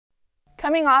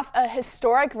Coming off a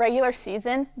historic regular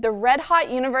season, the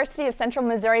red-hot University of Central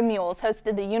Missouri Mules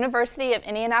hosted the University of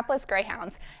Indianapolis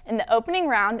Greyhounds in the opening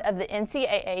round of the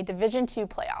NCAA D-II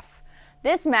playoffs.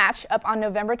 This match, up on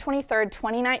November 23,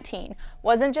 2019,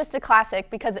 wasn't just a classic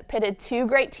because it pitted two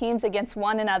great teams against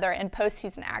one another in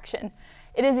postseason action.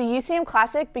 It is a UCM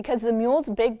Classic because the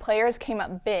Mules' big players came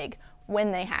up big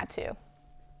when they had to.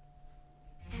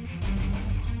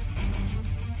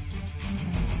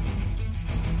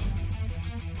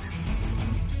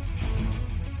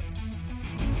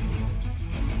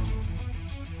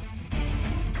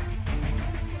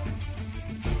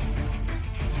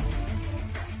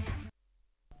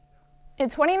 In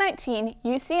 2019,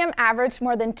 UCM averaged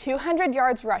more than 200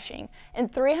 yards rushing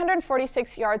and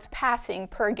 346 yards passing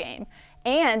per game,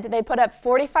 and they put up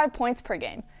 45 points per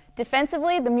game.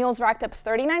 Defensively, the Mules racked up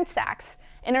 39 sacks,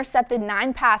 intercepted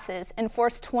 9 passes, and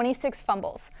forced 26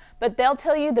 fumbles. But they'll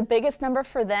tell you the biggest number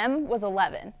for them was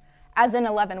 11, as in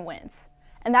 11 wins.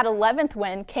 And that 11th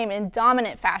win came in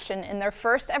dominant fashion in their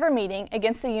first ever meeting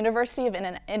against the University of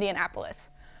Indianapolis.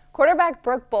 Quarterback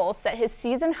Brooke Bowles set his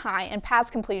season high in pass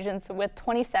completions with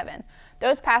 27.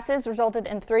 Those passes resulted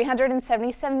in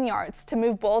 377 yards to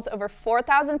move Bowles over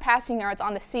 4,000 passing yards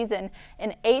on the season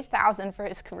and 8,000 for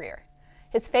his career.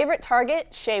 His favorite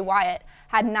target, Shea Wyatt,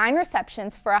 had 9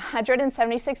 receptions for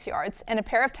 176 yards and a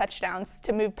pair of touchdowns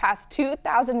to move past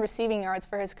 2,000 receiving yards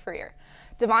for his career.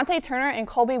 Devontae Turner and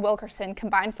Colby Wilkerson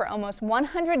combined for almost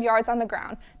 100 yards on the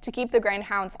ground to keep the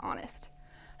Greyhounds honest.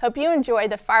 Hope you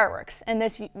enjoyed the fireworks in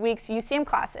this week's UCM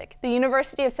Classic, the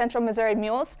University of Central Missouri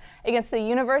Mules against the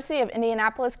University of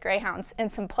Indianapolis Greyhounds in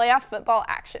some playoff football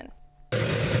action.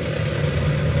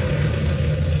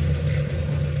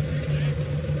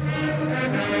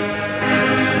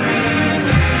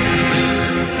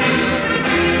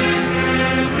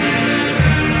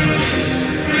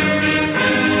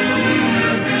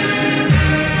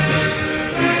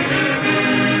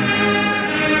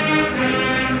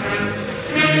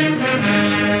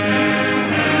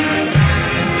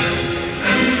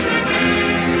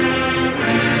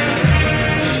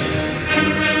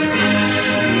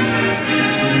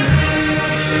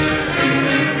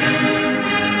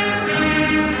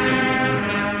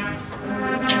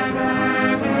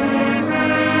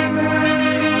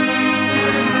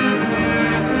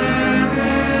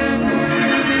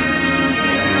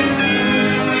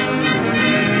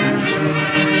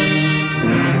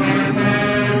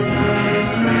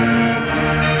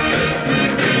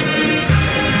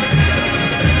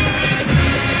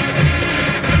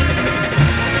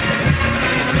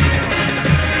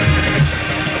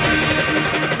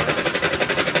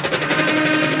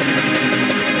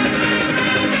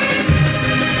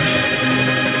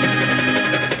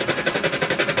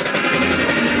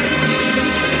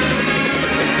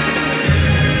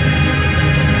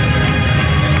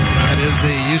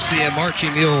 UCM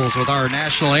Marching Mules with our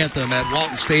national anthem at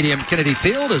Walton Stadium, Kennedy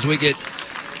Field, as we get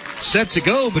set to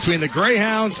go between the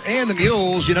Greyhounds and the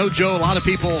Mules. You know, Joe, a lot of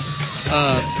people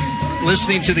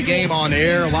listening to the game on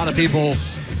air, a lot of people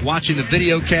watching the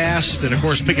video cast, and, of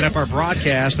course, picking up our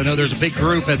broadcast. I know there's a big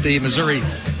group at the Missouri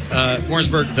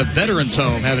Warrensburg, the Veterans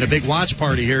Home, having a big watch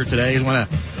party here today. I want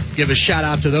to give a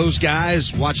shout-out to those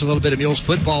guys. Watch a little bit of Mules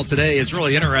football today. It's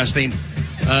really interesting.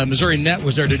 Missouri Net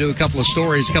was there to do a couple of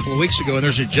stories a couple of weeks ago, and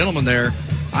there's a gentleman there,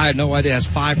 I had no idea, has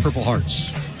 5 Purple Hearts.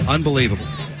 Unbelievable.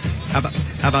 How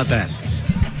about that?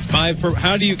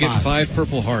 How do you get 5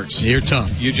 Purple Hearts? You're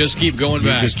tough. You just keep going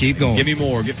back. You just keep going. Give me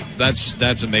more.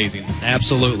 That's amazing.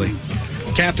 Absolutely.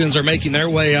 Captains are making their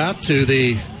way up to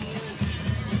the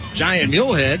Giant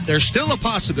Mulehead. There's still a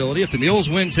possibility if the Mules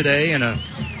win today and a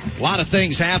lot of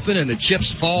things happen and the chips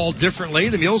fall differently,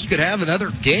 the Mules could have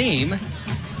another game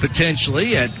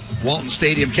potentially at Walton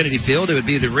Stadium, Kennedy Field. It would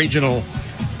be the regional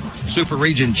Super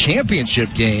Region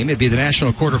Championship game. It'd be the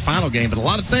national quarterfinal game, but a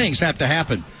lot of things have to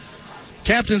happen.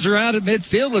 Captains are out at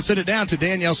midfield. Let's send it down to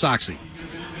Danielle Soxie.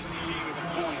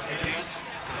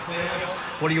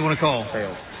 What do you want to call?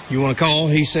 Tails. You want to call?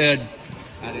 He said.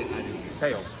 I do.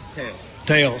 Tails.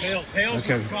 Tails. Tails.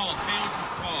 Okay.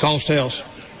 Calls tails.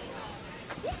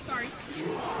 Sorry.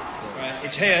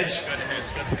 It's heads.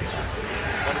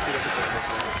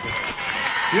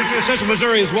 University of Central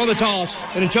Missouri has won the toss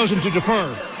and has chosen to defer.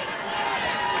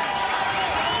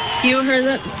 You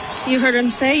heard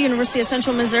him say University of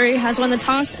Central Missouri has won the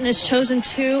toss and has chosen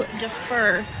to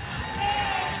defer.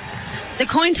 The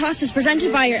coin toss is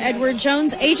presented by your Edward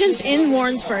Jones agents in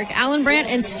Warrensburg, Alan Brandt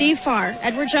and Steve Farr.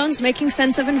 Edward Jones, making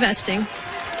sense of investing.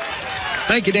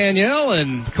 Thank you, Danielle.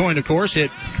 And the coin, of course, you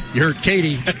heard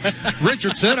Katie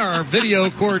Richardson, our video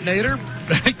coordinator,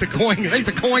 I think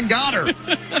the coin got her.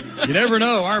 You never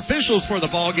know. Our officials for the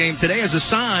ball game today is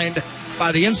assigned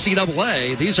by the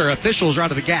NCAA. These are officials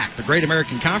out of the GAC, the Great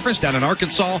American Conference down in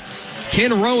Arkansas.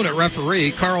 Ken Rohn at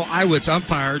referee, Carl Iwitz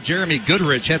umpire, Jeremy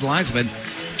Goodrich head linesman,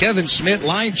 Kevin Schmidt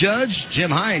line judge, Jim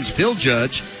Hines field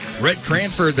judge, Rhett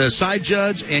Cranford the side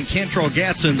judge, and Cantrell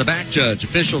Gatson the back judge.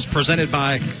 Officials presented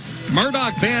by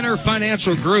Murdoch Banner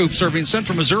Financial Group, serving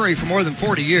Central Missouri for more than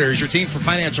 40 years. Your team for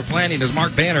financial planning is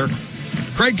Mark Banner,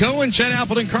 Craig Cohen, Chad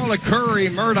Appleton, Carla Curry,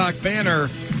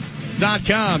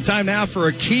 MurdochBanner.com. Time now for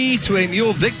a key to a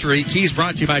mule victory. Keys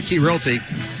brought to you by Key Realty.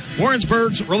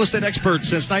 Warrensburg's real estate expert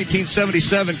since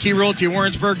 1977. Key Realty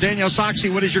Warrensburg. Danielle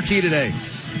Soxie, what is your key today?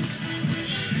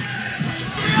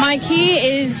 My key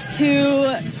is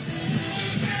to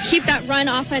keep that run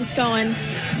offense going.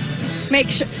 Make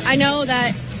sure, I know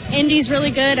that Indy's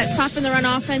really good at stopping the run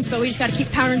offense, but we just got to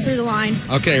keep powering through the line.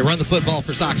 Okay, run the football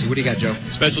for Soxie. What do you got, Joe?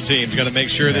 Special teams. You got to make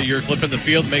sure that you're flipping the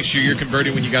field. Make sure you're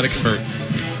converting when you got to convert.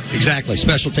 Exactly.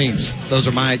 Special teams. Those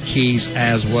are my keys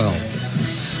as well.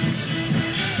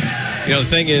 You know, the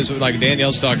thing is, like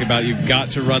Danielle's talking about, you've got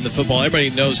to run the football. Everybody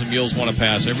knows the Mules want to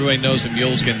pass. Everybody knows the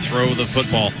Mules can throw the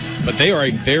football. But they are a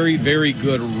very, very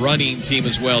good running team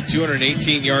as well.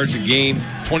 218 yards a game,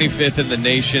 25th in the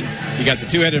nation. You got the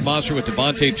two-headed monster with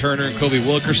Devontae Turner and Kobe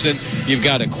Wilkerson. You've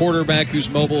got a quarterback who's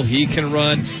mobile. He can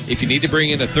run. If you need to bring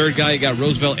in a third guy, you got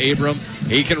Roosevelt Abram.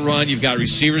 He can run. You've got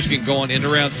receivers who can go on in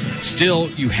and around.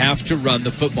 Still, you have to run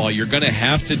the football. You're going to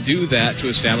have to do that to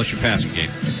establish your passing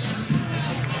game.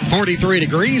 43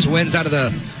 degrees, winds out of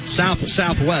the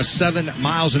south-southwest, 7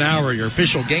 miles an hour. Your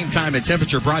official game time and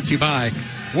temperature brought to you by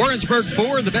Warrensburg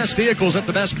Ford, the best vehicles at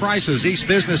the best prices. East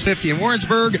Business 50 in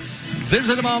Warrensburg.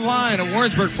 Visit them online at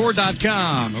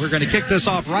warrensburgford.com. We're going to kick this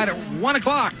off right at 1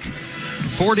 o'clock.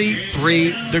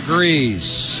 43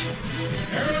 degrees.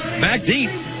 Back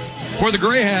deep for the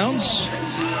Greyhounds.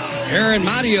 Aaron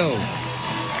Mario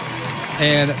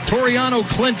and Toriano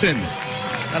Clinton.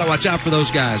 Got to watch out for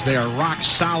those guys. They are rock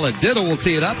solid. Diddle will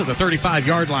tee it up at the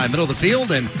 35-yard line, middle of the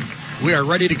field, and we are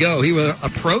ready to go. He will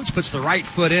approach, puts the right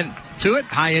foot into it,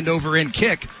 high end over end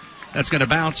kick. That's going to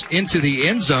bounce into the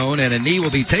end zone, and a knee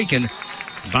will be taken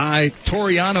by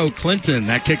Toriano Clinton.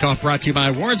 That kickoff brought to you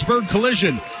by Warrensburg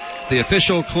Collision, the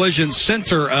official collision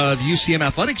center of UCM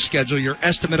Athletics. Schedule your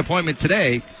estimate appointment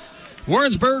today.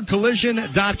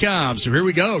 WarrensburgCollision.com. So here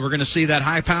we go. We're going to see that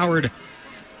high-powered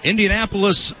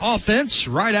Indianapolis offense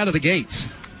right out of the gate.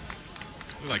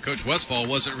 Like Coach Westphal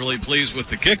wasn't really pleased with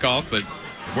the kickoff, but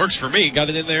it works for me. Got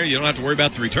it in there. You don't have to worry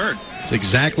about the return. It's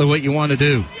exactly what you want to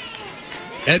do.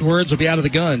 Edwards will be out of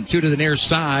the gun. 2 to the near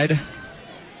side.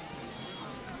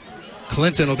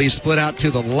 Clinton will be split out to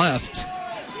the left.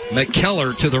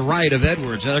 McKellar to the right of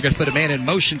Edwards. Now they're going to put a man in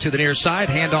motion to the near side.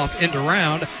 Handoff end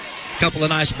around. Couple of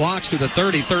nice blocks to the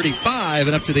 30, 35,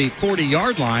 and up to the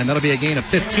 40-yard line. That'll be a gain of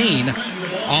 15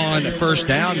 on first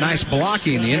down. Nice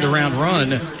blocking, the end-around run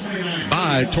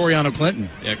by Toriano Clinton.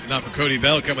 Yeah, not for Cody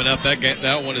Bell coming up.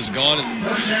 That one is gone,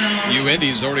 and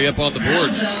U-Indy's already up on the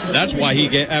board. That's why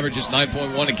he averages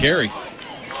 9.1 a carry.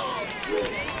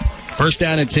 First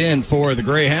down and 10 for the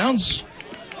Greyhounds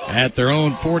at their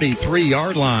own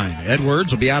 43-yard line.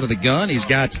 Edwards will be out of the gun. He's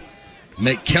got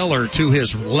McKellar to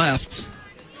his left.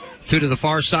 2 to the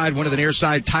far side, 1 to the near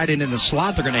side, tight end in the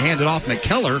slot. They're going to hand it off.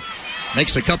 McKellar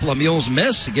makes a couple of Mules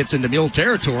miss. He gets into Mule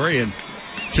territory and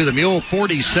to the Mule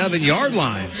 47-yard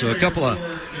line. So a couple of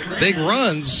big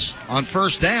runs on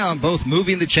first down, both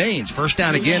moving the chains. First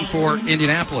down again for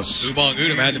Indianapolis. Ubong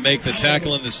Udom had to make the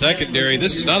tackle in the secondary.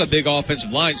 This is not a big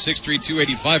offensive line, 6'3",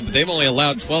 285, but they've only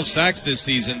allowed 12 sacks this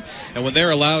season. And when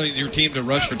they're allowing your team to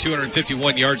rush for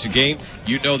 251 yards a game,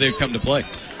 you know they've come to play.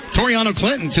 Toriano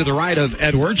Clinton to the right of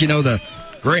Edwards. You know the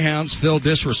Greyhounds feel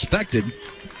disrespected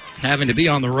having to be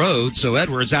on the road, so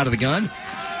Edwards out of the gun.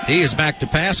 He is back to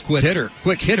pass. Quick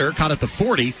hitter, caught at the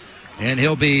 40, and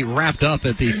he'll be wrapped up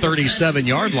at the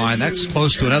 37-yard line. That's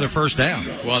close to another first down.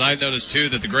 Well, and I noticed, too,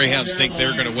 that the Greyhounds think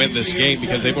they're going to win this game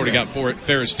because they've already got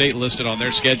Ferris State listed on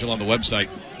their schedule on the website.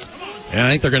 And I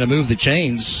think they're going to move the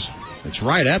chains. It's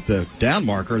right at the down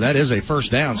marker. That is a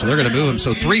first down, so they're going to move them.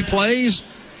 So 3 plays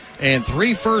and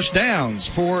 3 first downs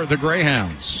for the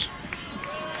Greyhounds.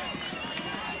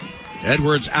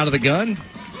 Edwards out of the gun.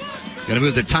 Going to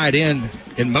move the tight end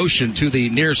in motion to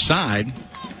the near side.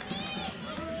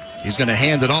 He's going to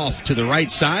hand it off to the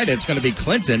right side. It's going to be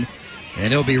Clinton,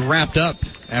 and he'll be wrapped up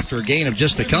after a gain of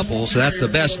just a couple, so that's the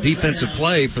best defensive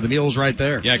play for the Mules right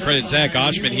there. Yeah, credit Zach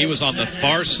Oshman. He was on the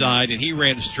far side, and he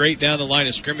ran straight down the line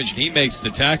of scrimmage, and he makes the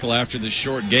tackle after the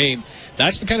short game.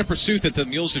 That's the kind of pursuit that the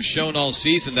Mules have shown all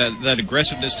season, that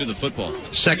aggressiveness to the football.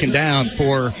 Second down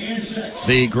for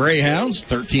the Greyhounds.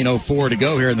 13:04 to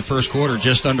go here in the first quarter,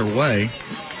 just underway.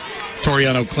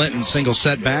 Toriano Clinton single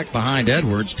setback behind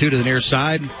Edwards. 2 to the near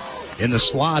side. In the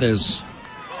slot is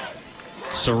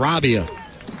Sarabia,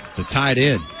 the tight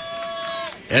end.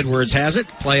 Edwards has it.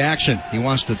 Play action. He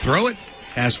wants to throw it.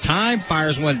 Has time.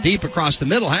 Fires one deep across the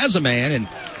middle. Has a man and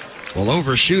will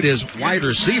overshoot his wide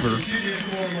receiver.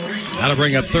 That'll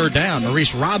bring up third down.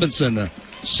 Maurice Robinson, the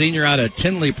senior out of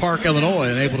Tinley Park, Illinois,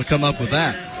 and able to come up with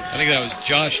that. I think that was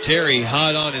Josh Terry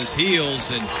hot on his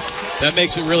heels, and that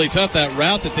makes it really tough, that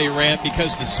route that they ran,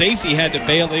 because the safety had to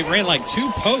bail. They ran like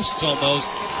 2 posts almost.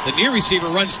 The near receiver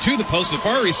runs to the post. The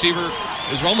far receiver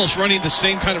is almost running the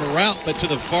same kind of a route, but to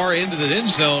the far end of the end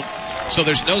zone. So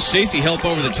there's no safety help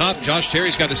over the top. Josh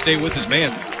Terry's got to stay with his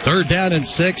man. Third down and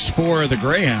 6 for the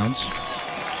Greyhounds.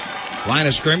 Line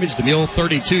of scrimmage, the Mule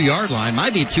 32-yard line.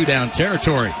 Might be 2-down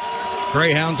territory.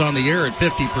 Greyhounds on the year at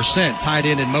 50%. Tight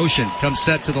end in motion. Comes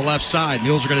set to the left side.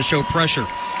 Mules are going to show pressure.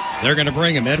 They're going to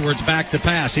bring him. Edwards back to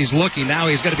pass. He's looking. Now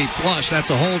he's going to be flushed. That's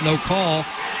a hold, no call.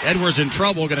 Edwards in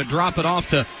trouble. Going to drop it off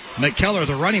to McKellar,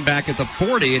 the running back, at the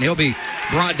 40, and he'll be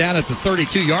brought down at the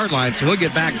 32-yard line, so he'll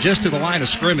get back just to the line of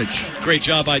scrimmage. Great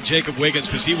job by Jacob Wiggins,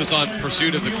 because he was on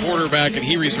pursuit of the quarterback, and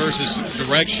he reverses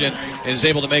direction and is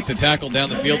able to make the tackle down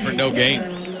the field for no gain.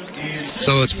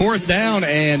 So it's 4th down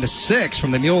and 6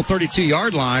 from the Mule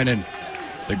 32-yard line, and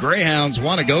the Greyhounds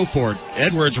want to go for it.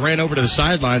 Edwards ran over to the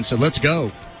sideline and said, let's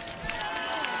go.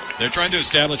 They're trying to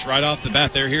establish right off the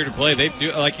bat they're here to play. They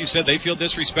do, like you said, they feel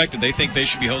disrespected. They think they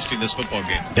should be hosting this football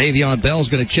game. Davion Bell's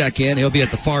going to check in. He'll be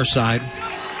at the far side.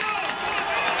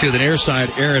 To the near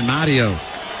side, Aaron Matteo.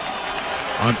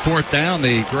 On 4th down,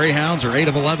 the Greyhounds are 8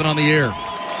 of 11 on the year.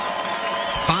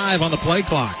 5 on the play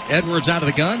clock. Edwards out of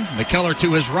the gun. McKellar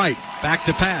to his right. Back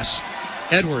to pass.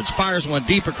 Edwards fires one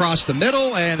deep across the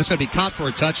middle, and it's going to be caught for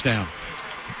a touchdown.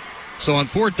 So on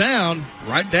 4th down,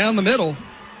 right down the middle,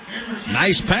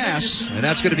 nice pass, and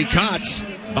that's going to be caught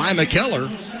by McKellar.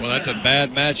 Well, that's a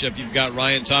bad matchup. You've got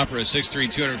Ryan Topper, a 6'3",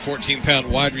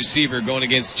 214-pound wide receiver, going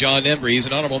against John Embry. He's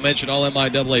an honorable mention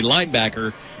All-MIAA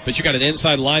linebacker, but you got an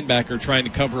inside linebacker trying to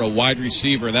cover a wide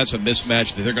receiver, and that's a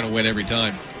mismatch that they're going to win every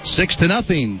time.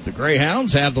 6-0. The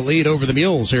Greyhounds have the lead over the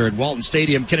Mules here at Walton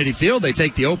Stadium, Kennedy Field. They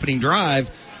take the opening drive,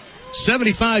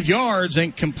 75 yards,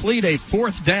 and complete a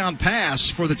 4th down pass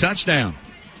for the touchdown.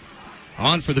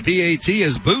 On for the BAT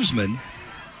is Boozman.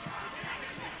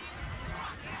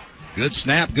 Good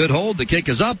snap, good hold. The kick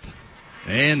is up,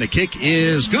 and the kick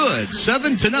is good.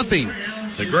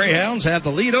 7-0. The Greyhounds have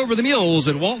the lead over the Mules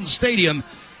at Walton Stadium,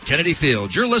 Kennedy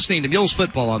Field. You're listening to Mules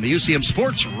Football on the UCM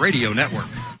Sports Radio Network.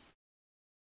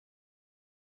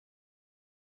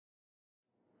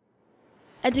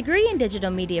 A degree in digital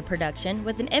media production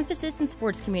with an emphasis in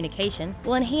sports communication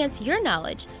will enhance your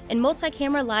knowledge in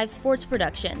multi-camera live sports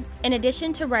productions, in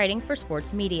addition to writing for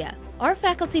sports media. Our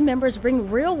faculty members bring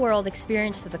real-world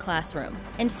experience to the classroom,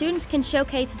 and students can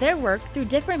showcase their work through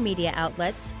different media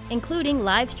outlets, including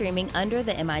live streaming under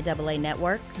the MIAA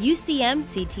Network, UCM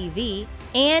CTV,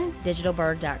 and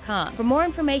digitalberg.com. For more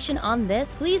information on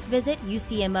this, please visit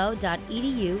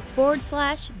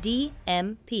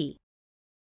ucmo.edu/DMP.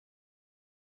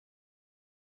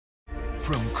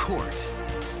 From court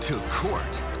to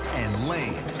court and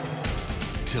lane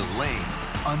to lane,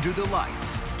 under the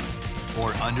lights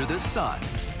or under the sun,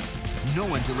 no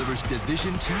one delivers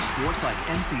Division II sports like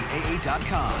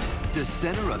NCAA.com. The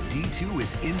center of D2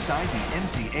 is inside the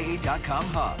NCAA.com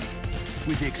hub,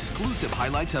 with exclusive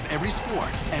highlights of every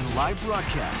sport and live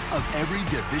broadcasts of every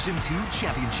Division II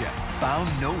championship found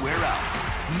nowhere else.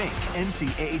 Make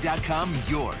NCAA.com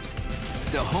yours,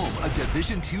 the home of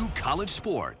Division II college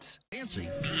sports. Fancy.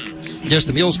 Just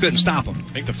the Mules couldn't stop them.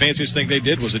 I think the fanciest thing they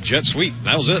did was a jet sweep.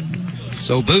 That was it.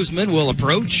 So Boozman will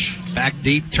approach. Back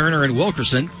deep, Turner and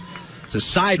Wilkerson. It's a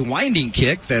side winding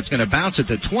kick that's going to bounce at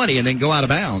the 20 and then go out of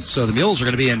bounds. So the Mules are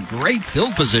going to be in great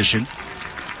field position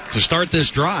to start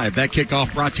this drive. That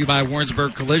kickoff brought to you by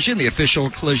Warrensburg Collision, the official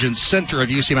collision center of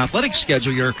UCM Athletics.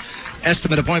 Schedule your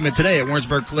estimate appointment today at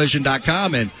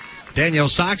warrensburgcollision.com. And Danielle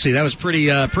Soxie, that was pretty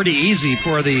easy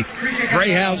for the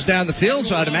Greyhounds down the field,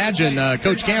 so I'd imagine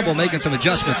Coach Campbell making some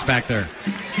adjustments back there.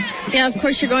 Yeah, of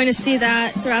course you're going to see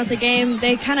that throughout the game.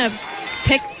 They kind of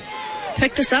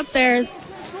picked us up there.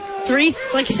 3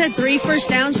 first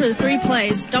downs for the 3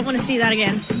 plays. Don't want to see that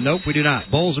again. Nope, we do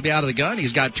not. Bowles will be out of the gun.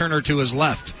 He's got Turner to his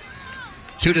left.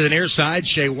 2 to the near side,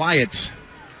 Shea Wyatt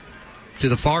to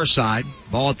the far side.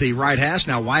 Ball at the right hash.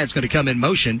 Now Wyatt's going to come in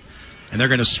motion, and they're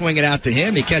going to swing it out to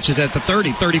him. He catches at the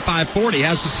 30, 35, 40.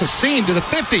 Has a seam to the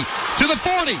 50, to the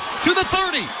 40, to the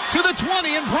 30, to the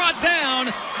 20, and brought down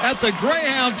at the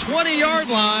Greyhound 20-yard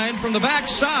line from the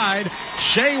backside.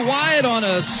 Shea Wyatt on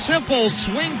a simple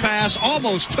swing pass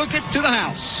almost took it to the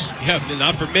house. Yeah,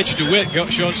 not for Mitch DeWitt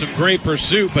showing some great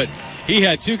pursuit, but he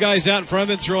had two guys out in front of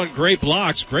him throwing great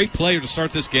blocks. Great player to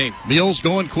start this game. Mules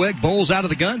going quick. Bowles out of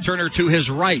the gun. Turner to his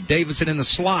right. Davidson in the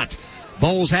slot.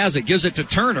 Bowles has it, gives it to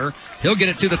Turner. He'll get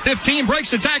it to the 15,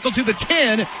 breaks the tackle to the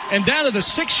 10, and down to the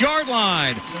 6-yard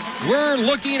line. We're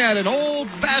looking at an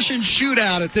old-fashioned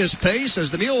shootout at this pace as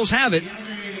the Mules have it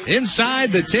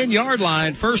inside the 10-yard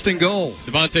line, 1st and goal.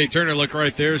 Devontae Turner looked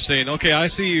right there saying, okay, I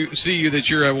see you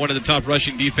that you're one of the top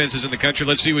rushing defenses in the country.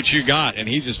 Let's see what you got. And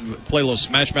he just played a little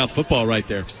smash-mouth football right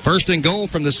there. 1st and goal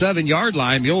from the 7-yard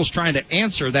line. Mules trying to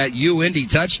answer that Indy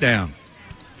touchdown.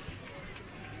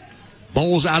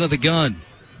 Bowles out of the gun.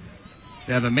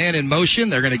 They have a man in motion.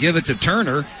 They're going to give it to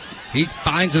Turner. He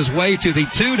finds his way to the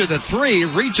 2, to the 3,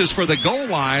 reaches for the goal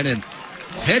line, and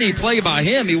heady play by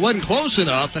him. He wasn't close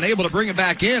enough and able to bring it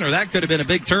back in, or that could have been a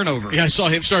big turnover. Yeah, I saw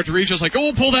him start to reach. I was like,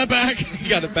 oh, pull that back. He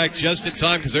got it back just in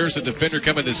time because there's a defender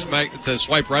coming to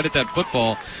swipe right at that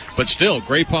football. But still,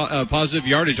 great positive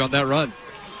yardage on that run.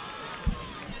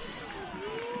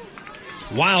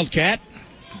 Wildcat.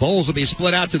 Bowles will be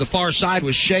split out to the far side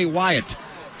with Shea Wyatt.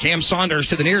 Cam Saunders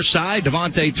to the near side.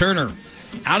 Devontae Turner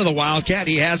out of the Wildcat.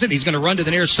 He has it. He's going to run to the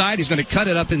near side. He's going to cut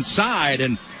it up inside,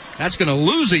 and that's going to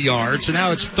lose a yard. So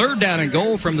now it's 3rd down and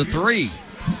goal from the 3.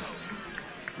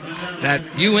 That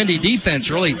UIndy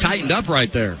defense really tightened up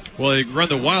right there. Well, he run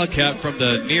the Wildcat from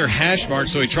the near hash mark,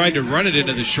 so he tried to run it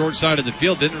into the short side of the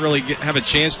field. Didn't really have a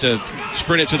chance to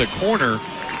sprint it to the corner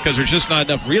because there's just not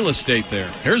enough real estate there.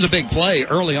 Here's a big play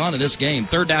early on in this game.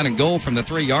 3rd down and goal from the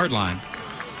 3-yard line.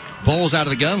 Bowles out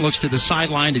of the gun, looks to the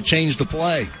sideline to change the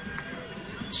play.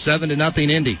 7-0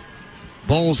 Indy.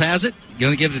 Bowles has it.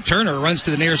 Going to give it to Turner. Runs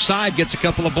to the near side, gets a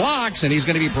couple of blocks, and he's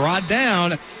going to be brought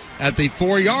down at the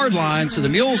 4-yard line. So the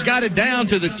Mules got it down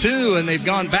to the 2, and they've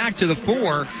gone back to the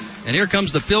 4. And here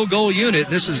comes the field goal unit.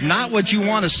 This is not what you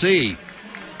want to see.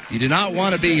 You do not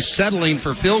want to be settling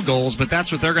for field goals, but that's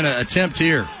what they're going to attempt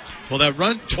here. Well, that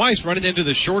run twice running into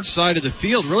the short side of the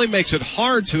field really makes it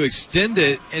hard to extend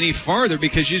it any farther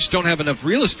because you just don't have enough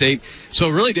real estate. So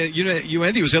really,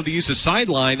 UND was able to use the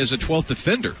sideline as a 12th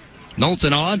defender.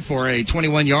 Knowlton on for a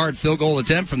 21-yard field goal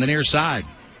attempt from the near side.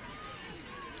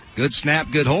 Good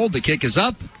snap, good hold. The kick is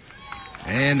up,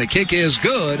 and the kick is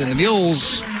good, and the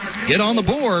Mules get on the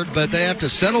board, but they have to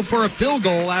settle for a field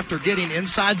goal after getting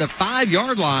inside the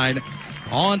 5-yard line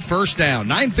on 1st down.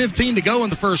 9:15 to go in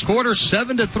the first quarter,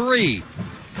 7-3.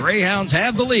 Greyhounds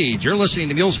have the lead. You're listening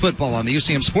to Mules Football on the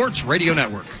UCM Sports Radio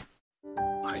Network.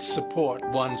 I support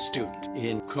one student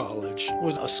in college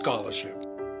with a scholarship.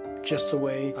 Just the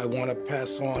way I want to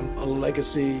pass on a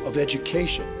legacy of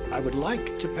education. I would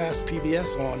like to pass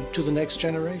PBS on to the next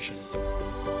generation.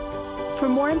 For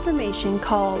more information,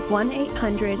 call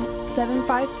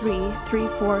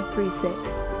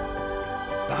 1-800-753-3436.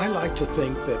 I like to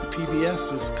think that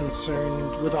PBS is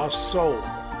concerned with our soul.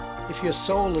 If your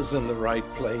soul is in the right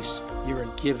place, you're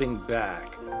in giving back.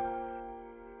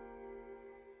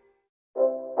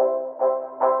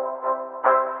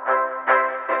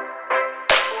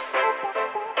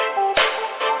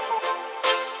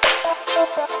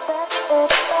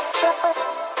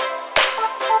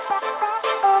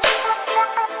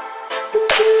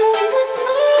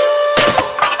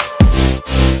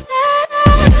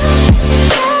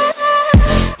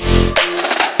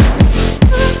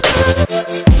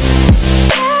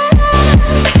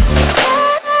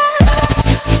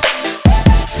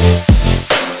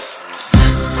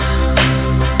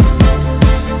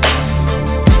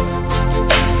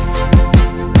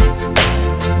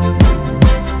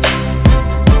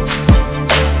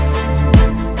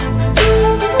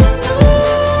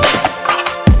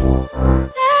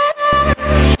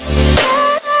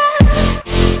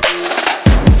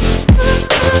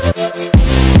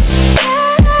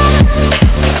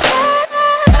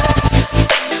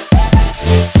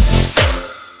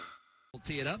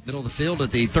 Middle of the field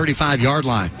at the 35-yard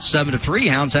line. 7-3,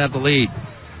 Hounds have the lead.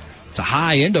 It's a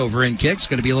high end-over end kick. It's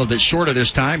going to be a little bit shorter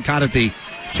this time. Caught at the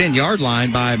 10-yard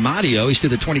line by Matteo. He's to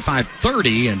the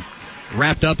 25-30 and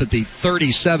wrapped up at the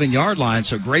 37-yard line.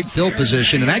 So great field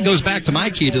position. And that goes back to my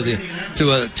key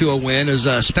to a win is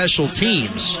special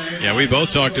teams. Yeah, we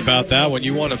both talked about that. When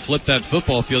you want to flip that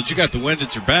football field, you got the wind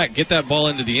at your back. Get that ball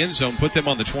into the end zone. Put them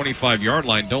on the 25-yard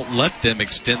line. Don't let them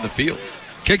extend the field.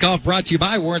 Kickoff brought to you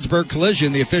by Warrensburg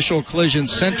Collision, the official collision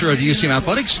center of UCM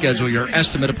Athletics. Schedule your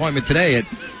estimate appointment today at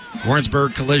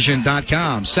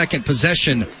warrensburgcollision.com. Second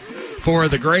possession for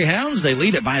the Greyhounds. They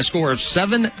lead it by a score of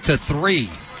 7-3.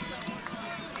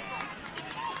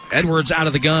 Edwards out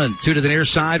of the gun. 2 to the near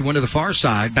side, 1 to the far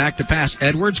side. Back to pass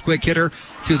Edwards. Quick hitter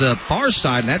to the far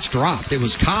side, and that's dropped. It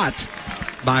was caught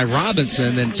by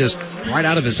Robinson and just right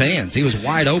out of his hands. He was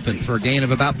wide open for a gain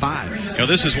of about 5. You know,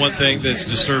 this is one thing that's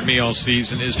disturbed me all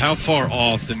season is how far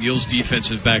off the Mules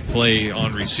defensive back play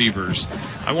on receivers.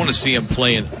 I want to see them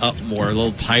playing up more, a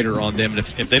little tighter on them. And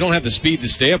if they don't have the speed to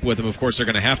stay up with them, of course, they're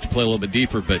going to have to play a little bit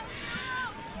deeper. But,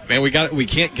 man, we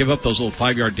can't give up those little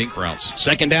 5-yard dink routes.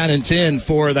 Second down and 10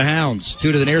 for the Hounds.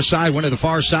 2 to the near side, 1 to the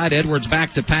far side. Edwards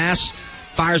back to pass.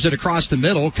 Fires it across the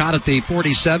middle. Caught at the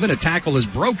 47. A tackle is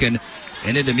broken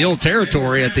and into Mule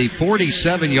territory at the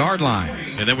 47-yard line.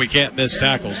 And then we can't miss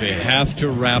tackles. They have to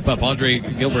wrap up. Andre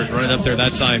Gilbert running up there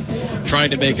that time trying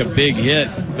to make a big hit,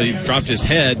 but he dropped his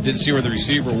head, didn't see where the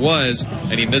receiver was,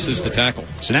 and he misses the tackle.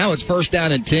 So now it's first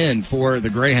down and 10 for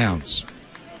the Greyhounds.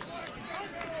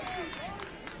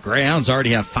 Greyhounds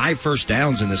already have 5 first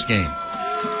downs in this game.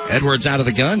 Edwards out of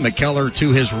the gun. McKellar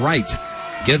to his right.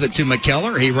 Give it to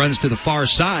McKellar. He runs to the far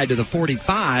side to the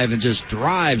 45 and just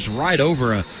drives right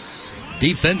over a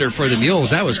defender for the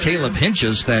Mules. That was Caleb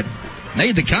Hinches that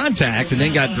made the contact and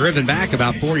then got driven back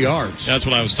about 4 yards. That's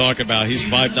what I was talking about. He's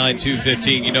 5'9",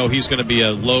 215. You know he's going to be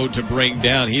a load to bring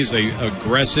down. He's a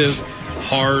aggressive,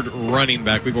 hard running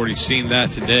back. We've already seen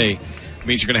that today. It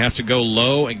means you're going to have to go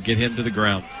low and get him to the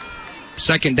ground.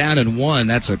 Second down and 1.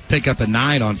 That's a pickup of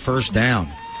 9 on first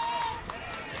down.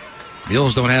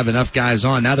 Mules don't have enough guys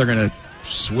on. Now they're going to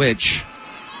switch.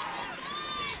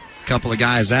 A couple of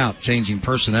guys out, changing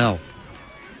personnel.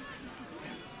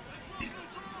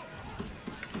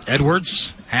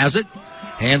 Edwards has it,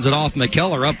 hands it off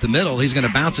McKellar up the middle. He's going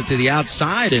to bounce it to the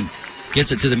outside and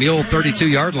gets it to the Mule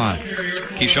 32-yard line.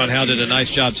 Keyshawn Howe did a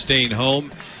nice job staying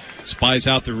home, spies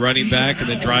out the running back, and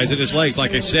then drives at his legs.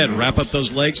 Like I said, wrap up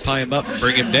those legs, tie him up, and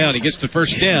bring him down. He gets the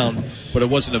first down, but it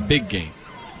wasn't a big gain.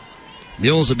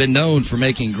 Mules have been known for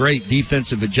making great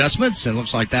defensive adjustments, and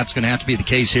looks like that's going to have to be the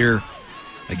case here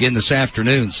again this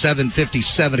afternoon.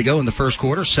 7:57 to go in the first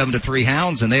quarter, 7-3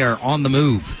 Hounds, and they are on the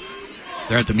move.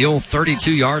 They're at the Mule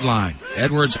 32-yard line.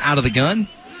 Edwards out of the gun.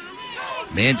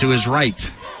 Man to his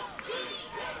right.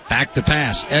 Back to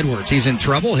pass. Edwards, he's in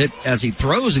trouble. Hit as he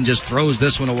throws and just throws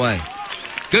this one away.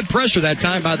 Good pressure that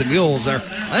time by the Mules. I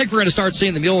think we're going to start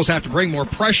seeing the Mules have to bring more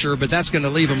pressure, but that's going to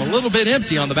leave them a little bit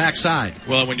empty on the backside.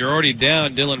 Well, when you're already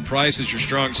down, Dylan Price is your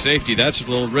strong safety. That's a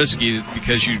little risky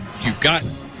because you've got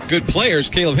good players.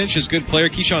 Caleb Hinch is a good player.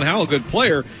 Keyshawn Howell, good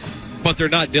player, but they're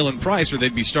not Dylan Price or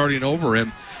they'd be starting over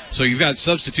him. So you've got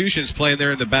substitutions playing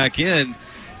there in the back end.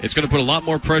 It's going to put a lot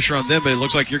more pressure on them, but it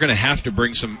looks like you're going to have to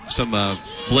bring some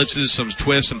blitzes, some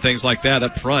twists, some things like that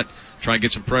up front. Try and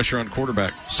get some pressure on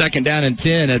quarterback. Second down and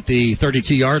 10 at the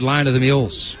 32-yard line of the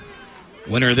Mules.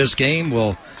 Winner of this game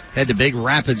will head to Big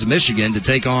Rapids, Michigan to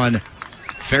take on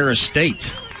Ferris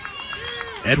State.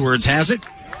 Edwards has it.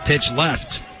 Pitch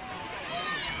left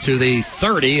to the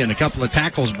 30, and a couple of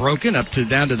tackles broken up to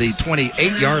down to the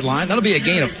 28-yard line. That'll be a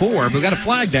gain of 4, but we've got a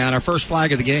flag down, our first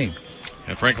flag of the game.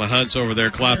 And Franklin Hunt's over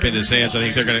there clapping his hands.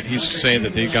 I think he's saying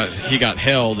that he got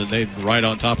held, and they're right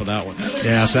on top of that one.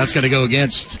 Yeah, so that's going to go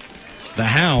against the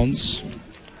Hounds.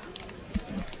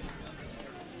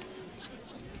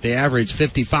 They average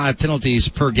 55 penalties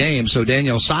per game, so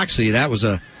Daniel Soxie, that was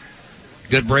a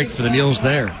good break for the Mules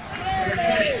there.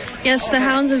 Yes, the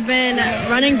Hounds have been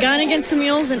running gun against the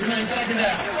Mules, and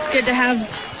it's good to have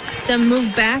them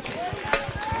move back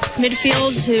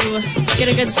midfield to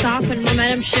get a good stop and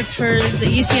momentum shift for the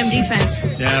UCM defense.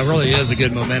 Yeah, it really is a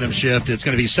good momentum shift. It's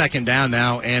going to be second down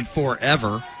now and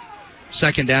forever.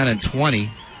 Second down and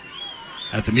 20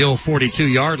 at the Mule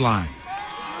 42-yard line.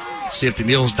 See if the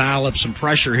Mules dial up some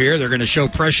pressure here. They're going to show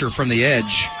pressure from the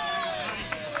edge.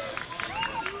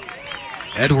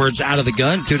 Edwards out of the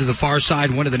gun, 2 to the far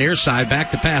side, 1 to the near side.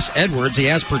 Back to pass Edwards. He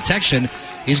has protection.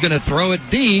 He's going to throw it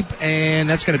deep, and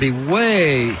that's going to be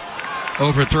way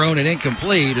overthrown and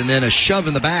incomplete. And then a shove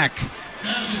in the back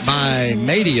by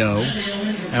Madio.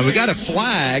 And we got a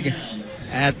flag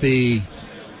at the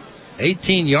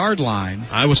 18-yard line.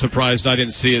 I was surprised I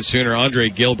didn't see it sooner. Andre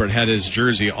Gilbert had his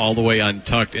jersey all the way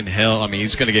untucked and held. I mean,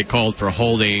 he's going to get called for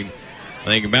holding. I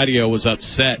think Madio was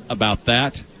upset about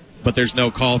that. But there's no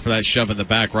call for that shove in the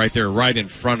back right there, right in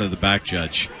front of the back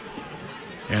judge.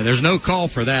 Yeah, there's no call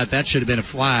for that. That should have been a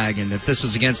flag, and if this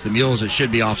is against the Mules, it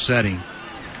should be offsetting.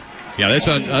 Yeah, that's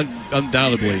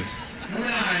undoubtedly.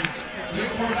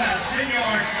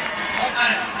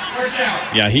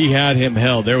 Yeah, he had him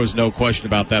held. There was no question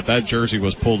about that. That jersey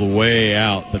was pulled way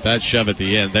out, but that shove at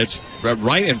the end, that's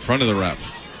right in front of the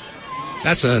ref.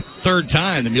 That's a third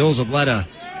time the Mules have let a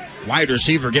wide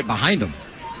receiver get behind them.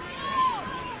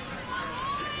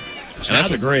 So now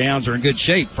the Greyhounds are in good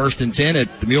shape. 1st and 10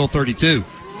 at the Mule 32.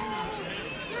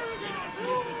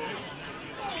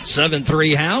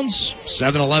 7-3 Hounds.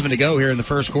 7:11 to go here in the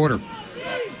first quarter.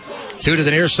 2 to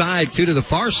the near side, 2 to the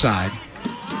far side.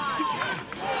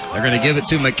 They're going to give it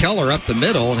to McKellar up the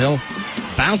middle, and he'll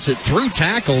bounce it through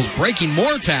tackles, breaking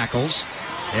more tackles,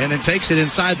 and then takes it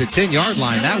inside the 10-yard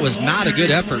line. That was not a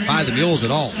good effort by the Mules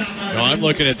at all. No, I'm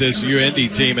looking at this UND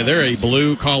team, and they're a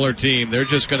blue-collar team. They're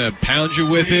just going to pound you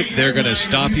with it. They're going to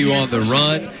stop you on the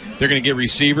run. They're going to get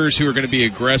receivers who are going to be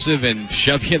aggressive and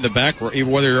shove you in the back, whether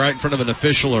you're right in front of an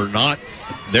official or not.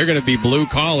 They're going to be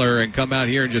blue-collar and come out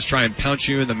here and just try and pounce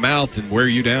you in the mouth and wear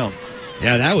you down.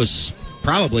 Yeah, that was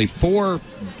probably 4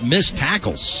 missed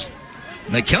tackles.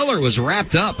 McKellar was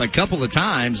wrapped up a couple of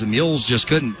times. The Mules just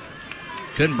couldn't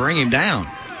bring him down.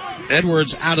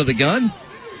 Edwards out of the gun.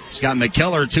 He's got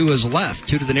McKellar to his left,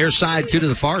 2 to the near side, 2 to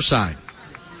the far side.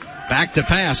 Back to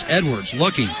pass. Edwards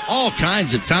looking all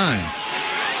kinds of time.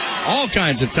 All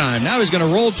kinds of time. Now he's going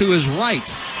to roll to his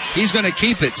right. He's going to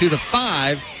keep it to the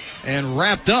 5 and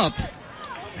wrapped up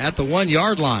at the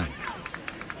 1-yard line.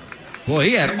 Boy,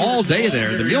 he had all day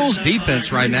there. The Mules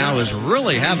defense right now is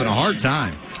really having a hard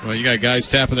time. Well, you got guys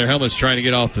tapping their helmets trying to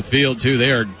get off the field, too.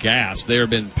 They are gassed. They have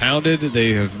been pounded.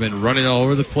 They have been running all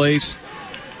over the place.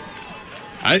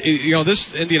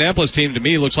 This Indianapolis team, to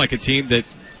me, looks like a team that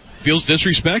feels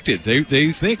disrespected.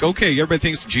 They think, okay, everybody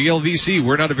thinks GLVC,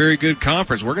 we're not a very good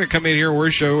conference. We're going to come in here and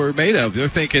we're show we're made of. They're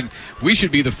thinking we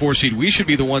should be the 4 seed. We should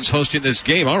be the ones hosting this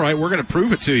game. All right, we're going to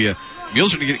prove it to you.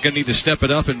 Mules are going to need to step it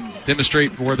up and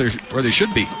demonstrate where they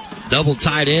should be. Double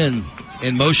tight end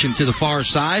in motion to the far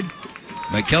side.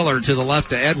 McKellar to the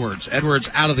left to Edwards. Edwards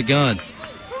out of the gun.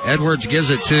 Edwards gives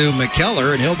it to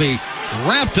McKellar, and he'll be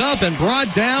wrapped up and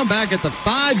brought down back at the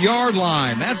 5-yard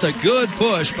line. That's a good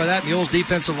push by that Mules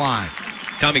defensive line.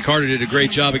 Tommy Carter did a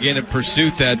great job again in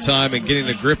pursuit that time and getting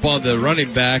a grip on the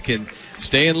running back and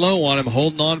staying low on him,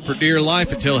 holding on for dear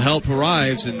life until help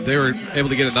arrives, and they were able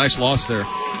to get a nice loss there.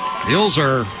 Mules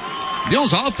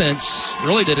offense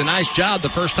really did a nice job the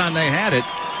first time they had it,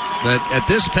 but at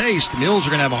this pace, the Mules are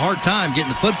going to have a hard time getting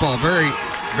the football very,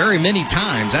 very many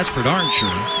times. That's for darn sure.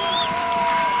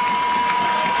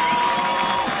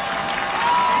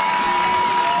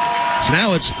 So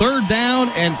now it's 3rd down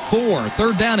and 4.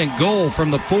 3rd down and goal from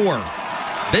the 4.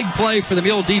 Big play for the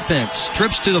Mule defense.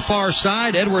 Trips to the far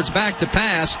side. Edwards back to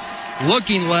pass.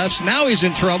 Looking left. Now he's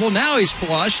in trouble. Now he's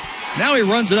flushed. Now he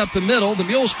runs it up the middle. The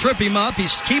Mules trip him up. He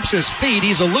keeps his feet.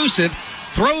 He's elusive.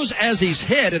 Throws as he's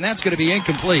hit, and that's going to be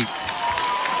incomplete.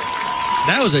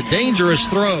 That was a dangerous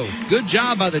throw. Good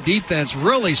job by the defense,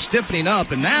 really stiffening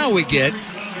up. And now we get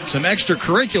some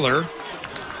extracurricular.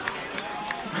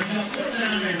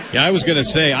 Yeah, I was going to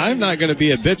say, I'm not going to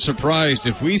be a bit surprised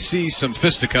if we see some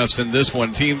fisticuffs in this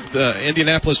one.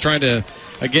 Indianapolis trying to,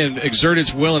 again, exert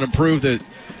its will and prove that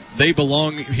they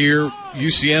belong here.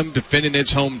 UCM defending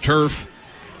its home turf.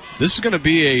 This is going to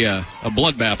be a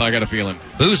bloodbath, I got a feeling.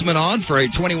 Boozman on for a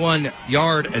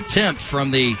 21-yard attempt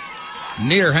from the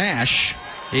near hash.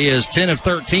 He is 10 of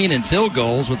 13 in field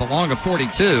goals with a long of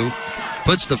 42.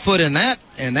 Puts the foot in that,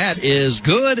 and that is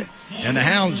good. And the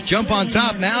Hounds jump on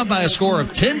top now by a score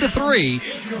of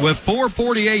 10-3 with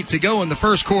 4:48 to go in the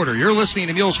first quarter. You're listening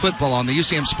to Mules Football on the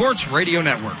UCM Sports Radio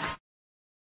Network.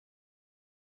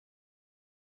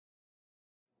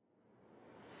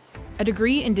 A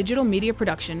degree in digital media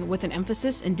production with an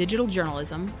emphasis in digital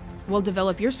journalism will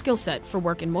develop your skill set for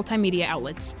work in multimedia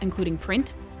outlets, including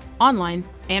print, online,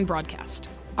 and broadcast.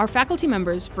 Our faculty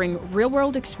members bring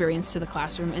real-world experience to the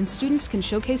classroom, and students can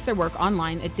showcase their work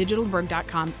online at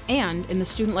digitalberg.com and in the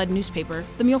student-led newspaper,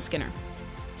 The Mule Skinner.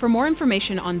 For more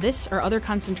information on this or other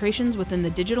concentrations within the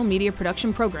digital media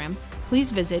production program,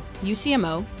 please visit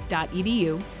ucmo.edu/DMP.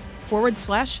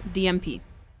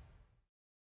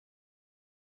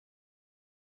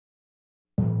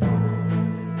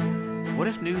 What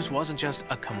if news wasn't just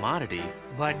a commodity,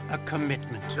 but a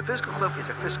commitment? The fiscal cliff is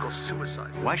a fiscal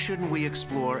suicide. Why shouldn't we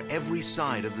explore every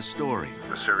side of the story?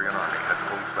 The Syrian army had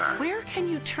pulled back. Where can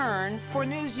you turn for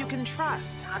news you can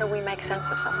trust? How do we make sense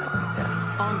of something like this?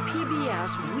 On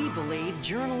PBS, we believe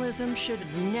journalism should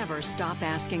never stop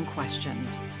asking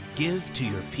questions. Give to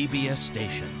your PBS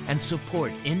station and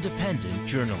support independent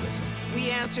journalism. We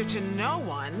answer to no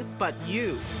one but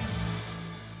you.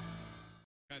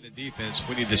 Kind of defense,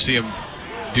 we need to see them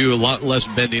do a lot less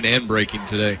bending and breaking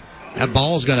today. That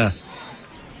ball's going to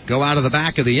go out of the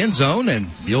back of the end zone,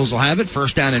 and Mules will have it.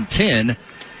 First down and 10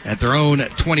 at their own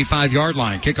 25-yard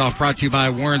line. Kickoff brought to you by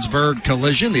Warrensburg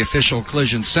Collision, the official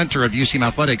collision center of UCM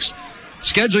Athletics.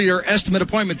 Schedule your estimate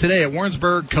appointment today at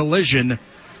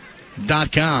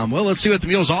warrensburgcollision.com. Well, let's see what the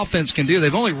Mules offense can do.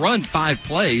 They've only run 5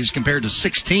 plays compared to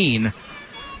 16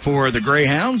 for the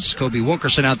Greyhounds. Kobe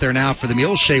Wilkerson out there now for the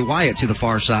Mules. Shea Wyatt to the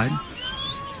far side.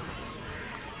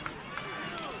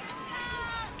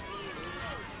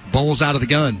 Bowles out of the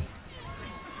gun.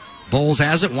 Bowles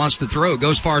has it, wants to throw,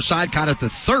 goes far side, caught at the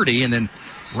 30, and then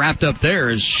wrapped up there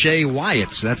is Shea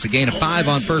Wyatt. So that's a gain of 5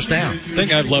 on first down. The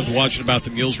thing I've loved watching about the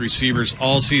Mules receivers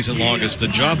all season long is the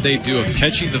job they do of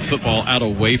catching the football out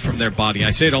away from their body.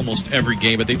 I say it almost every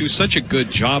game, but they do such a good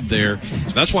job there.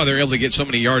 That's why they're able to get so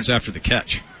many yards after the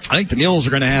catch. I think the Mules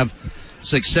are going to have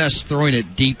success throwing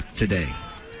it deep today.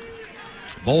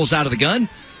 Bowles out of the gun.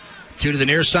 2 to the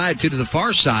near side, 2 to the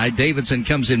far side. Davidson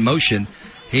comes in motion.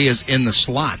 He is in the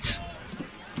slot.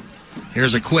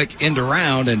 Here's a quick end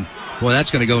around, and, boy,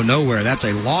 that's going to go nowhere. That's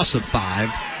a loss of 5.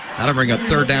 That'll bring up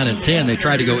third down and 10. They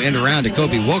tried to go end around to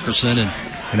Kobe Wilkerson,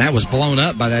 and that was blown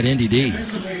up by that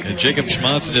NDD. And Jacob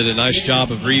Schmonson did a nice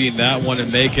job of reading that one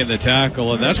and making the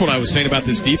tackle, and that's what I was saying about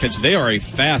this defense. They are a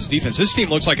fast defense. This team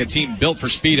looks like a team built for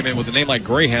speed. I mean, with a name like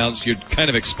Greyhounds, you'd kind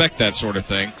of expect that sort of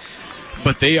thing.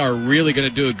 But they are really going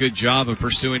to do a good job of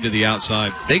pursuing to the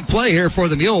outside. Big play here for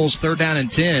the Mules. Third down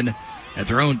and 10 at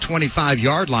their own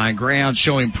 25-yard line. Greyhounds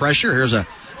showing pressure. Here's a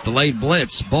delayed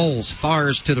blitz. Bowles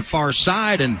fires to the far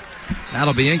side, and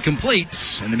that'll be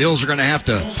incomplete. And the Mules are going to have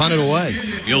to punt it away.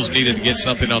 The Mules needed to get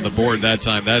something on the board that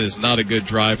time. That is not a good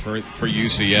drive for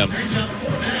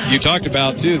UCM. You talked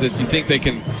about, too, that you think they're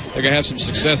going to have some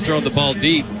success throwing the ball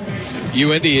deep.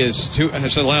 UIndy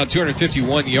has allowed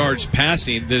 251 yards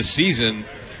passing this season.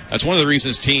 That's one of the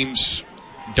reasons teams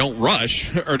don't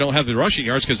rush or don't have the rushing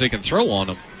yards, because they can throw on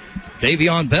them.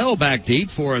 Davion Bell back deep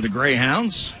for the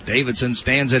Greyhounds. Davidson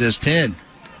stands at his 10.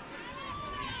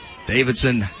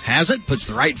 Davidson has it, puts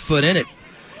the right foot in it.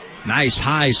 Nice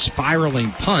high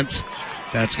spiraling punt.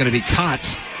 That's going to be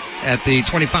caught at the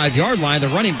 25-yard line. The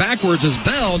running backwards is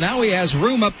Bell. Now he has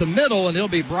room up the middle, and he'll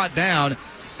be brought down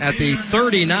at the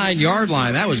 39-yard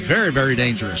line. That was very, very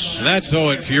dangerous. And that's so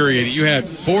infuriating. You had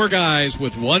 4 guys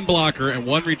with 1 blocker and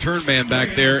 1 return man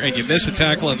back there, and you miss a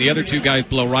tackle, and the other 2 guys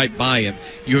blow right by him.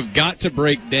 You have got to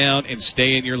break down and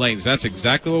stay in your lanes. That's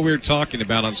exactly what we were talking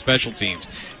about on special teams.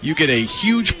 You get a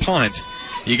huge punt,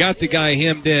 you got the guy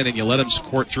hemmed in, and you let him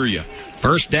squirt through you.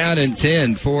 First down and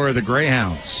 10 for the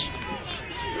Greyhounds.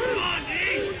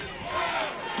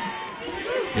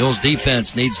 Mules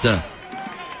defense needs to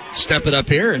step it up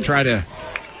here and try to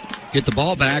get the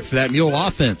ball back for that Mule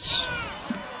offense.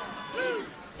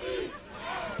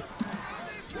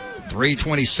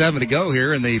 3:27 to go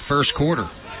here in the first quarter.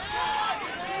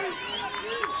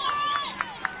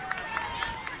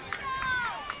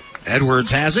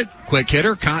 Edwards has it. Quick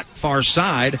hitter, caught far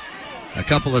side. A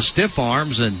couple of stiff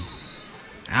arms and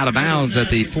out of bounds at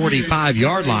the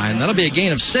 45-yard line. That'll be a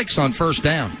gain of 6 on first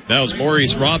down. That was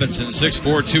Maurice Robinson,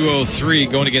 6'4", 203,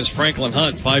 going against Franklin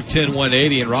Hunt, 5'10",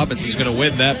 180, and Robinson's going to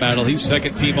win that battle. He's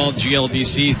second team all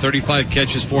GLDC, 35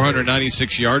 catches,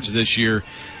 496 yards this year.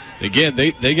 Again,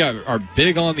 they are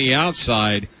big on the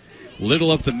outside,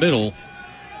 little up the middle,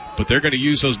 but they're going to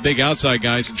use those big outside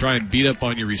guys and try and beat up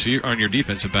on your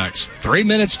defensive backs. 3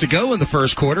 minutes to go in the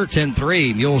first quarter,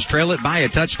 10-3. Mules trail it by a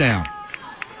touchdown.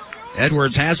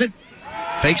 Edwards has it,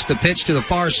 fakes the pitch to the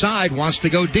far side, wants to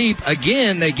go deep.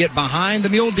 Again, they get behind the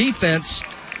Mule defense,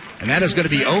 and that is going to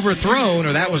be overthrown,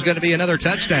 or that was going to be another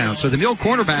touchdown. So the Mule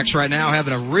cornerbacks right now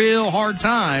having a real hard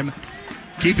time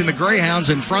keeping the Greyhounds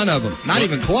in front of them. Not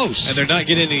even close. And they're not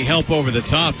getting any help over the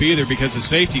top either, because the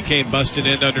safety came busting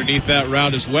in underneath that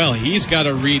route as well. He's got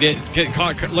to read it, get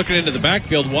caught looking into the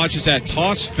backfield, watches that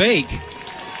toss fake.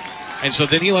 And so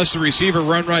then he lets the receiver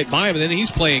run right by him, and then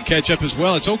he's playing catch-up as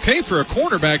well. It's okay for a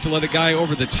cornerback to let a guy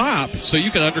over the top so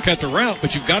you can undercut the route,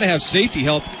 but you've got to have safety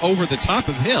help over the top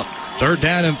of him. Third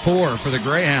down and 4 for the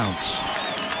Greyhounds.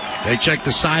 They check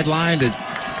the sideline to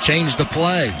change the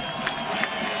play.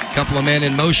 A couple of men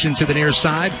in motion to the near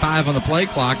side, 5 on the play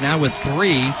clock, now with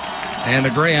 3, and the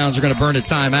Greyhounds are going to burn a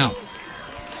timeout.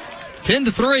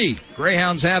 10-3.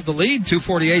 Greyhounds have the lead,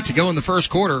 2:48 to go in the first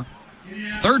quarter.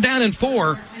 Third down and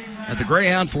 4. At the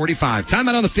Greyhound 45.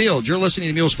 Timeout on the field. You're listening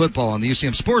to Mules Football on the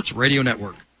UCM Sports Radio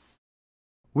Network.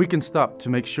 We can stop to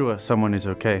make sure someone is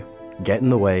okay. Get in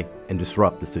the way and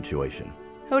disrupt the situation.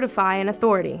 Notify an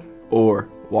authority. Or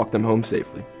walk them home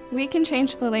safely. We can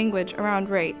change the language around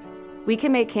rape. We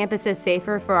can make campuses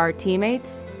safer for our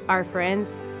teammates, our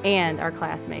friends, and our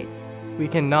classmates. We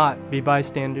cannot be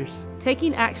bystanders.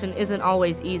 Taking action isn't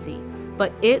always easy,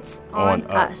 but it's on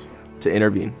us to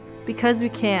intervene. Because we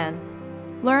can.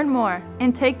 Learn more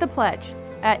and take the pledge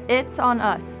at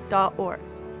itsonus.org.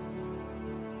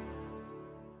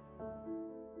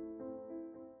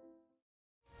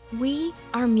 We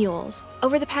are Mules.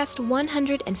 Over the past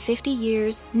 150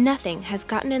 years, nothing has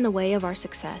gotten in the way of our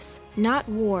success. Not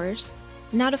wars,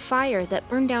 not a fire that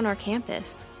burned down our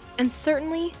campus, and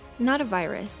certainly not a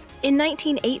virus. In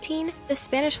 1918, the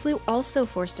Spanish flu also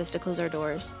forced us to close our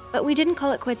doors. But we didn't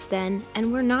call it quits then,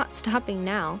 and we're not stopping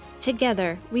now.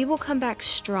 Together, we will come back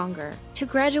stronger, to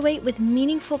graduate with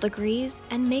meaningful degrees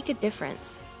and make a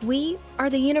difference. We are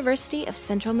the University of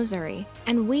Central Missouri,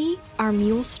 and we are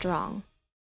Mule Strong.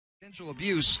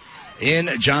 Abuse in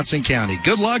Johnson County.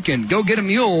 Good luck and go get 'em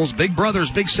Mules, big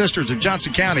brothers, big sisters of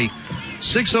Johnson County.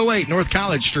 608 North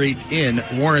College Street in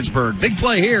Warrensburg. Big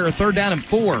play here, 3rd down and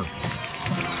 4.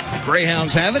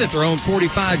 Greyhounds have it at their own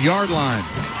 45-yard line.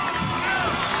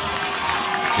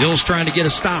 Mules trying to get a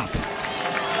stop.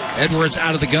 Edwards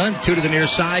out of the gun, 2 to the near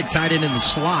side, tied in the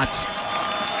slot.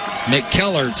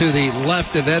 McKellar to the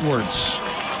left of Edwards.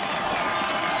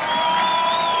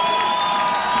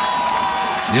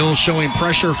 Mules showing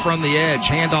pressure from the edge.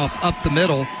 Handoff up the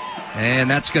middle. And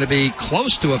that's going to be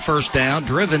close to a first down.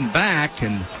 Driven back.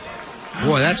 And,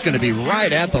 boy, that's going to be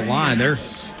right at the line. They're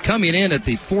coming in at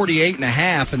the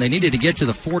 48.5, and they needed to get to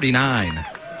the 49.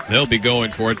 They'll be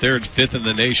going for it. They're 5th in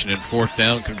the nation in 4th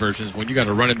down conversions. When you got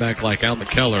a running back like Al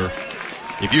McKellar,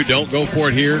 if you don't go for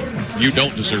it here, you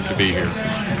don't deserve to be here.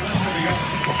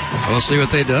 We'll see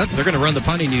what they do. They're going to run the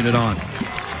punting unit on.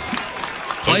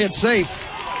 Play it safe.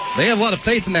 They have a lot of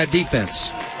faith in that defense.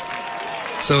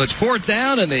 So it's 4th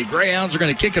down, and the Greyhounds are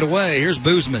going to kick it away. Here's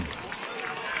Boozman.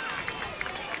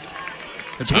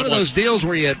 It's one of those deals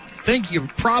where you think you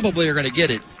probably are going to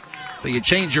get it, but you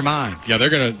change your mind. Yeah, they're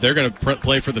going to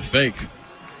play for the fake.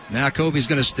 Now Kobe's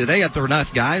going to. They got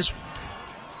enough guys.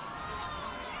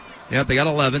 Yeah, they got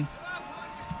 11.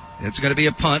 It's going to be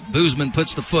a punt. Boozman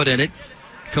puts the foot in it.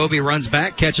 Kobe runs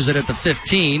back, catches it at the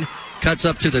 15. Cuts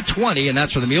up to the 20, and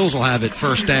that's where the Mules will have it,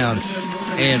 1st down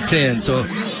and 10. So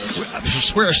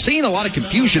we're seeing a lot of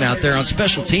confusion out there on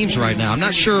special teams right now. I'm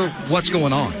not sure what's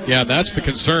going on. Yeah, that's the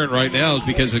concern right now is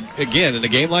because, again, in a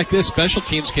game like this, special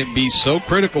teams can be so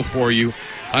critical for you.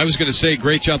 I was going to say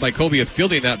great job by Kobe of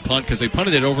fielding that punt because they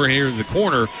punted it over here in the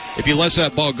corner. If he lets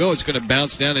that ball go, it's going to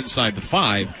bounce down inside the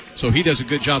 5. So he does a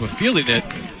good job of fielding it,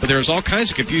 but there's all kinds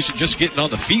of confusion just getting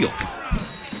on the field.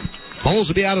 Bowles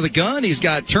will be out of the gun. He's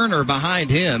got Turner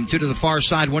behind him. 2 to the far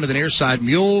side, 1 to the near side.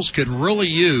 Mules could really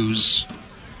use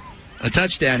a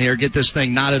touchdown here, get this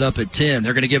thing knotted up at 10.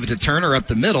 They're going to give it to Turner up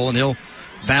the middle, and he'll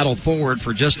battle forward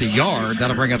for just a yard.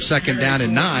 That'll bring up 2nd down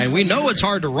and 9. We know it's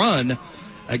hard to run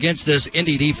against this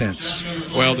Indy defense.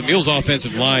 Well, the Mules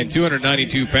offensive line,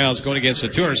 292 pounds, going against a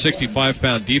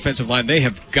 265-pound defensive line. They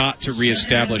have got to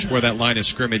reestablish where that line of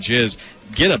scrimmage is.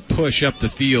 Get a push up the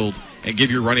field and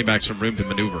give your running back some room to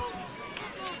maneuver.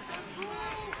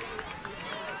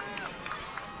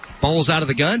 Bowles out of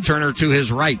the gun. Turner to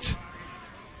his right.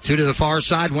 2 to the far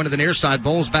side, 1 to the near side.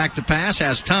 Bowles back to pass,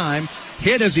 has time.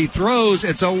 Hit as he throws.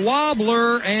 It's a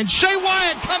wobbler, and Shea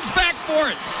Wyatt comes back for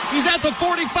it. He's at the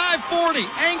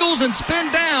 45-40. Angles and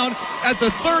spin down at the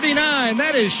 39.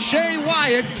 That is Shea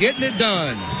Wyatt getting it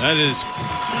done. That is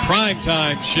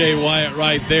primetime Shea Wyatt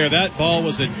right there. That ball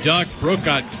was a duck. Brooke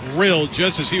got drilled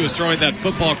just as he was throwing that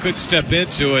football. Couldn't step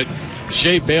into it.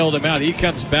 Shea bailed him out. He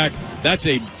comes back. That's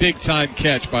a big-time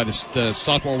catch by the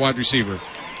sophomore wide receiver.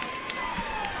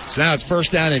 So now it's 1st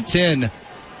down and 10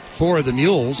 for the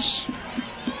Mules.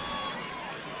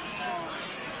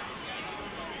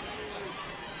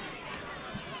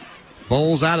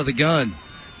 Bowles out of the gun.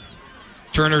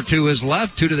 Turner to his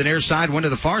left, 2 to the near side, 1 to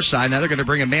the far side. Now they're going to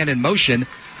bring a man in motion.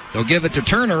 They'll give it to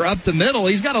Turner up the middle.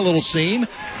 He's got a little seam.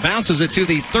 Bounces it to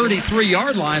the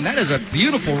 33-yard line. That is a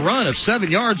beautiful run of 7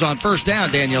 yards on 1st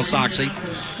down, Danielle Soxie.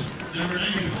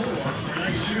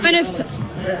 But if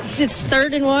it's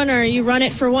 3rd and 1 or you run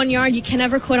it for 1 yard, you can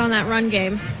never quit on that run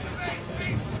game.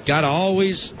 Got to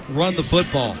always run the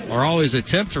football, or always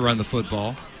attempt to run the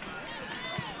football.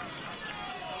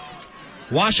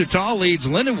 Ouachita leads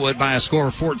Lindenwood by a score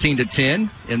of 14-10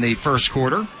 in the first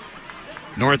quarter.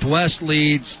 Northwest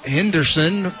leads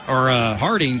Harding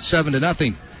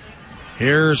 7-0.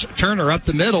 Here's Turner up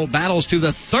the middle, battles to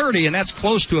the 30, and that's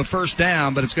close to a 1st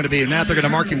down, but it's going to be, now they're going to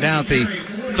mark him down at the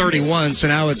 31, so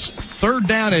now it's 3rd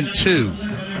down and 2.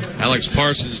 Alex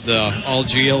Parsons, the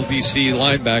all-GLVC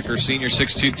linebacker, senior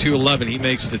 6'2", 211, he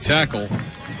makes the tackle.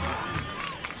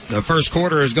 The first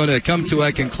quarter is going to come to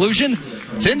a conclusion,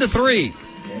 10-3.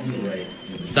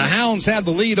 The Hounds have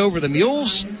the lead over the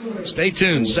Mules. Stay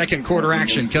tuned. Second quarter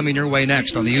action coming your way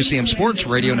next on the UCM Sports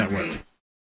Radio Network.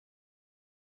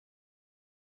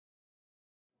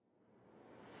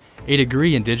 A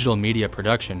degree in digital media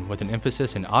production with an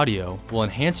emphasis in audio will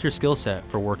enhance your skill set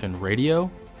for work in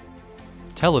radio,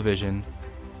 television,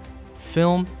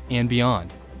 film, and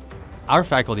beyond. Our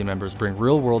faculty members bring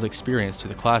real-world experience to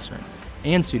the classroom,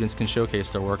 and students can showcase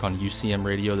their work on UCM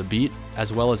Radio The Beat,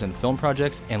 as well as in film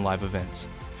projects and live events.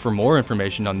 For more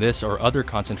information on this or other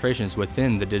concentrations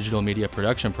within the digital media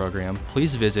production program,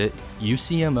 please visit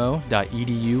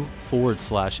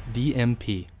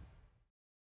ucmo.edu/DMP.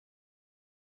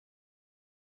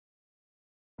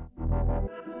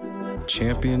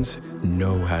 Champions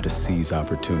know how to seize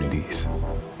opportunities.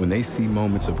 When they see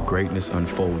moments of greatness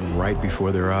unfold right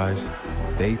before their eyes,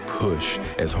 they push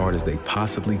as hard as they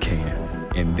possibly can,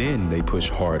 and then they push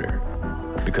harder.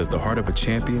 Because the heart of a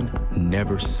champion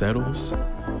never settles,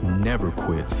 never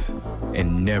quits,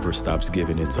 and never stops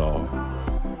giving its all.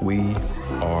 We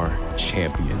are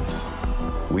champions.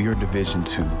 We are Division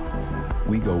II.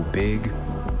 We go big,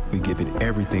 we give it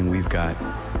everything we've got,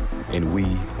 and we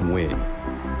win.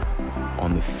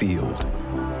 On the field,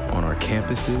 on our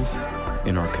campuses,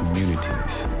 in our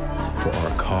communities, for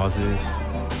our causes,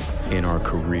 in our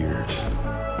careers.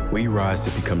 We rise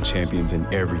to become champions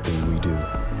in everything we do.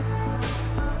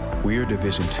 We are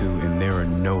Division II, and there are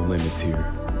no limits here.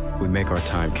 We make our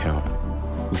time count.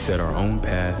 We set our own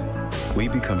path. We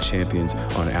become champions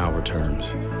on our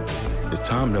terms. It's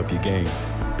time to up your game,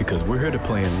 because we're here to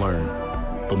play and learn.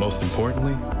 But most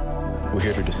importantly, we're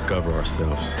here to discover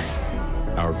ourselves,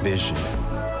 our vision,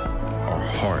 our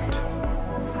heart,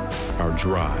 our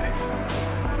drive,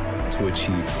 to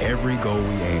achieve every goal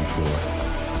we aim for,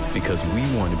 because we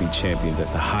want to be champions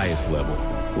at the highest level,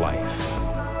 life.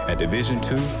 At Division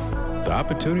II, the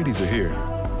opportunities are here.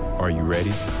 Are you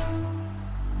ready?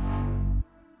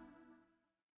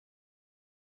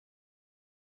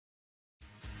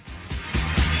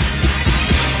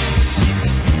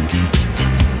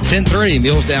 (10-3),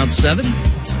 Mules down 7.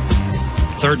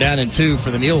 Third down and 2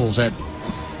 for the Mules at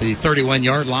the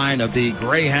 31-yard line of the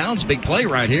Greyhounds. Big play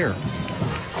right here.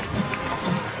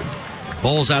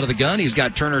 Bowles out of the gun. He's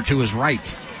got Turner to his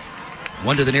right.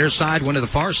 One to the near side, one to the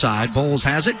far side. Bowles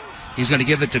has it. He's going to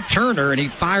give it to Turner, and he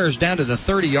fires down to the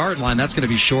 30-yard line. That's going to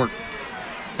be short.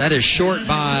 That is short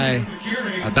by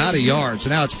about a yard. So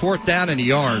now it's fourth down and a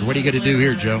yard. What are you going to do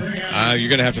here, Joe? You're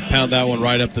going to have to pound that one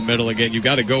right up the middle again. You've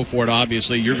got to go for it,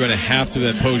 obviously. You're going to have to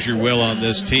impose your will on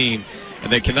this team,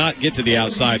 and they cannot get to the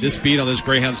outside. This speed on this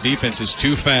Greyhounds defense is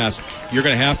too fast. You're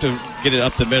going to have to get it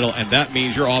up the middle, and that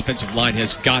means your offensive line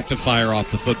has got to fire off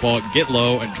the football, get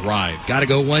low, and drive. Got to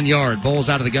go 1 yard. Bowles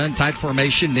out of the gun, tight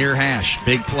formation, near hash.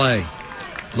 Big play.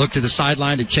 Look to the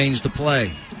sideline to change the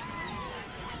play.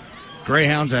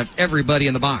 Greyhounds have everybody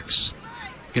in the box.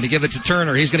 Going to give it to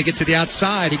Turner. He's going to get to the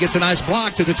outside. He gets a nice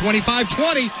block to the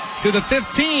 25-20, to the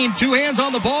 15. Two hands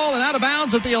on the ball and out of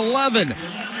bounds at the 11.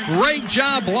 Great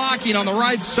job blocking on the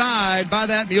right side by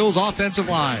that Mules offensive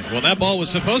line. Well, that ball was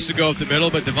supposed to go up the middle,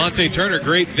 but Devontae Turner,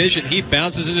 great vision. He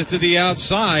bounces it to the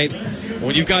outside.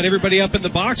 When you've got everybody up in the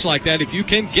box like that, if you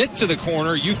can get to the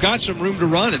corner, you've got some room to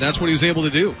run, and that's what he was able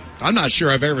to do. I'm not sure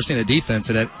I've ever seen a defense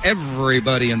that had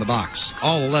everybody in the box,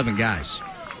 all 11 guys.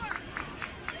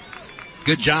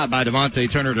 Good job by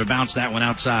Devontae Turner to bounce that one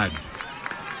outside.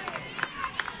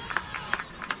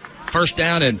 First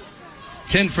down and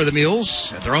 10 for the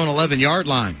Mules at their own 11-yard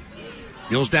line.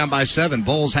 Mules down by 7.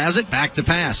 Bowles has it. Back to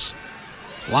pass.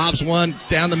 Lobs one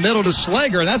down the middle to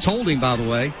Slager. That's holding, by the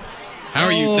way. How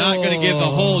are you not going to give the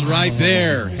hold right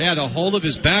there? He had a hold of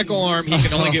his back arm. He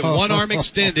can only get one arm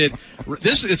extended.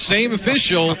 This is the same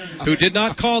official who did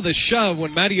not call the shove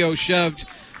when Matteo shoved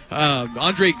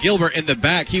Andre Gilbert in the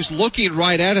back. He's looking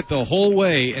right at it the whole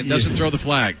way and doesn't throw the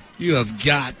flag. You have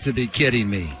got to be kidding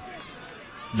me.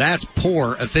 That's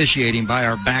poor officiating by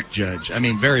our back judge. I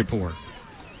mean, very poor.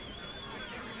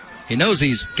 He knows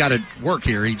he's got to work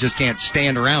here. He just can't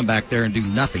stand around back there and do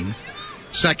nothing.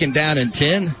 Second down and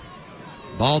 10.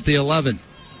 Ball at the 11.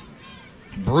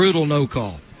 Brutal no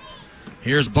call.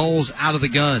 Here's Bowles out of the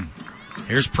gun.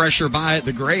 Here's pressure by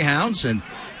the Greyhounds, and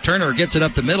Turner gets it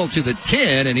up the middle to the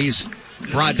 10, and he's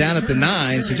brought down at the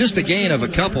 9. So just a gain of a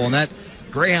couple, and that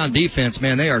Greyhound defense,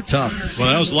 man, they are tough.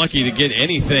 Well, I was lucky to get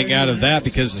anything out of that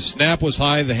because the snap was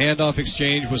high, the handoff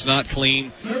exchange was not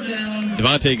clean.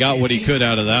 Devontae got what he could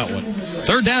out of that one.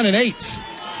 Third down and 8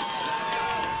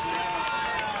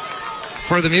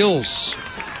 for the Mules.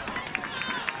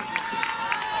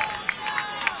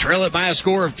 Trail it by a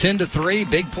score of 10-3.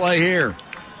 Big play here.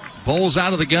 Bowles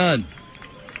out of the gun.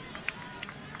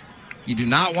 You do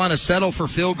not want to settle for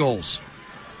field goals.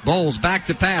 Bowles back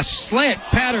to pass. Slant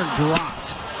pattern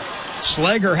dropped.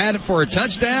 Slager had it for a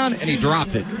touchdown, and he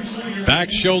dropped it.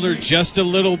 Back shoulder just a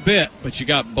little bit, but you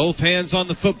got both hands on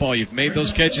the football. You've made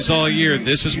those catches all year.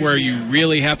 This is where you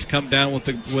really have to come down with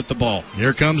the ball.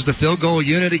 Here comes the field goal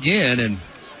unit again, and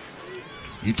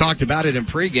you talked about it in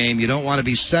pregame. You don't want to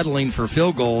be settling for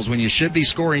field goals when you should be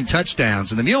scoring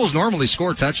touchdowns, and the Mules normally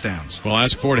score touchdowns. Well,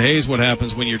 ask Fort Hayes what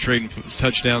happens when you're trading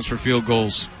touchdowns for field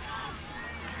goals.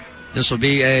 This will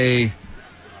be a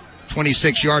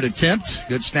 26-yard attempt.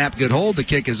 Good snap, good hold. The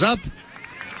kick is up,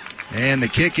 and the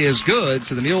kick is good.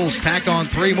 So the Mules tack on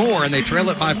 3 more, and they trail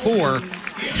it by 4,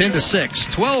 10-6.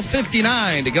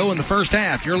 12:59 to go in the first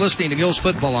half. You're listening to Mules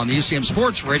football on the UCM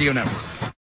Sports Radio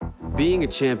Network. Being a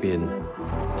champion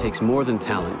takes more than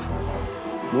talent,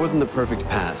 more than the perfect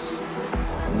pass,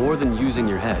 more than using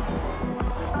your head.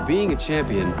 Being a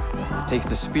champion takes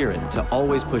the spirit to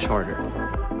always push harder,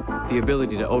 the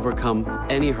ability to overcome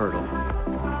any hurdle,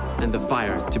 and the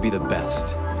fire to be the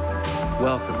best.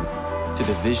 Welcome to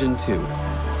Division II,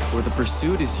 where the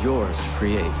pursuit is yours to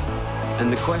create.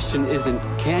 And the question isn't,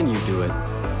 can you do it?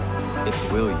 It's,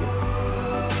 will you?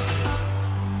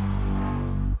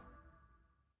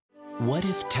 What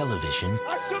if television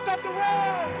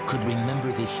could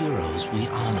remember the heroes we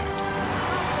honored,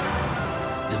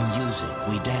 the music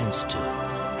we danced to,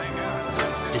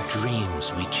 the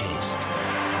dreams we chased?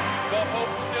 The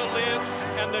hope still lives,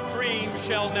 and the dream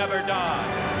shall never die.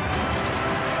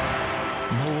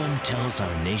 No one tells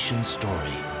our nation's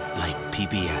story like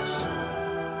PBS.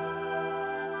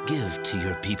 Give to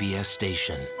your PBS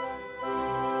station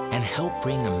and help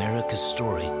bring America's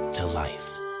story to life.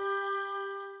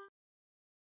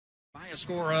 A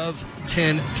score of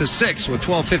 10-6 with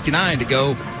 12:59 to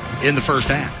go in the first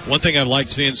half. One thing I've liked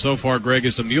seeing so far, Greg,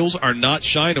 is the Mules are not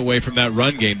shying away from that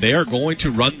run game. They are going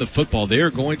to run the football. They are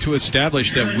going to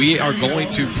establish that we are going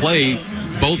to play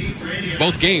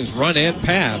both games, run and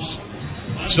pass,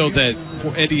 so that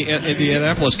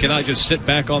Indianapolis cannot just sit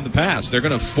back on the pass. They're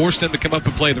going to force them to come up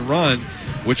and play the run,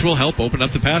 which will help open up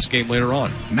the pass game later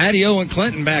on. Matty Owen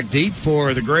Clinton back deep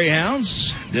for the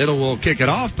Greyhounds. Diddle will kick it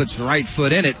off, puts the right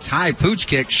foot in it. High pooch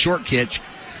kick, short catch.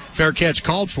 Fair catch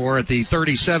called for at the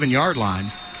 37-yard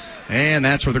line. And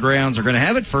that's where the Greyhounds are going to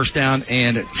have it. First down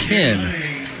and 10.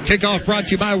 Kickoff brought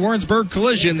to you by Warrensburg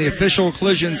Collision, the official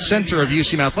collision center of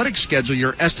UCM Athletics. Schedule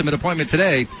your estimate appointment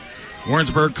today.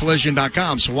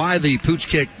 WarrensburgCollision.com. So why the pooch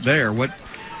kick there? What?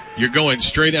 You're going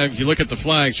straight out. If you look at the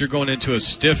flags, you're going into a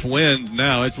stiff wind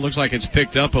now. It looks like it's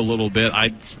picked up a little bit.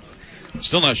 I'm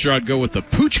still not sure I'd go with the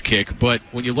pooch kick, but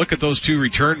when you look at those two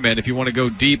return men, if you want to go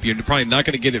deep, you're probably not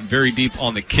going to get it very deep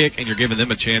on the kick, and you're giving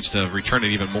them a chance to return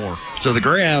it even more. So the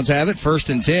Greyhounds have it, first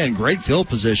and 10. Great field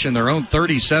position, their own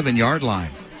 37-yard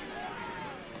line.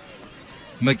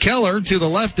 McKellar to the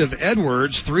left of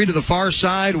Edwards, 3 to the far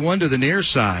side, 1 to the near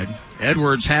side.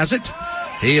 Edwards has it.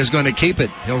 He is going to keep it.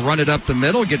 He'll run it up the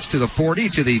middle, gets to the 40,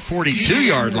 to the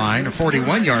 42-yard line, or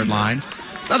 41-yard line.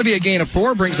 That'll be a gain of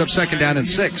 4, brings up second down and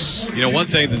 6. You know, one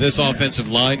thing that this offensive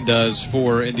line does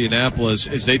for Indianapolis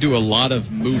is they do a lot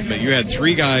of movement. You had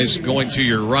 3 guys going to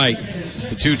your right,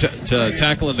 the 2 to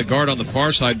tackle and the guard on the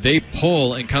far side. They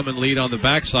pull and come and lead on the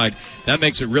backside. That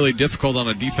makes it really difficult on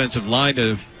a defensive line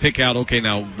to pick out, okay,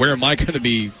 now where am I going to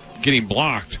be getting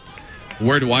blocked?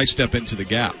 Where do I step into the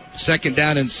gap? Second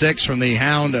down and 6 from the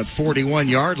Hound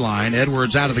 41-yard line.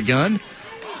 Edwards out of the gun.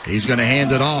 He's going to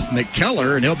hand it off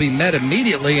McKellar, and he'll be met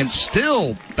immediately and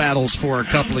still battles for a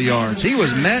couple of yards. He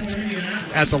was met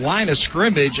at the line of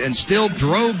scrimmage and still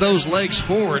drove those legs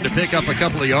forward to pick up a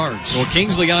couple of yards. Well,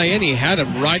 Kingsley Ianni had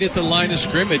him right at the line of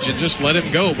scrimmage and just let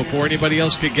him go before anybody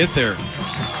else could get there.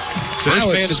 First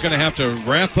man is going to have to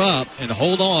wrap up and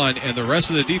hold on, and the rest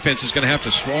of the defense is going to have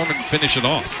to swarm and finish it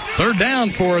off. Third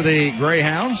down for the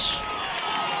Greyhounds.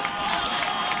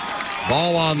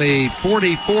 Ball on the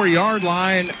 44-yard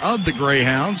line of the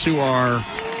Greyhounds, who are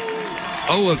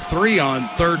 0 of 3 on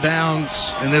third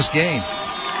downs in this game.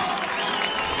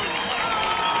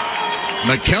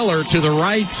 McKellar to the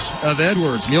right of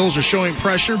Edwards. Mules are showing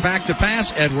pressure. Back to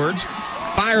pass. Edwards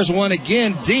fires one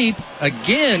again deep,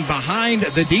 again behind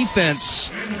the defense.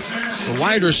 The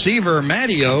wide receiver,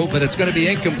 Matteo, but it's going to be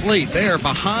incomplete. They are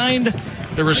behind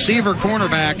the receiver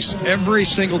cornerbacks every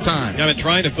single time. I've been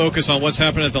trying to focus on what's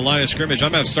happening at the line of scrimmage.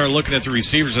 I'm going to start looking at the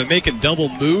receivers. Are they making double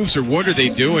moves, or what are they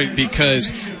doing?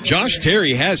 Because Josh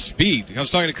Terry has speed. I was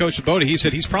talking to Coach Abode. He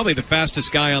said he's probably the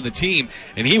fastest guy on the team,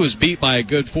 and he was beat by a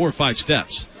good 4 or 5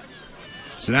 steps.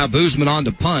 So now Boozman on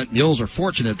to punt. Mules are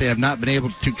fortunate they have not been able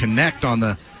to connect on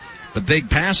the big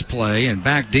pass play, and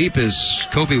back deep is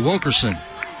Kobe Wilkerson.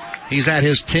 He's at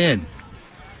his 10.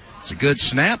 It's a good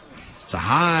snap. It's a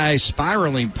high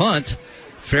spiraling punt.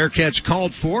 Fair catch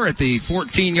called for at the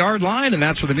 14-yard line, and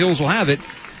that's where the Mules will have it.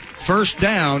 First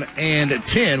down and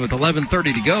 10 with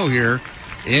 11:30 to go here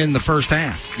in the first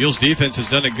half. Mules defense has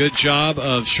done a good job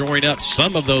of shoring up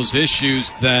some of those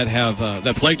issues that have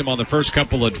that plagued them on the first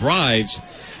couple of drives.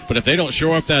 But if they don't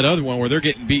shore up that other one where they're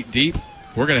getting beat deep,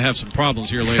 we're going to have some problems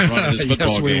here later on in this football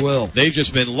yes, we game. will. They've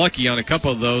just been lucky on a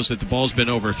couple of those that the ball's been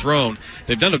overthrown.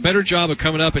 They've done a better job of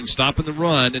coming up and stopping the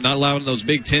run and not allowing those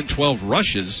big 10, 12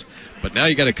 rushes. But now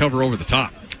you got to cover over the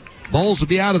top. Bowles will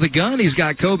be out of the gun. He's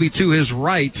got Kobe to his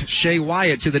right, Shea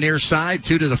Wyatt to the near side,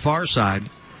 2 to the far side.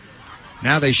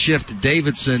 Now they shift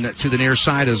Davidson to the near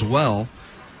side as well.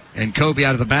 And Kobe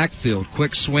out of the backfield.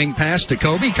 Quick swing pass to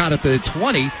Kobe. Caught at the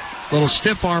 20. Little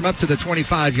stiff arm up to the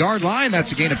 25-yard line.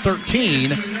 That's a gain of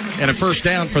 13 and a first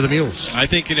down for the Mules. I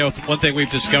think, one thing we've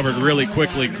discovered really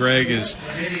quickly, Greg, is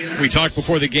we talked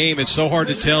before the game, it's so hard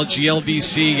to tell.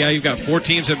 GLVC, yeah, you've got 4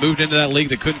 teams that moved into that league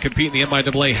that couldn't compete in the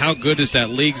MIAA. How good is that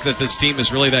league that this team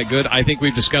is really that good? I think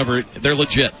we've discovered they're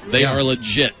legit. They are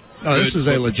legit. Oh, this is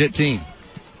a legit team.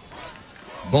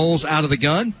 Bowles out of the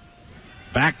gun.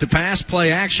 Back to pass,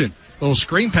 play action. Little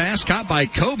screen pass caught by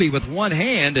Kobe with one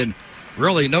hand and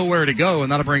really nowhere to go,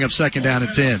 and that'll bring up second down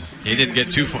and 10. He didn't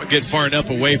get far enough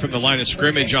away from the line of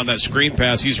scrimmage on that screen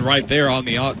pass. He's right there on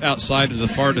the outside of the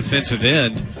far defensive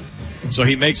end. So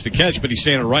he makes the catch, but he's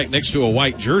standing right next to a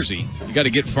white jersey. You got to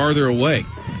get farther away.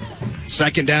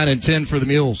 Second down and 10 for the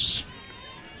Mules.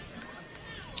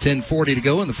 10:40 to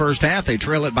go in the first half. They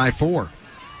trail it by 4.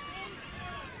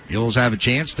 Mules have a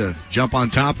chance to jump on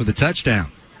top with a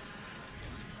touchdown.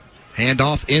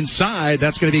 Handoff inside.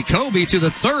 That's going to be Kobe to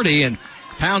the 30 and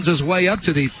pounds his way up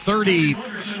to the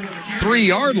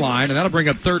 33-yard line, and that'll bring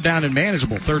up third down and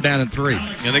manageable. Third down and 3.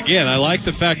 And again, I like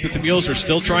the fact that the Mules are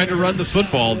still trying to run the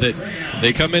football, that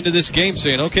they come into this game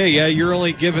saying, okay, yeah, you're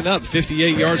only giving up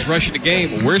 58 yards rushing a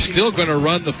game. We're still going to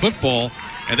run the football,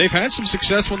 and they've had some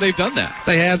success when they've done that.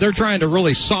 They have. They're trying to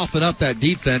really soften up that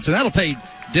defense, and that'll pay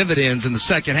dividends in the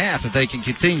second half if they can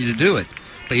continue to do it.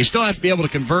 But you still have to be able to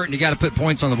convert, and you got to put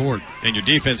points on the board. And your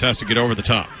defense has to get over the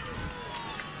top.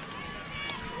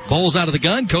 Bowles out of the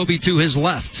gun. Kobe to his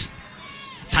left.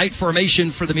 Tight formation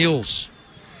for the Mules.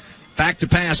 Back to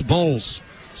pass. Bowles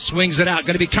swings it out.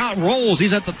 Going to be caught. Rolls.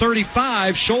 He's at the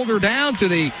 35. Shoulder down to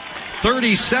the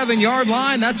 37-yard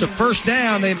line. That's a first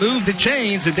down. They move the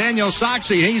chains, and Daniel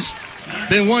Soxie, he's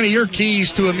been one of your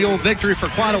keys to a Mule victory for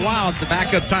quite a while at the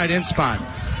backup tight end spot.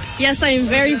 Yes, I am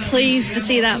very pleased to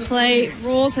see that play.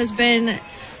 Rules has been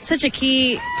such a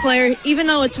key player. Even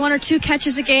though it's 1 or 2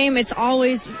 catches a game, it's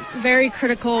always very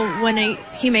critical when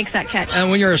he makes that catch. And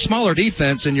when you're a smaller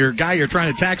defense and your guy you're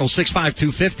trying to tackle 6'5",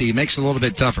 250, it makes it a little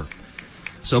bit tougher.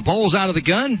 So Bowles out of the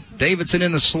gun. Davidson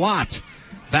in the slot.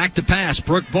 Back to pass.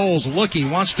 Brooke Bowles looking,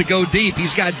 wants to go deep.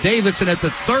 He's got Davidson at the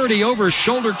 30 over his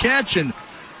shoulder catch, and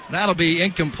that'll be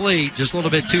incomplete, just a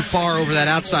little bit too far over that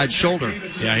outside shoulder.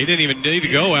 Yeah, he didn't even need to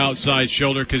go outside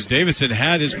shoulder because Davidson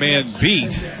had his man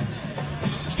beat.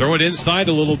 Throw it inside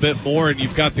a little bit more, and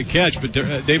you've got the catch, but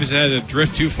Davidson had to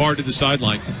drift too far to the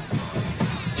sideline.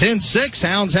 10-6,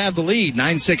 Hounds have the lead.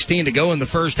 9:16 to go in the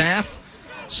first half.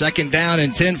 Second down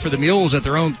and 10 for the Mules at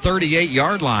their own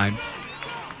 38-yard line.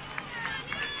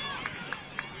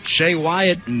 Shea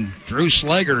Wyatt and Drew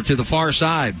Slager to the far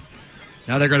side.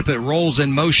 Now they're going to put Rolls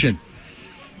in motion.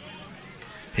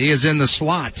 He is in the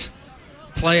slot.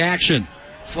 Play action.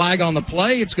 Flag on the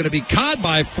play. It's going to be caught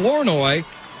by Flournoy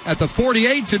at the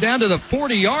 48 to down to the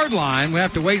 40-yard line. We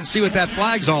have to wait and see what that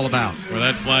flag's all about. Where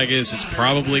that flag is, it's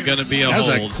probably going to be a hold.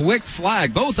 That was a quick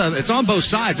flag. It's on both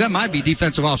sides. That might be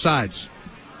defensive offsides.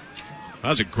 That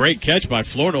was a great catch by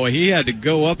Flournoy. He had to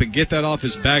go up and get that off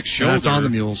his back shoulder. That's on the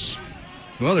Mules.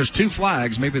 Well, there's 2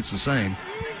 flags. Maybe it's the same.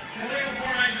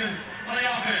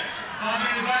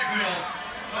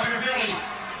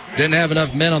 Didn't have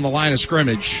enough men on the line of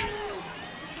scrimmage.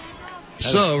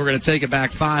 So we're going to take it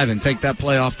back 5 and take that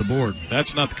play off the board.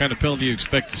 That's not the kind of penalty you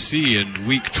expect to see in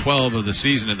week 12 of the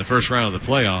season in the first round of the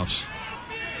playoffs.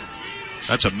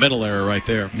 That's a mental error right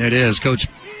there. It is. Coach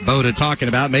Boda talking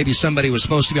about maybe somebody was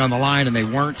supposed to be on the line and they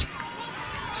weren't.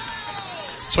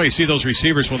 That's why you see those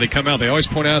receivers when they come out, they always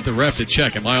point out the ref to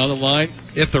check. Am I on the line?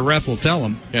 If the ref will tell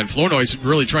them. And Flournoy's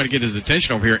really trying to get his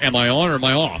attention over here. Am I on or am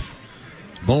I off?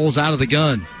 Bowles out of the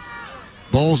gun.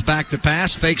 Bowles back to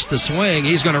pass, fakes the swing.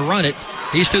 He's going to run it.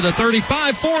 He's to the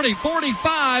 35, 40,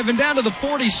 45, and down to the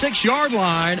 46-yard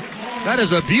line. That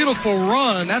is a beautiful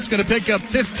run. That's going to pick up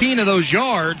 15 of those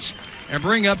yards and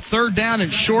bring up third down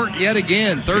and short yet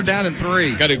again. Third down and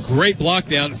 3. Got a great block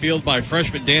downfield by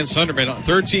freshman Dan Sunderman,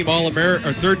 third team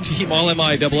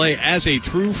All-MIAA as a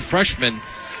true freshman.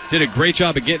 did a great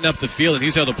job of getting up the field, and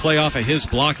he's able to play off of his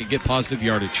block and get positive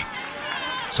yardage.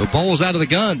 So Bowles out of the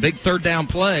gun. Big third down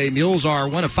play. Mules are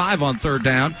 1 of 5 on third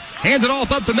down. Hand it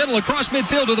off up the middle, across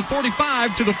midfield to the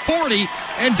 45, to the 40,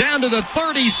 and down to the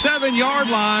 37-yard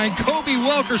line. Kobe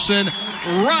Wilkerson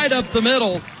right up the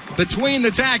middle between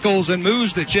the tackles and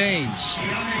moves the chains.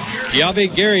 Keave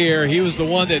Guerriere, he was the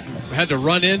one that had to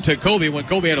run into Kobe when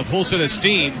Kobe had a full set of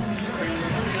steam.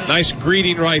 Nice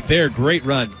greeting right there. Great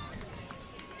run.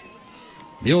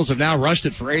 Mules have now rushed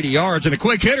it for 80 yards, and a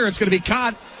quick hitter. It's going to be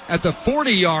caught at the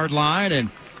 40-yard line and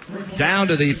down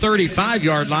to the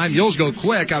 35-yard line. Mules go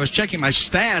quick. I was checking my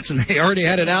stats, and they already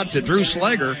had it out to Drew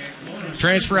Slager.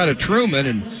 Transfer out of Truman,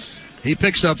 and he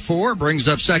picks up 4, brings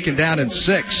up second down and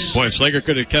 6. Boy, if Slager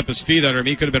could have kept his feet under him,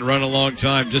 he could have been running a long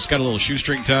time. Just got a little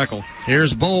shoestring tackle.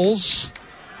 Here's Bowles.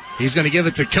 He's going to give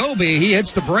it to Kobe. He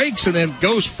hits the brakes and then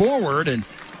goes forward, and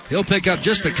he'll pick up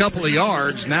just a couple of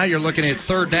yards. Now you're looking at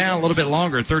third down, a little bit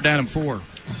longer, third down and 4.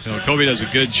 You know, Kobe does a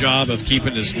good job of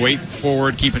keeping his weight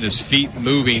forward, keeping his feet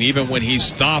moving. Even when he's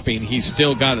stopping, he's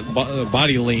still got a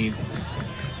body lean.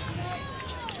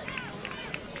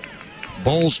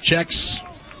 Bowles checks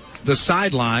the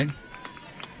sideline.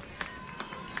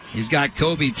 He's got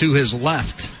Kobe to his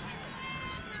left.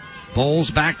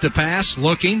 Bowles back to pass,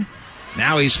 looking.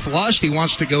 Now he's flushed. He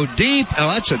wants to go deep. Oh,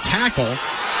 that's a tackle.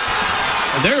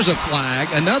 And there's a flag,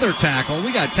 another tackle.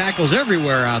 We got tackles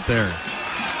everywhere out there.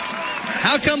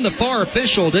 How come the far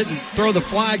official didn't throw the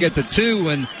flag at the 2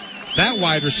 when that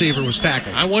wide receiver was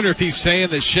tackled? I wonder if he's saying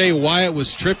that Shea Wyatt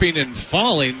was tripping and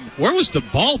falling. Where was the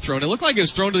ball thrown? It looked like it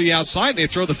was thrown to the outside, and they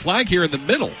throw the flag here in the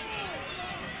middle.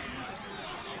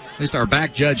 At least our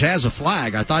back judge has a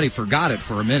flag. I thought he forgot it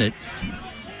for a minute.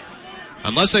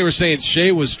 Unless they were saying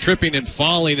Shea was tripping and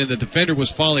falling and the defender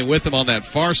was falling with him on that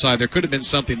far side, there could have been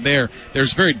something there.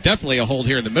 There's very definitely a hold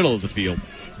here in the middle of the field.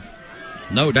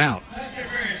 No doubt.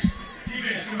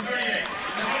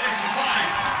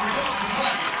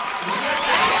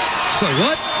 So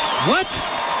what?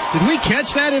 Did we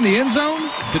catch that in the end zone?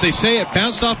 Did they say it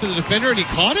bounced off to the defender and he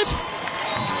caught it?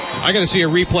 I got to see a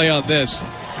replay on this.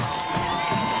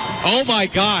 Oh, my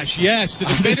gosh, yes. The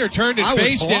defender turned and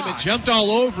faced him and jumped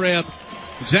all over him.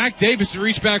 Zach Davidson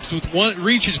reaches back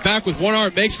with one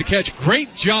arm, makes the catch.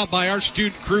 Great job by our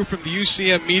student crew from the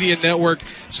UCM Media Network,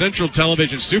 Central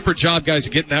Television. Super job, guys,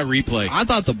 of getting that replay. I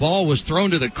thought the ball was thrown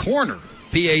to the corner.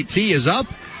 PAT is up.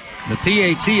 The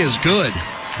PAT is good.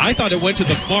 I thought it went to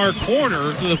the far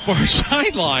corner, to the far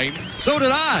sideline. So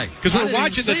did I. Because we're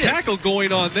watching the tackle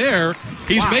going on there.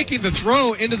 He's making the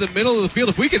throw into the middle of the field.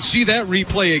 If we could see that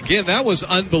replay again, that was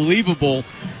unbelievable.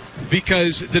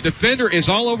 Because the defender is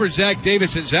all over Zach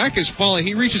Davidson. Zach is falling.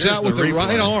 He reaches out with the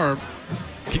right arm.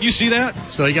 Can you see that?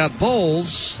 So you got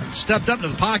Bowles stepped up to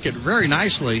the pocket very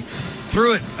nicely,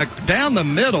 threw it down the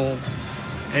middle,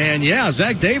 and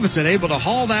Zach Davidson able to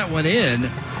haul that one in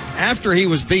after he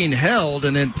was being held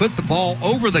and then put the ball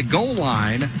over the goal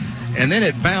line, and then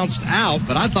it bounced out.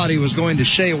 But I thought he was going to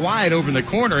Shea Wyatt over in the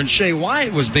corner, and Shea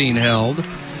Wyatt was being held,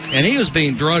 and he was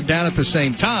being drugged down at the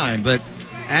same time. But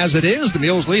as it is, the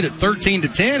Mules lead at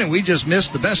 13-10, and we just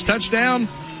missed the best touchdown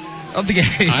of the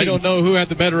game. I don't know who had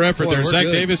the better effort there, Zach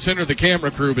good. Davidson or the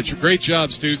camera crew, but great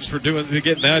job, students, for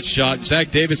getting that shot.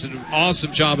 Zach Davidson,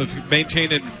 awesome job of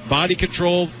maintaining body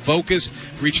control, focus,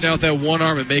 reaching out that one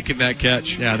arm and making that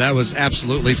catch. Yeah, that was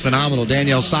absolutely phenomenal.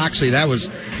 Danielle Soxley, that was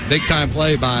big-time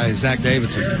play by Zach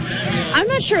Davidson. I'm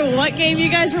not sure what game you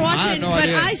guys were watching,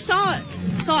 idea. I saw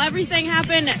everything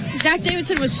happen. Zach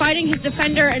Davidson was fighting his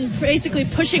defender and basically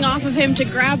pushing off of him to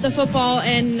grab the football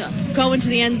and go into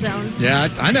the end zone. Yeah,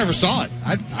 I never saw it.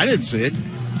 I didn't see it.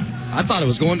 I thought it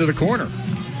was going to the corner.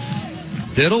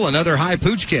 Diddle, another high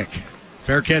pooch kick.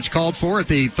 Fair catch called for at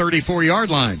the 34-yard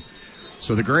line.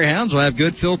 So the Greyhounds will have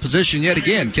good field position yet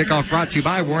again. Kickoff brought to you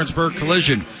by Warrensburg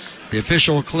Collision, the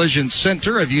official collision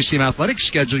center of UCM Athletics.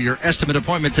 Schedule your estimate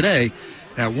appointment today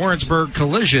at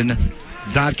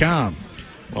warrensburgcollision.com.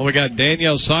 Well, we got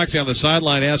Danielle Soxley on the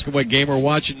sideline asking what game we're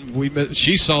watching.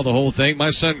 She saw the whole thing. My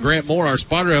son Grant Moore, our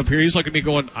spotter up here, he's looking at me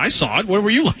going, I saw it. What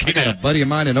were you looking at? A buddy of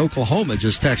mine in Oklahoma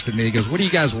just texted me. He goes, what are you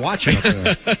guys watching up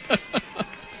there?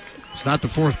 It's not the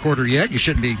fourth quarter yet. You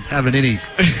shouldn't be having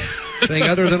anything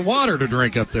other than water to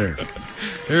drink up there.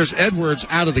 There's Edwards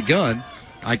out of the gun.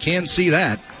 I can see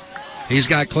that. He's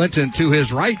got Clinton to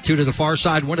his right, 2 to the far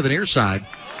side, 1 to the near side.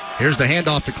 Here's the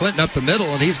handoff to Clinton up the middle,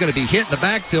 and he's going to be hit in the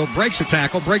backfield, breaks a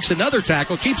tackle, breaks another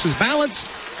tackle, keeps his balance,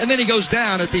 and then he goes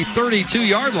down at the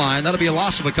 32-yard line. That'll be a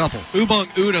loss of a couple. Ubong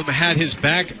Udom had his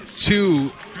back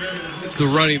to the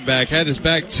running back, had his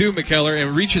back to McKellar,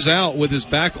 and reaches out with his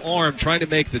back arm trying to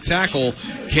make the tackle.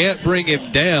 Can't bring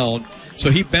him down. So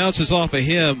he bounces off of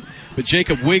him, but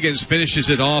Jacob Wiggins finishes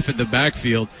it off in the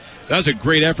backfield. That was a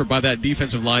great effort by that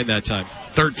defensive line that time.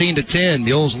 13-10.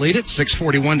 Mules lead it.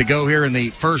 6:41 to go here in the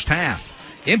first half.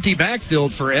 Empty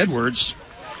backfield for Edwards.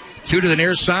 2 to the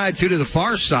near side, 2 to the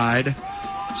far side.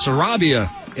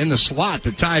 Sarabia in the slot,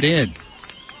 the tight end.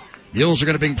 Mules are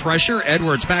going to bring pressure.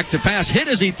 Edwards back to pass. Hit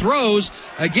as he throws.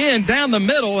 Again, down the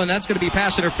middle, and that's going to be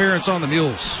pass interference on the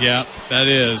Mules. Yeah, that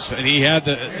is. And he had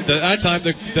that time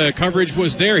the coverage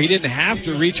was there. He didn't have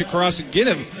to reach across and get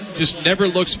him. Just never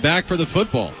looks back for the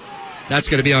football. That's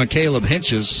going to be on Caleb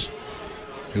Hinches,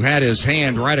 who had his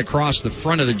hand right across the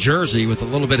front of the jersey with a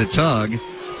little bit of tug.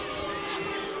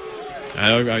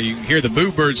 You can hear the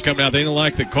Boo Birds coming out. They didn't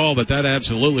like the call, but that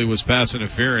absolutely was pass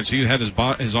interference. He had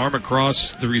his arm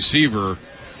across the receiver.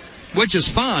 Which is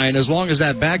fine as long as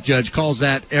that back judge calls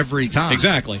that every time.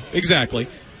 Exactly.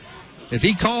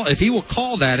 If he will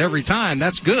call that every time,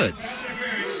 that's good.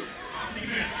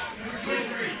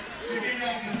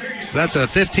 So that's a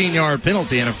 15-yard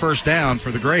penalty and a first down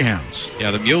for the Greyhounds.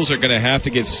 Yeah, the Mules are going to have to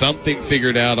get something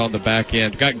figured out on the back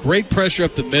end. Got great pressure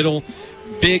up the middle.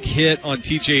 Big hit on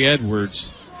TJ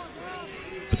Edwards,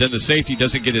 but then the safety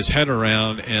doesn't get his head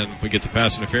around, and we get the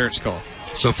pass interference call.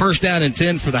 So first down and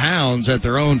 10 for the Hounds at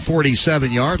their own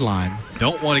 47-yard line.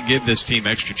 Don't want to give this team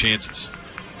extra chances.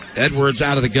 Edwards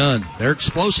out of the gun. They're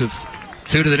explosive.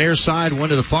 2 to the near side, 1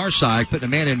 to the far side, putting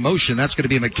a man in motion. That's going to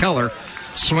be McKellar.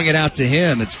 Swing it out to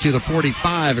him. It's to the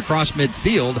 45 across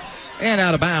midfield and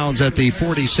out of bounds at the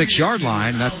 46-yard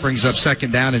line. That brings up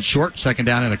second down and short, second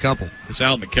down and a couple. This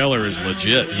Al McKellar is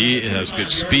legit. He has good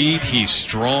speed. He's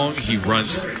strong. He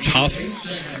runs tough.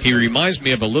 He reminds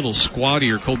me of a little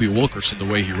squattier Colby Wilkerson, the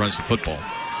way he runs the football.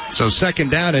 So second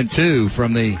down and 2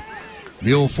 from the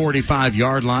Mule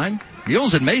 45-yard line.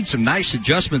 Mules had made some nice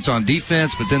adjustments on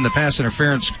defense, but then the pass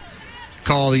interference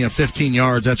call, 15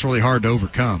 yards, that's really hard to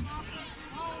overcome.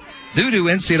 Due to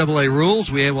NCAA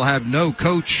rules, we will have no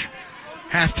coach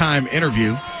halftime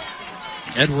interview.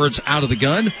 Edwards out of the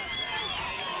gun.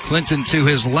 Clinton to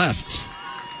his left.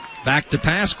 Back to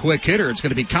pass, quick hitter. It's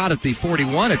going to be caught at the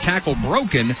 41. A tackle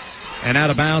broken and out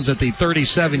of bounds at the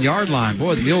 37-yard line.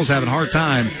 Boy, the Mules having a hard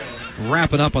time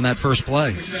wrapping up on that first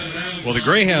play. Well, the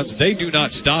Greyhounds, they do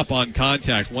not stop on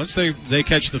contact. Once they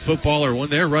catch the football or when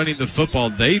they're running the football,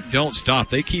 they don't stop.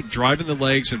 They keep driving the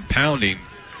legs and pounding.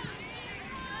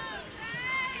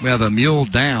 We have a Mule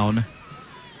down.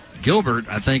 Gilbert,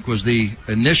 I think, was the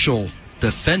initial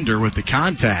defender with the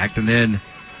contact, and then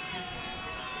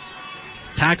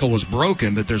tackle was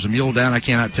broken, but there's a Mule down. I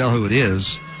cannot tell who it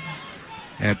is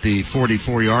at the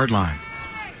 44-yard line.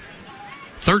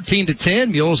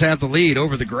 13-10, Mules have the lead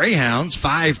over the Greyhounds.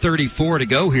 5:34 to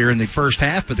go here in the first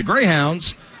half, but the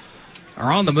Greyhounds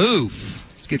are on the move.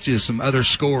 Let's get you some other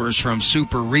scores from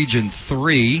Super Region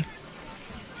 3.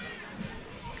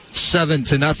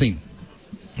 7-0.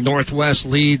 Northwest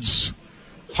leads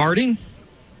Harding.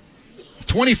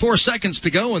 24 seconds to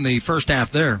go in the first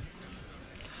half there.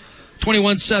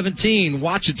 21-17,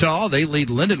 Ouachita. They lead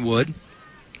Lindenwood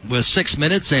with 6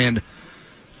 minutes and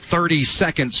 30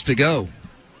 seconds to go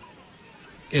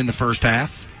in the first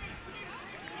half.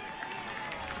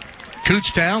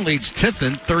 Kutztown leads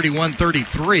Tiffin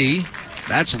 31-33.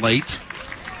 That's late.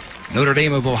 Notre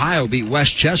Dame of Ohio beat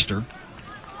Westchester.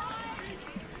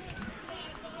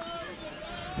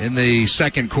 In the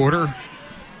second quarter,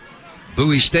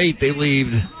 Bowie State, they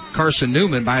lead Carson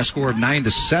Newman by a score of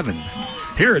 9-7.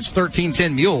 Here it's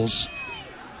 13-10 Mules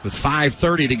with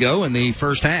 5:30 to go in the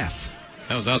first half.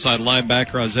 That was outside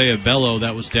linebacker Isaiah Bello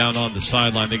that was down on the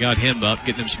sideline. They got him up,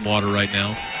 getting him some water right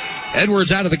now.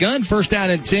 Edwards out of the gun, first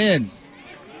down and 10.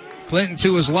 Clinton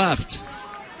to his left.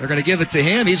 They're going to give it to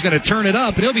him. He's going to turn it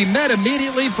up, and he'll be met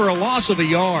immediately for a loss of a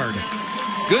yard.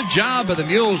 Good job by the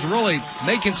Mules really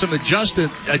making some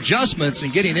adjustments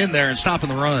and getting in there and stopping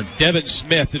the run. Devin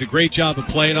Smith did a great job of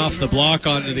playing off the block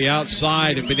onto the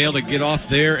outside and being able to get off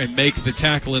there and make the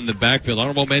tackle in the backfield.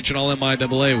 Honorable mention all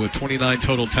MIAA with 29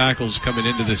 total tackles coming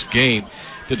into this game.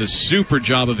 Did a super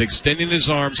job of extending his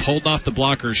arms, holding off the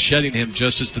blockers, shedding him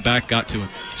just as the back got to him.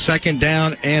 Second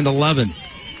down and 11.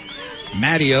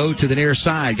 Matteo to the near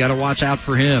side. Got to watch out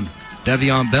for him.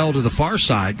 Devion Bell to the far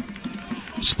side.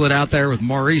 Split out there with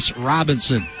Maurice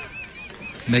Robinson.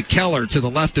 McKellar to the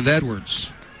left of Edwards.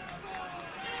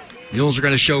 Mules are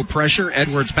going to show pressure.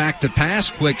 Edwards back to pass.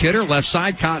 Quick hitter. Left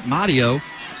side caught Matteo.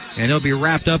 And he'll be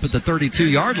wrapped up at the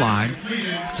 32-yard line.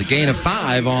 It's a gain of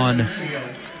 5 on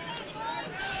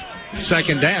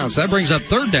second down. So that brings up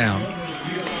third down.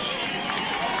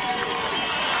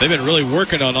 They've been really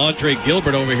working on Andre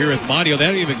Gilbert over here with Mario. They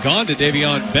haven't even gone to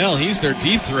Davion Bell. He's their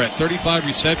deep threat. 35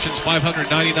 receptions,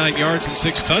 599 yards, and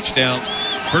 6 touchdowns.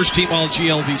 First team all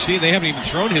GLVC. They haven't even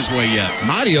thrown his way yet.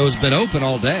 Mario's been open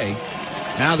all day.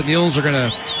 Now the Mules are going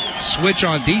to switch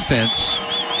on defense.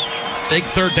 Big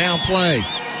third down play.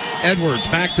 Edwards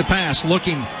back to pass,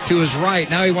 looking to his right.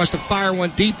 Now he wants to fire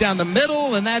one deep down the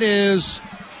middle, and that is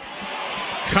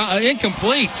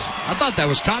incomplete. I thought that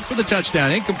was caught for the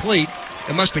touchdown. Incomplete.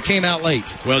 It must have came out late.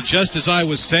 Well, just as I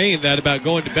was saying that about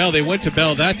going to Bell, they went to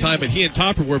Bell that time, but he and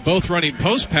Topper were both running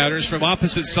post patterns from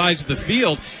opposite sides of the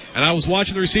field. And I was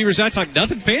watching the receivers that time.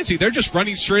 Nothing fancy. They're just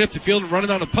running straight up the field and running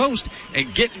on a post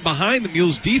and getting behind the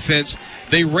Mules defense.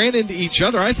 They ran into each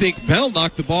other. I think Bell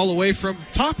knocked the ball away from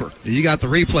Topper. You got the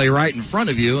replay right in front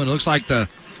of you, and it looks like the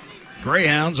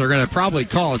Greyhounds are going to probably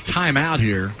call a timeout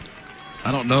here.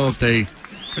 I don't know if they're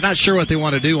not sure what they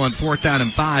want to do on 4th down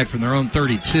and 5 from their own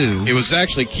 32. It was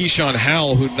actually Keyshawn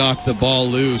Howell who knocked the ball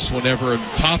loose whenever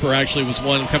Topper actually was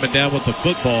one coming down with the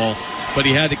football, but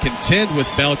he had to contend with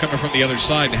Bell coming from the other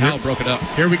side, and Howell broke it up.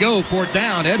 Here we go, 4th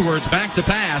down. Edwards back to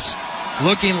pass.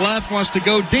 Looking left, wants to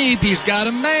go deep. He's got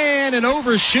a man and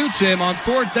overshoots him on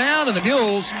 4th down, and the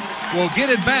Mules will get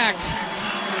it back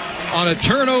on a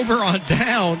turnover on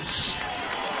downs.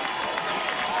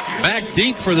 Back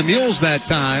deep for the Mules that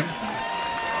time.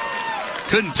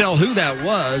 Couldn't tell who that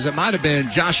was. It might have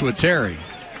been Joshua Terry.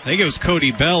 I think it was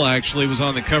Cody Bell, actually, was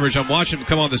on the coverage. I'm watching him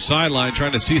come on the sideline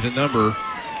trying to see the number.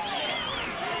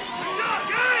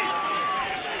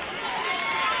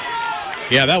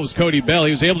 Yeah, that was Cody Bell.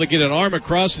 He was able to get an arm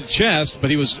across the chest,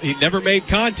 but he never made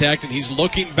contact, and he's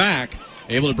looking back,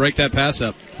 able to break that pass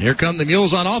up. Here come the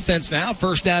Mules on offense now.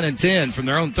 1st down and 10 from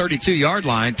their own 32-yard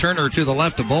line. Turner to the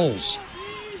left of Bowles.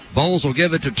 Bowles will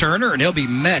give it to Turner, and he'll be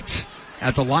met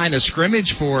at the line of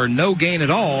scrimmage for no gain at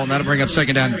all, and that'll bring up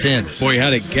 2nd down and 10. Boy, he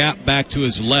had a gap back to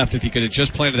his left. If he could have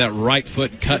just planted that right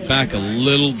foot and cut back a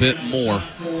little bit more.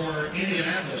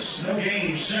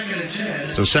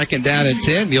 So 2nd down and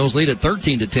 10. Mules lead at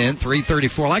 13-10,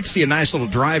 3:34. I'd like to see a nice little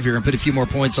drive here and put a few more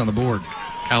points on the board.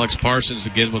 Alex Parsons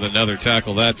again with another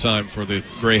tackle that time for the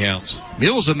Greyhounds.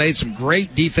 Mules have made some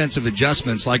great defensive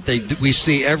adjustments like we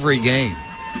see every game.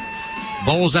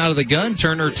 Bowles out of the gun,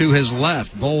 Turner to his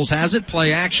left. Bowles has it,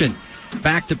 play action.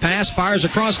 Back to pass, fires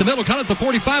across the middle, caught at the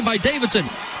 45 by Davidson.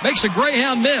 Makes a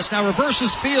Greyhound miss, now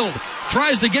reverses field.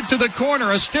 Tries to get to the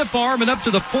corner, a stiff arm, and up to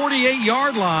the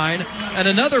 48-yard line. And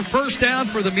another 1st down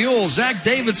for the Mules. Zach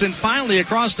Davidson finally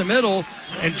across the middle.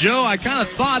 And, Joe, I kind of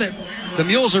thought the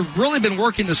Mules have really been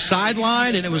working the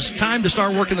sideline, and it was time to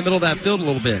start working the middle of that field a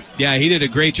little bit. Yeah, he did a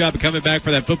great job of coming back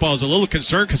for that football. I was a little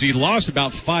concerned because he lost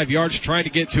about 5 yards trying to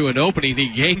get to an opening. He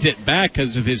gained it back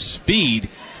because of his speed.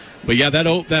 But, yeah,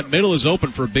 that middle is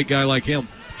open for a big guy like him.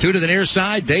 2 to the near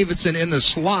side. Davidson in the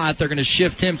slot. They're going to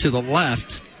shift him to the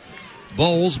left.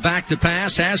 Bowles back to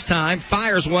pass, has time,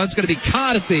 fires one. It's going to be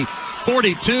caught at the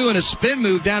 42 and a spin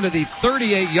move down to the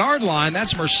 38-yard line.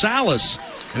 That's Marsalis.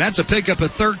 And that's a pickup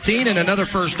of 13 and another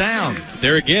 1st down.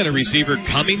 There again, a receiver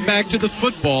coming back to the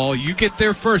football. You get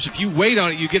there first. If you wait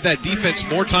on it, you give that defense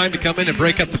more time to come in and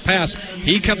break up the pass.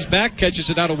 He comes back, catches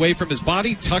it out away from his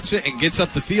body, tucks it, and gets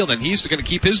up the field. And he's going to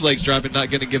keep his legs driving, not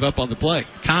going to give up on the play.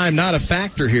 Time not a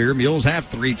factor here. Mules have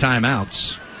 3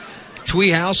 timeouts.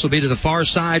 Tweehouse will be to the far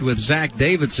side with Zach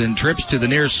Davidson. Trips to the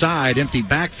near side. Empty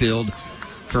backfield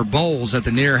for Bowles at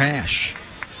the near hash.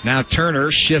 Now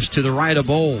Turner shifts to the right of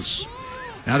Bowles.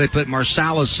 Now they put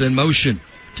Marsalis in motion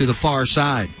to the far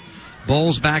side.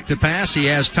 Bowles back to pass. He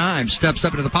has time. Steps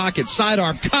up into the pocket.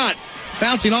 Sidearm cut.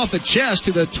 Bouncing off a chest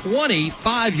to the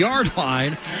 25-yard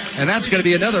line. And that's going to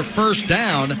be another 1st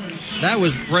down. That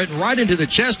was right into the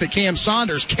chest of Cam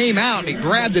Saunders. Came out and he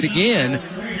grabbed it again.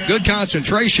 Good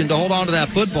concentration to hold on to that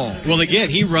football. Well, again,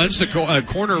 he runs the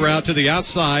corner route to the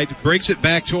outside, breaks it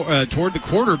back toward the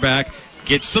quarterback,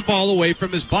 gets the ball away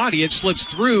from his body. It slips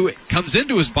through, it comes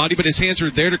into his body, but his hands are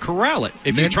there to corral it.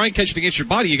 If you try and catch it against your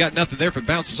body, you got nothing there if it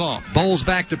bounces off. Bowles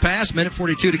back to pass, minute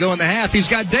 42 to go in the half. He's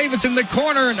got Davidson in the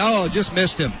corner, and just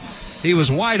missed him. He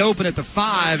was wide open at the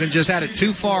 5 and just had it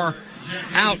too far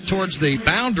out towards the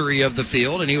boundary of the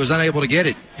field, and he was unable to get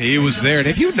it. He was there. And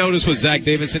if you notice with Zach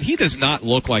Davidson, he does not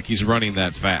look like he's running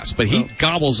that fast, but he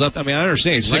gobbles up. I mean, I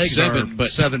understand he's 6'7", but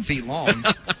 7 feet long.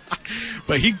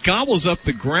 But he gobbles up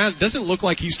the ground. Doesn't look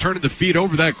like he's turning the feet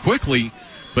over that quickly,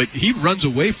 but he runs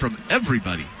away from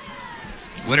everybody.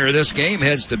 Winner of this game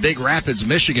heads to Big Rapids,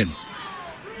 Michigan.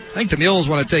 I think the Mules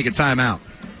want to take a timeout.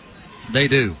 They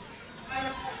do.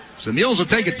 So the Mules will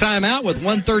take a timeout with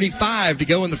 1:35 to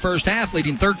go in the first half,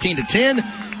 leading 13-10.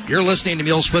 You're listening to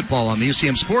Mules football on the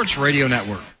UCM Sports Radio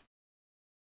Network.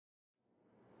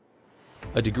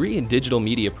 A degree in digital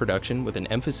media production with an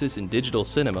emphasis in digital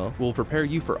cinema will prepare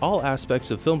you for all aspects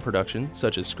of film production,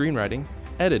 such as screenwriting,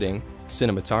 editing,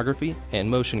 cinematography, and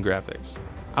motion graphics.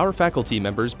 Our faculty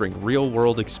members bring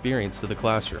real-world experience to the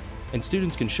classroom, and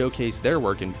students can showcase their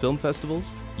work in film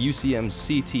festivals, UCM's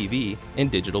CTV,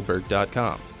 and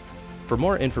digitalberg.com. For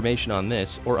more information on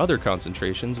this or other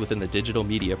concentrations within the digital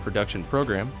media production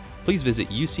program, please visit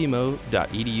ucmo.edu/DMP.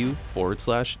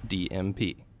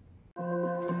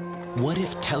 What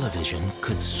if television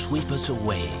could sweep us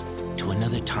away to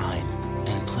another time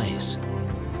and place?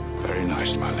 Very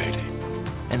nice, my lady.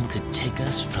 And could take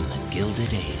us from the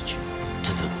Gilded Age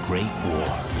to the Great War.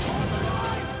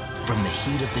 From the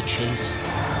heat of the chase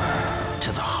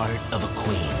to the heart of a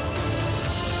queen.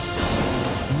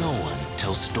 No one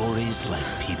tells stories like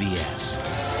PBS.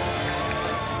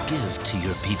 Give to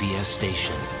your PBS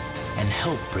station and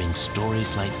help bring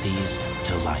stories like these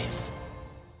to life.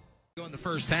 In the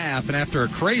first half, and after a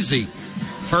crazy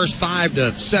first 5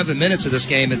 to 7 minutes of this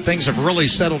game, and things have really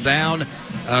settled down.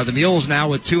 The Mules now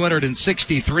with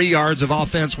 263 yards of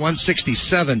offense,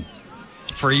 167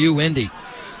 for Indy.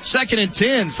 2nd and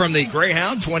 10 from the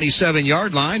Greyhound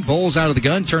 27-yard line. Bowles out of the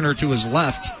gun. Turner to his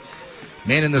left.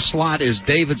 Man in the slot is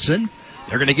Davidson.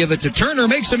 They're going to give it to Turner.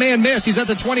 Makes a man miss. He's at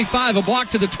the 25. A block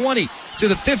to the 20, to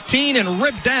the 15, and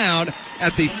ripped down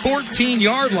at the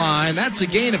 14-yard line. That's a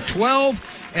gain of 12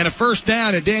 and a first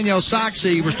down. And Danielle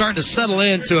Soxie, we're starting to settle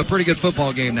into a pretty good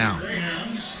football game now.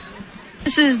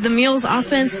 This is the Mules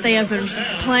offense. They have been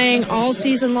playing all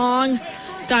season long.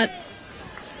 Got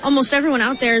almost everyone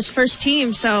out there is first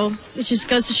team, so it just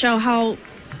goes to show how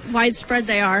widespread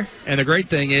they are. And the great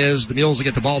thing is the Mules will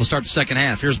get the ball to start the second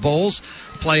half. Here's Bowles,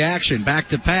 play action, back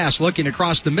to pass, looking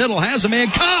across the middle, has a man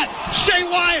caught. Shea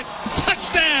Wyatt,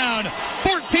 touchdown,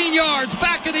 14 yards,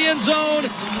 back of the end zone.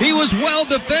 He was well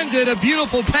defended. A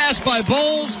beautiful pass by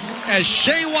Bowles as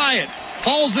Shea Wyatt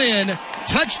hauls in,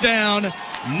 touchdown,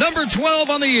 number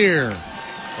 12 on the year.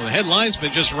 Well, the head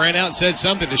linesman just ran out and said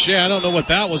something to Shea. I don't know what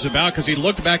that was about because he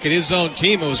looked back at his own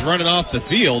team and was running off the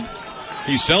field.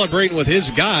 He's celebrating with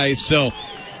his guys. So,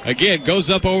 again,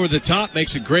 goes up over the top,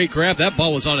 makes a great grab. That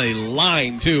ball was on a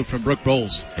line, too, from Brooke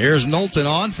Bowles. Here's Knowlton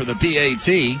on for the PAT.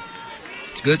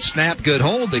 It's good snap, good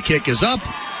hold. The kick is up,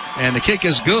 and the kick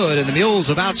is good. And the Mules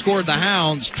have outscored the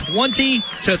Hounds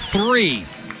 20-3.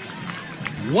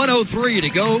 1:03 to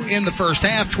go in the first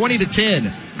half,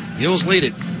 20-10. Mules lead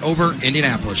it over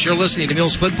Indianapolis. You're listening to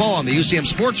Mules Football on the UCM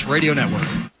Sports Radio Network.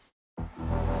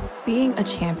 Being a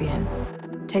champion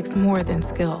takes more than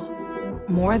skill,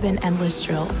 more than endless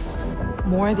drills,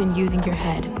 more than using your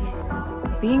head.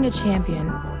 Being a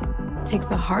champion takes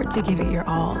the heart to give it your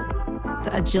all,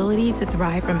 the agility to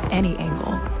thrive from any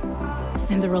angle,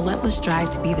 and the relentless drive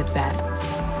to be the best.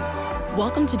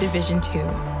 Welcome to Division II,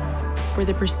 where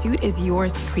the pursuit is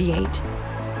yours to create,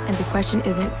 and the question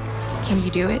isn't, can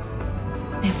you do it?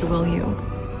 It's will you?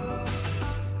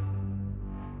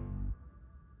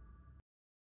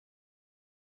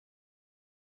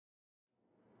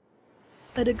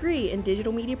 A degree in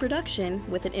digital media production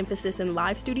with an emphasis in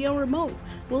live studio and remote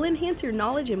will enhance your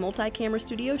knowledge in multi-camera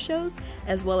studio shows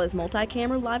as well as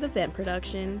multi-camera live event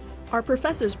productions. Our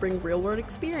professors bring real-world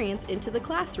experience into the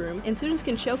classroom, and students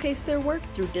can showcase their work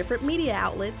through different media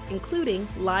outlets including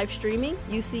live streaming,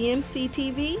 UCM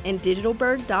CTV, and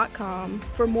digitalberg.com.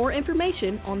 For more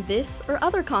information on this or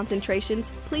other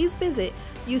concentrations, please visit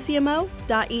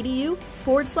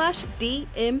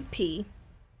ucmo.edu/DMP.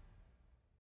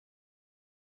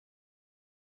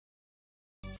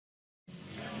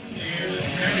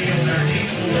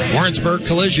 Warrensburg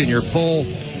Collision,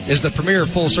 is the premier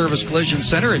full-service collision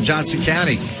center in Johnson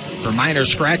County. From minor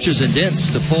scratches and dents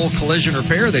to full collision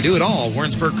repair, they do it all.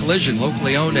 Warrensburg Collision,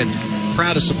 locally owned and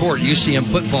proud to support UCM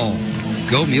football.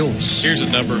 Go Mules. Here's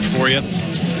a number for you.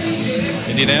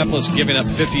 Indianapolis giving up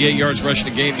 58 yards rushing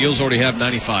a game. Mules already have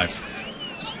 95.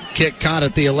 Kick caught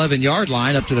at the 11-yard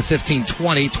line, up to the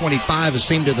 15-20. 25 is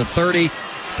seamed to the 30.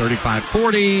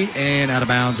 35-40, and out of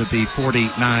bounds at the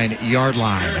 49-yard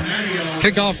line.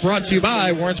 Kickoff brought to you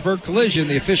by Warrensburg Collision,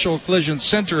 the official collision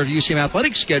center of UCM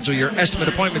Athletics. Schedule your estimate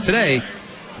appointment today,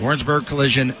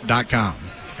 warrensburgcollision.com.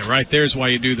 And right there's why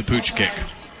you do the pooch kick.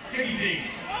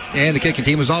 And the kicking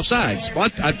team was offsides.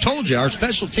 But I've told you, our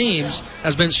special teams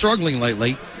has been struggling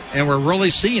lately, and we're really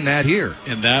seeing that here.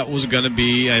 And that was going to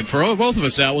be, for both of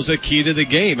us, that was a key to the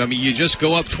game. I mean, you just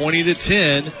go up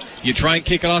 20-10. You try and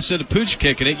kick it off instead of pooch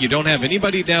kicking it. You don't have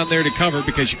anybody down there to cover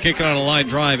because you kick it on a line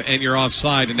drive and you're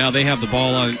offside. And now they have the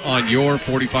ball on your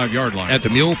 45-yard line. At the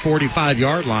Mule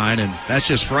 45-yard line, and that's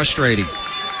just frustrating.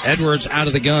 Edwards out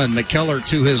of the gun. McKellar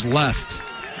to his left.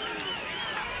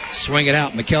 Swing it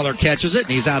out. McKellar catches it,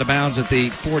 and he's out of bounds at the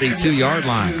 42-yard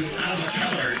line.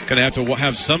 Going to have to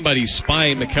have somebody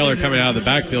spying McKellar coming out of the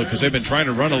backfield because they've been trying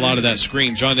to run a lot of that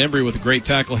screen. John Embry with a great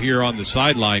tackle here on the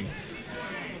sideline.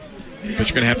 But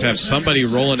you're going to have somebody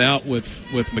rolling out with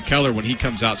McKellar when he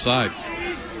comes outside.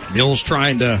 Mules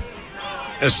trying to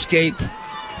escape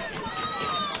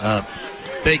a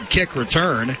big kick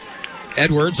return.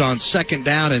 Edwards on 2nd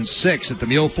down and 6 at the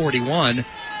Mule 41.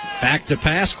 Back to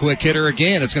pass, quick hitter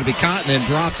again. It's going to be caught and then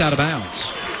dropped out of bounds.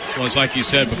 Well, it's like you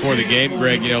said before the game,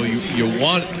 Greg, you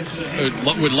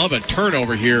would love a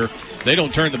turnover here. They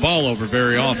don't turn the ball over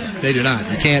very often. They do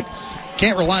not. You can't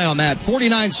rely on that.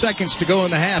 49 seconds to go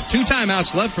in the half. 2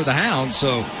 timeouts left for the Hounds,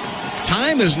 so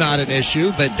time is not an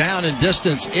issue, but down and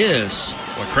distance is.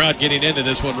 Well, crowd getting into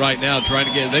this one right now, trying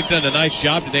to get. They've done a nice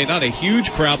job today. Not a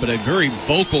huge crowd, but a very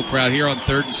vocal crowd here on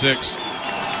 3rd and 6.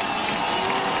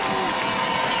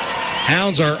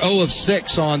 Hounds are 0 of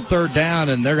 6 on 3rd down,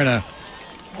 and they're going to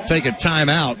take a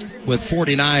timeout with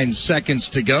 49 seconds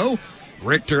to go.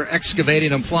 Richter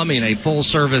Excavating and Plumbing, a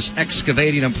full-service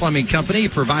excavating and plumbing company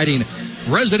providing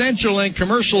residential and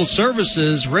commercial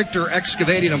services. Richter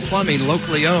Excavating and Plumbing,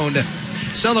 locally owned,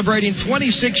 celebrating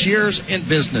 26 years in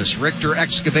business. Richter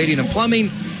Excavating and Plumbing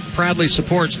proudly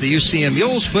supports the UCM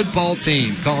Mules football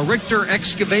team. Call Richter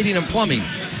Excavating and Plumbing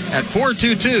at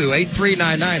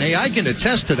 422-8399. Hey, I can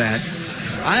attest to that.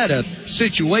 I had a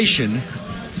situation,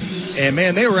 and,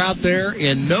 man, they were out there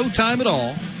in no time at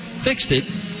all, fixed it.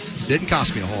 Didn't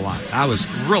cost me a whole lot. I was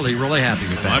really, really happy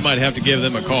with that. I might have to give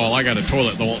them a call. I got a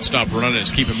toilet that won't stop running.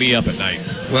 It's keeping me up at night.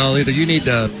 Well, either you need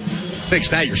to fix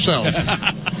that yourself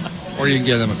or you can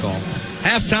give them a call.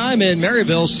 Halftime in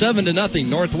Maryville, 7-0.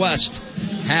 Northwest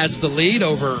has the lead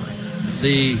over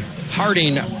the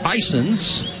Harding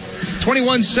Bisons.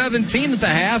 21-17 at the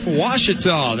half.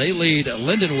 Ouachita, they lead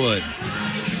Lindenwood.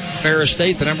 Ferris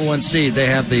State, the number 1 seed, they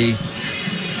have the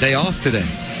day off today.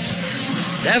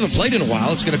 They haven't played in a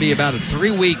while. It's going to be about a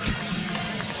 3-week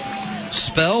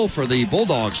spell for the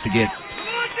Bulldogs to get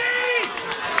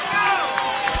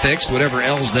fixed, whatever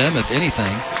ails them, if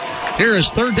anything. Here is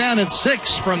 3rd down and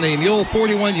 6 from the Mule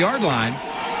 41-yard line.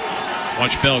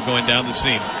 Watch Bell going down the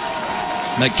seam.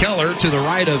 McKellar to the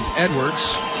right of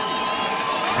Edwards.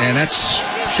 And that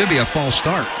should be a false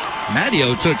start.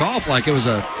 Matteo took off like it was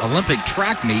an Olympic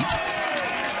track meet.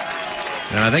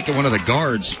 And I think one of the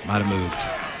guards might have moved.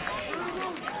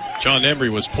 John Embry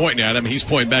was pointing at him. He's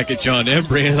pointing back at John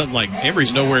Embry. And I'm like,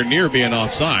 Embry's nowhere near being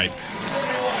offside.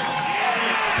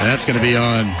 And that's going to be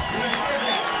on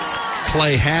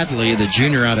Clay Hadley, the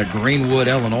junior out of Greenwood,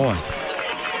 Illinois.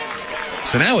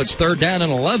 So now it's 3rd down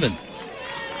and 11.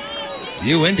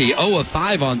 UIndy 0 of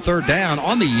 5 on 3rd down.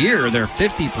 On the year, they're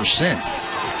 50%.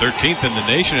 13th in the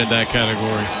nation in that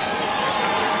category.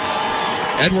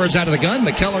 Edwards out of the gun.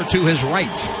 McKellar to his right.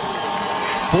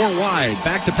 4 wide.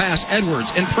 Back to pass.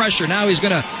 Edwards in pressure. Now he's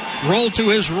going to roll to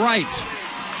his right.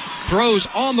 Throws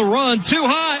on the run. Too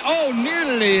high. Oh,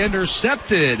 nearly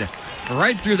intercepted.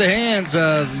 Right through the hands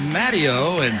of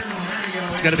Matteo. And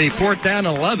it's going to be 4th down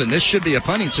and 11. This should be a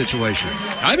punting situation.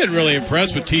 I've been really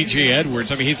impressed with T.J. Edwards.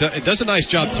 I mean, he does a nice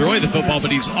job throwing the football,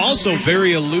 but he's also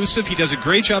very elusive. He does a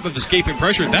great job of escaping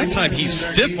pressure. At that time, he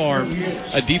stiff-armed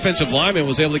a defensive lineman,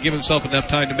 was able to give himself enough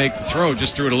time to make the throw,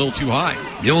 just threw it a little too high.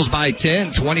 Mules by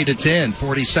 10, 20-10.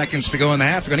 40 seconds to go in the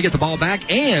half. They're going to get the ball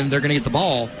back, and they're going to get the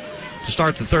ball to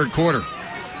start the 3rd quarter.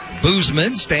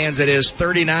 Boozman stands at his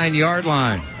 39-yard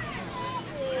line.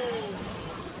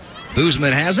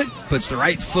 Boozman has it, puts the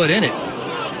right foot in it.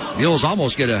 Mules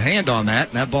almost get a hand on that,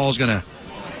 and that ball's going to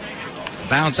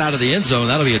bounce out of the end zone.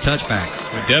 That'll be a touchback.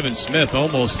 Devin Smith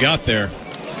almost got there.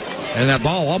 And that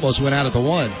ball almost went out at the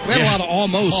 1. We had a lot of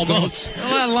almost.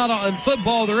 In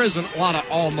football, there isn't a lot of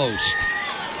almost.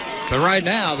 But right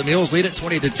now, the Mules lead at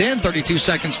 20-10, 32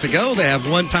 seconds to go. They have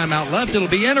 1 timeout left. It'll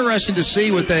be interesting to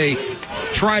see what they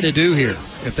try to do here.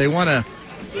 If they want to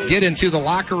get into the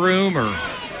locker room or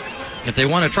if they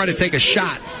want to try to take a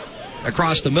shot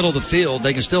across the middle of the field,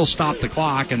 they can still stop the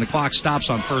clock, and the clock stops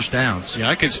on 1st downs. Yeah,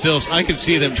 I could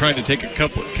see them trying to take a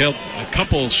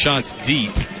couple shots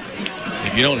deep.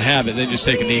 If you don't have it, then just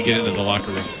take a knee and get into the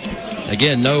locker room.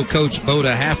 Again, no Coach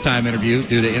Boda halftime interview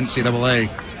due to NCAA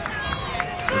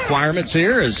requirements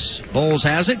here. As Bowles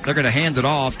has it, they're going to hand it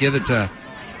off, give it to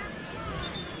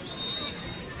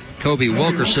Kobe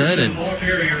Wilkerson, and I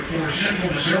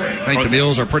think the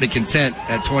Mules are pretty content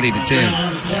at 20-10.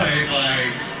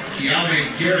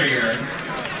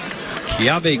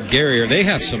 Kiave Guerrier. They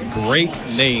have some great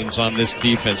names on this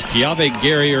defense. Kiave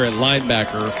Guerrier at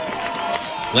linebacker.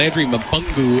 Landry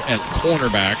Mabungu at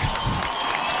cornerback.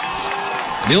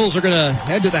 Mules are going to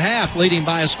head to the half, leading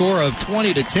by a score of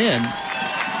 20-10.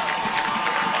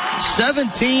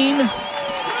 17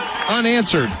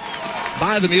 unanswered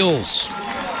by the Mules.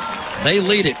 They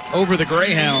lead it over the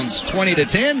Greyhounds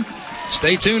 20-10.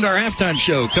 Stay tuned. Our halftime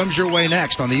show comes your way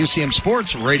next on the UCM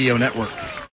Sports Radio Network.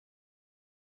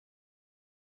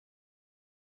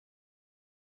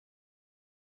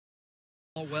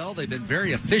 Well, they've been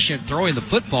very efficient throwing the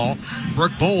football.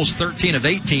 Brooke Bowles 13 of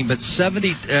 18, but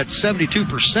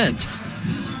 72%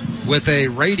 with a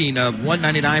rating of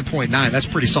 199.9. That's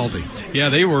pretty salty. Yeah,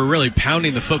 they were really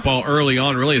pounding the football early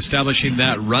on, really establishing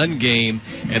that run game.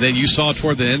 And then you saw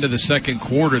toward the end of the second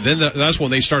quarter, then that's when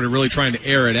they started really trying to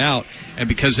air it out. And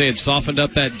because they had softened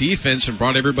up that defense and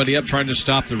brought everybody up trying to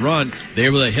stop the run, they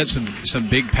were able to hit some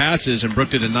big passes, and Brooke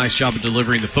did a nice job of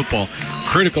delivering the football.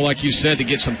 Critical, like you said, to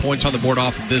get some points on the board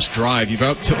off of this drive. You've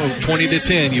up to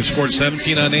 20-10. You've scored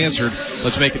 17 unanswered.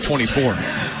 Let's make it 24.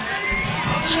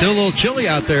 Still a little chilly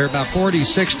out there, about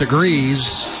 46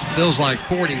 degrees. Feels like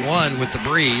 41 with the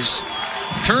breeze.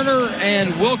 Turner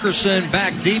and Wilkerson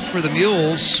back deep for the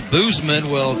Mules. Boozman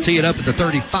will tee it up at the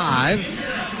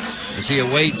 35 as he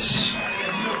awaits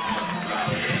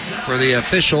for the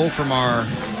official from our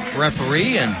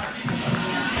referee. And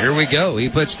here we go. He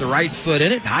puts the right foot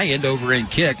in it. High end over end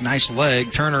kick. Nice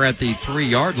leg. Turner at the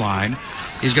 3-yard line.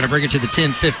 He's going to bring it to the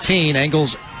 10-15.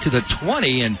 Angles to the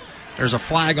 20, and there's a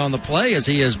flag on the play as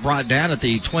he is brought down at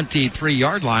the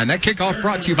 23-yard line. That kickoff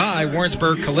brought to you by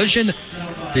Warrensburg Collision,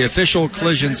 the official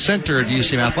collision center of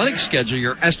UCM Athletics. Schedule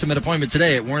your estimate appointment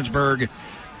today at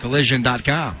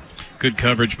warrensburgcollision.com. Good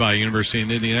coverage by University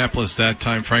of Indianapolis that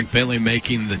time. Frank Bentley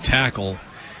making the tackle.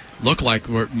 Looked like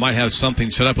we might have something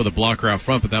set up with a blocker out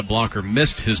front, but that blocker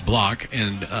missed his block,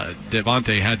 and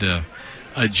Devontae had to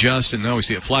adjust, and now we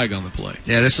see a flag on the play.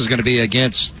 Yeah, this is going to be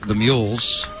against the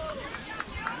Mules.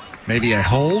 Maybe a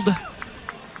hold.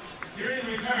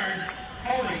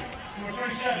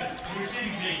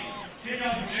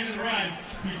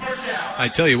 I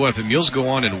tell you what, if the Mules go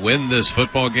on and win this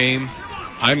football game,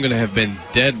 I'm going to have been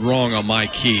dead wrong on my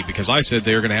key, because I said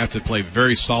they were going to have to play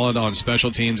very solid on special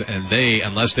teams, and they,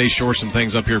 unless they shore some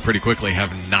things up here pretty quickly,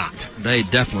 have not. They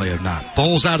definitely have not.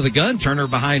 Bowles out of the gun, Turner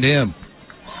behind him.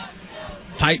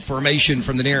 Tight formation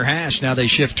from the near hash. Now they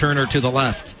shift Turner to the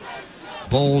left.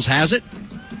 Bowles has it.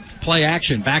 Play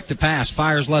action, back to pass,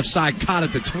 fires left side, caught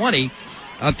at the 20,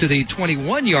 up to the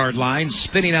 21-yard line.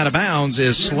 Spinning out of bounds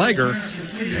is Slager,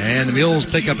 and the Mules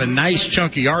pick up a nice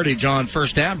chunky yardage on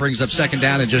first down, brings up second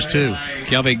down and just 2.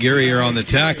 Kelby Guerrier on the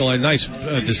tackle. A nice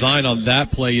design on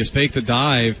that play. You fake the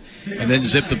dive and then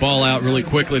zip the ball out really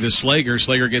quickly to Slager.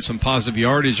 Slager gets some positive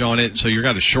yardage on it, so you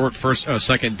got a short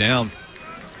second down.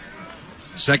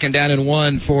 Second down and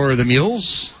 1 for the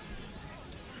Mules.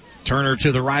 Turner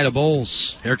to the right of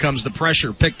Bowles. Here comes the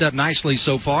pressure, picked up nicely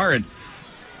so far, and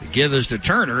the give is to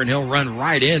Turner, and he'll run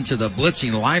right into the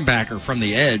blitzing linebacker from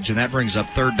the edge, and that brings up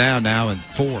third down now and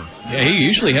 4. Yeah, he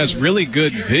usually has really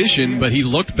good vision, but he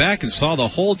looked back and saw the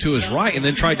hole to his right and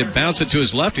then tried to bounce it to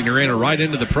his left, and he ran it right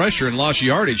into the pressure and lost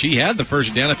yardage. He had the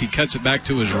first down if he cuts it back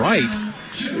to his right,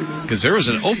 because there was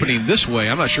an opening this way.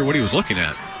 I'm not sure what he was looking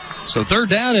at. So third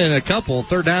down and a couple,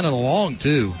 third down and a long,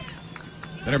 too.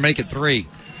 Better make it 3.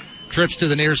 Trips to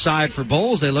the near side for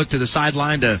Bowles. They look to the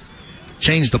sideline to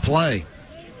change the play.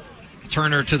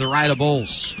 Turner to the right of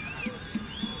Bowles.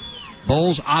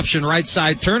 Bowles option right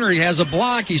side. Turner, he has a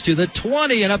block. He's to the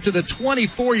 20 and up to the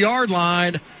 24-yard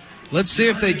line. Let's see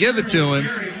if they give it to him.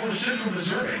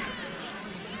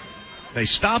 They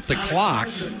stop the clock.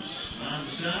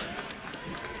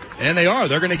 And they are.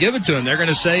 They're going to give it to him. They're going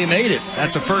to say he made it.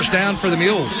 That's a first down for the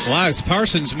Mules. Well, Alex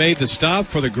Parsons made the stop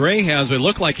for the Greyhounds. It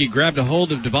looked like he grabbed a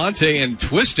hold of Devontae and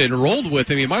twisted and rolled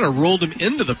with him. He might have rolled him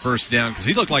into the first down because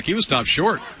he looked like he was stopped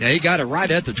short. Yeah, he got it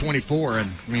right at the 24,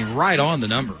 and right on the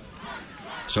number.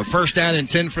 So first down and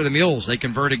 10 for the Mules. They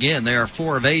convert again. They are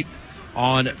 4 of 8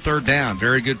 on third down.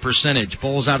 Very good percentage.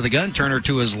 Bowles out of the gun. Turner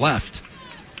to his left.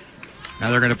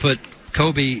 Now they're going to put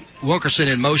Kobe Wilkerson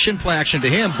in motion. Play action to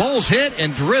him. Bowles hit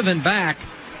and driven back.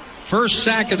 First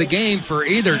sack of the game for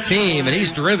either team, and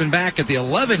he's driven back at the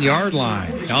 11-yard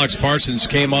line. Alex Parsons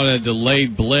came on a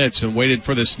delayed blitz and waited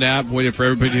for the snap, waited for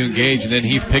everybody to engage, and then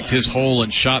he picked his hole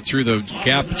and shot through the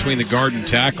gap between the guard and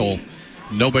tackle.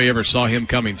 Nobody ever saw him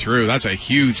coming through. That's a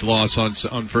huge loss on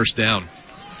first down.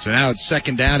 So now it's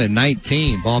second down and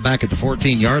 19. Ball back at the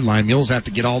 14-yard line. Mules have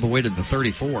to get all the way to the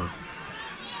 34.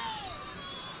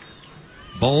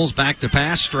 Bowles back to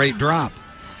pass, straight drop.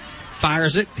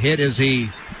 Fires it, hit as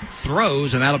he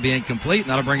throws, and that'll be incomplete,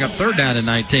 and that'll bring up third down and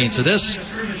 19. So this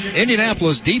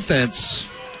Indianapolis defense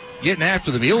getting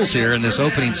after the Mules here in this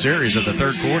opening series of the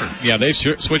third quarter. Yeah, they've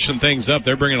switched some things up.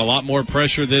 They're bringing a lot more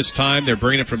pressure this time. They're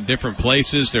bringing it from different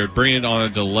places. They're bringing it on a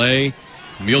delay.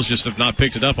 The Mules just have not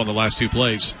picked it up on the last two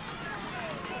plays.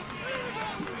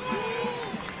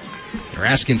 They're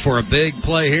asking for a big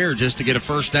play here just to get a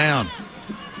first down.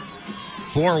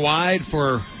 4 wide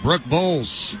for Brooke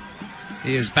Bowles.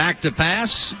 He is back to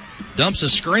pass. Dumps a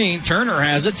screen. Turner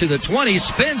has it to the 20.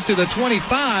 Spins to the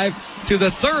 25, to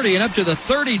the 30, and up to the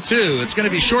 32. It's going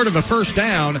to be short of a first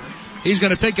down. He's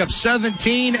going to pick up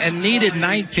 17 and needed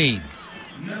 19.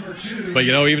 But,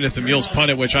 even if the Mules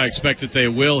punt it, which I expect that they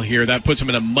will here, that puts them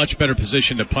in a much better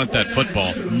position to punt that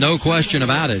football. No question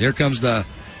about it. Here comes the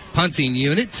punting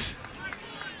unit.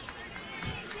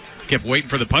 Kept waiting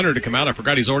for the punter to come out. I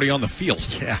forgot he's already on the field.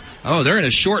 Yeah. Oh, they're in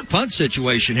a short punt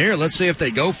situation here. Let's see if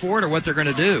they go for it or what they're going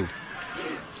to do.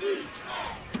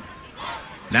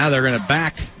 Now they're going to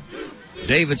back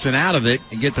Davidson out of it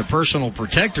and get the personal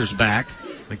protectors back.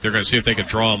 I think they're going to see if they can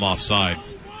draw him offside.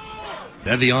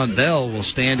 Devion Bell will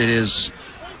stand at his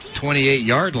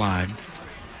 28-yard line.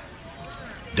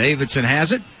 Davidson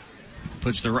has it.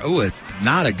 Puts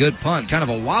not a good punt, kind of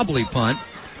a wobbly punt.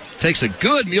 Takes a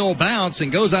good Mule bounce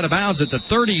and goes out of bounds at the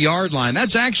 30-yard line.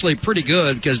 That's actually pretty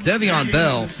good because Devion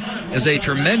Bell is a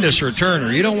tremendous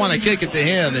returner. You don't want to kick it to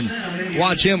him and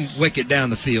watch him wick it down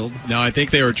the field. No, I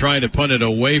think they were trying to punt it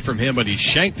away from him, but he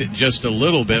shanked it just a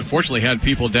little bit. Fortunately, had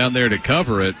people down there to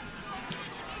cover it.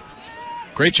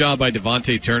 Great job by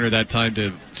Devontae Turner that time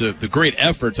to the great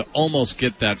effort to almost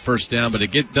get that first down, but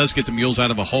it does get the Mules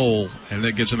out of a hole, and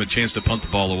it gives them a chance to punt the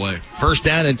ball away. First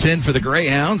down and 10 for the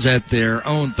Greyhounds at their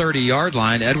own 30-yard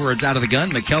line. Edwards out of the gun,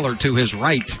 McKellar to his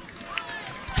right.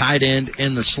 Tight end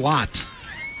in the slot.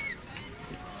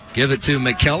 Give it to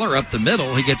McKellar up the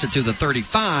middle. He gets it to the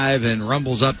 35 and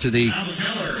rumbles up to the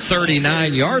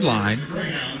 39-yard line.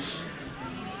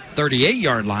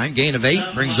 38-yard line, gain of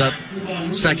 8, brings up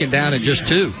second down and just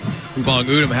 2. Ubong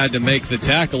Udom had to make the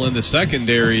tackle in the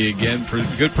secondary again for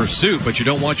good pursuit, but you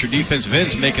don't want your defensive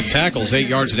ends making tackles 8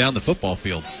 yards down the football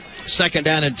field. Second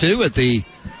down and 2 at the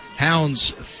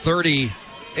Hounds'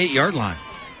 38-yard line.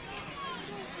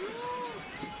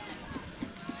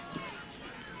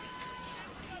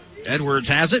 Edwards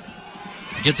has it.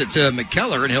 Gets it to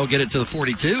McKellar, and he'll get it to the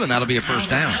 42, and that'll be a first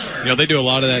down. They do a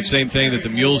lot of that same thing that the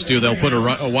Mules do. They'll put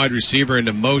a wide receiver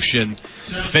into motion,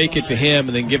 fake it to him,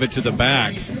 and then give it to the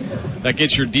back. That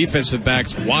gets your defensive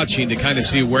backs watching to kind of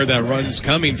see where that run's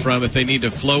coming from, if they need to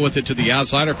flow with it to the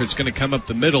outside or if it's going to come up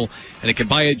the middle. And it can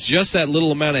buy it just that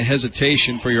little amount of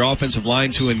hesitation for your offensive line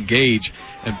to engage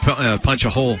and punch a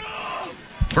hole.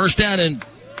 First down and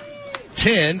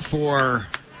 10 for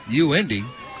UIndy.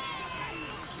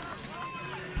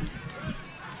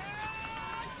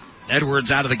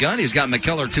 Edwards out of the gun. He's got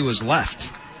McKellar to his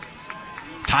left.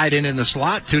 Tied in the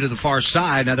slot, 2 to the far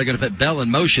side. Now they're going to put Bell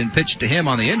in motion, pitch to him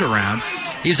on the end around.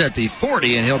 He's at the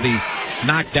 40, and he'll be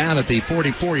knocked down at the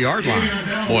 44-yard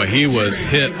line. Boy, he was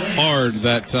hit hard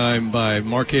that time by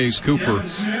Marquez Cooper.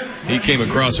 He came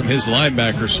across from his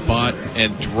linebacker spot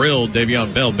and drilled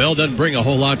Devion Bell. Bell doesn't bring a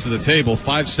whole lot to the table,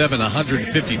 5'7",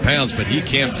 150 pounds, but he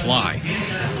can fly.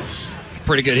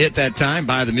 Pretty good hit that time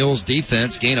by the Mules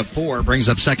defense. Gain of 4 brings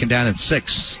up second down and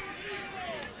 6.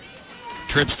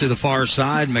 Trips to the far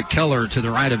side. McKellar to the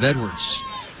right of Edwards.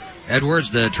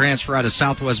 Edwards, the transfer out of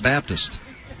Southwest Baptist.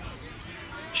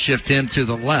 Shift him to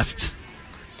the left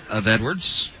of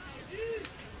Edwards.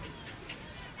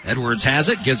 Edwards has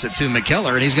it, gives it to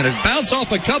McKellar, and he's going to bounce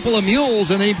off a couple of Mules,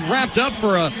 and he wrapped up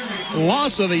for a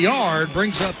loss of a yard.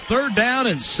 Brings up third down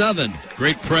and 7.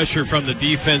 Great pressure from the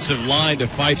defensive line to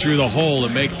fight through the hole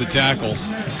and make the tackle.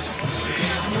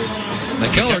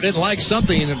 McKellar didn't like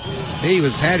something. He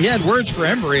had words for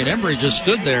Embry, and Embry just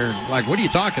stood there like, what are you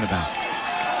talking about?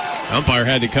 Umpire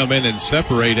had to come in and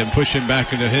separate him, push him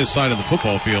back into his side of the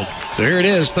football field. So here it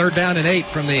is, third down and 8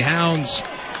 from the Hounds'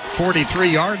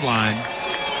 43-yard line.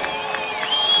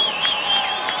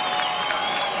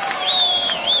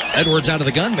 Edwards out of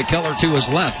the gun, McKellar to his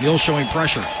left. Mules showing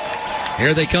pressure.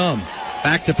 Here they come.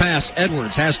 Back to pass.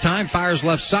 Edwards has time, fires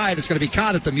left side. It's going to be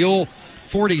caught at the Mule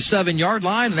 47-yard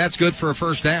line, and that's good for a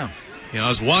first down. I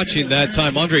was watching that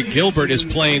time. Andre Gilbert is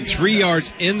playing 3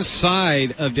 yards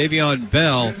inside of Devion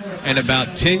Bell and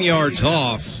about 10 yards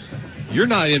off. You're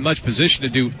not in much position to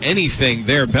do anything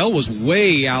there. Bell was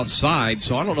way outside,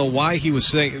 so I don't know why he was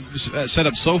set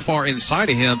up so far inside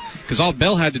of him, because all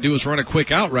Bell had to do was run a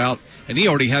quick out route, and he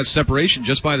already has separation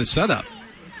just by the setup.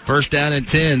 First down and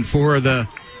 10 for the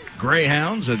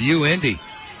Greyhounds of UIndy.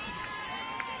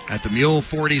 At the Mule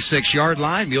 46-yard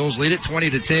line, Mules lead it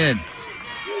 20-10.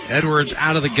 Edwards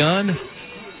out of the gun.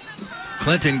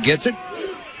 Clinton gets it.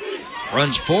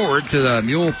 Runs forward to the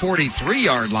Mule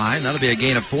 43-yard line. That'll be a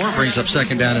gain of 4. Brings up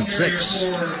 2nd down and 6.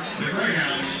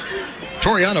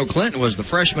 Toriano Clinton was the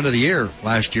freshman of the year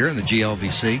last year in the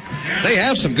GLVC. They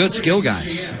have some good skill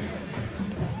guys.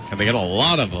 And they got a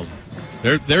lot of them.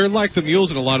 They're like the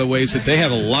Mules in a lot of ways, that they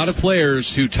have a lot of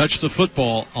players who touch the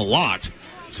football a lot.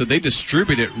 So they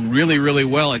distribute it really, really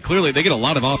well. And clearly they get a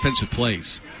lot of offensive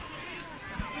plays.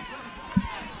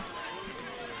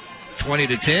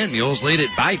 20-10. Mules lead it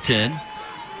by 10.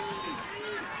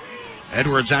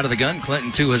 Edwards out of the gun.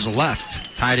 Clinton to his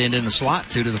left. Tight end in the slot.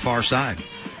 2 to the far side.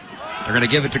 They're going to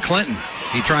give it to Clinton.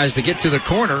 He tries to get to the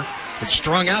corner. It's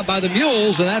strung out by the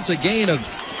Mules, and that's a gain of,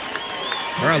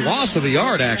 or a loss of a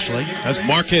yard, actually. That's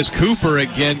Marquez Cooper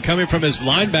again coming from his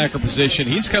linebacker position.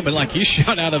 He's coming like he's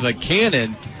shot out of a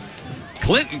cannon.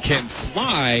 Clinton can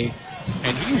fly,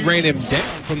 and he ran him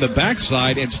down from the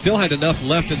backside and still had enough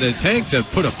left in the tank to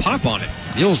put a pop on it.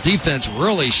 Mules defense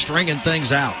really stringing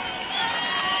things out.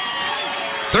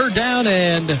 3rd down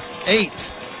and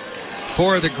 8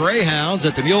 for the Greyhounds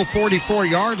at the Mule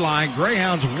 44-yard line.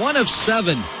 Greyhounds 1 of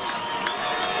 7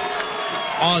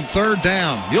 on 3rd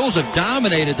down. Mules have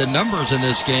dominated the numbers in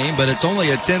this game, but it's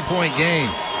only a 10-point game.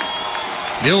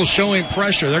 Mules showing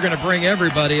pressure. They're going to bring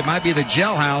everybody. It might be the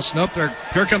jailhouse. Nope,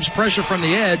 here comes pressure from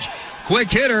the edge.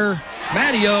 Quick hitter,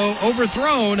 Matteo,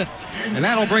 overthrown, and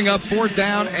that'll bring up 4th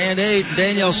down and 8.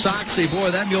 Daniel Soxie,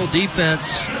 boy, that Mule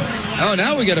defense. Oh,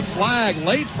 now we get a flag,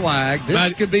 late flag.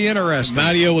 This could be interesting.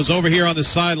 Matteo was over here on the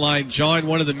sideline, joined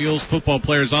one of the Mules football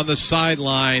players on the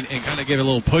sideline and kind of gave a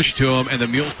little push to him, and the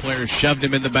Mules player shoved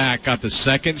him in the back, got the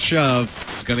second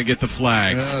shove, is going to get the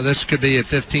flag. This could be a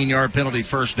 15-yard penalty,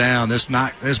 1st down. This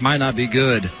might not be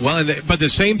good. Well, but the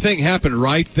same thing happened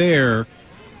right there.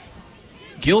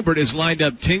 Gilbert is lined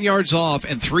up 10 yards off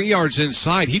and 3 yards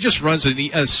inside. He just runs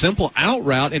a simple out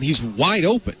route, and he's wide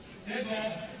open.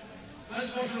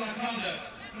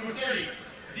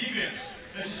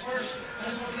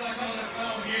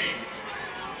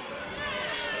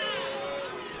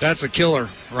 That's a killer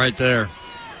right there.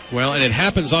 Well, and it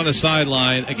happens on the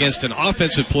sideline against an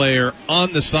offensive player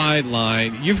on the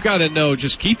sideline. You've got to know,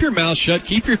 just keep your mouth shut,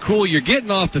 keep your cool. You're getting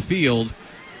off the field.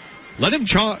 Let him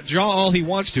jaw all he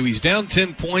wants to. He's down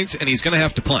 10 points, and he's going to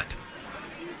have to punt.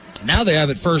 Now they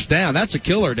have it 1st down. That's a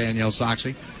killer, Danielle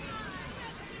Soxie.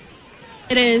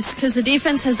 It is, because the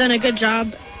defense has done a good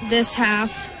job this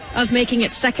half of making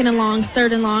it 2nd and long,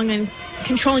 3rd and long, and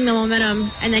controlling the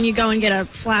momentum, and then you go and get a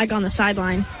flag on the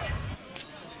sideline.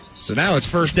 So now it's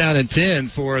 1st down and 10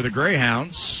 for the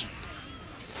Greyhounds.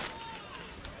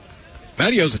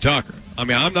 Matteo's a talker. I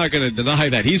mean, I'm not going to deny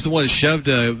that. He's the one that shoved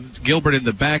Gilbert in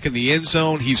the back in the end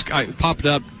zone. He's popped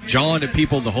up, jawing at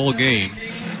people the whole game.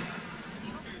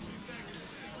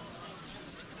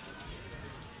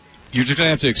 You're just going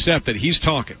to have to accept that he's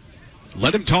talking.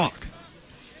 Let him talk.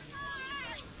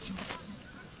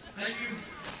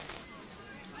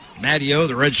 Matteo,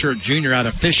 the redshirt junior out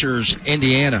of Fishers,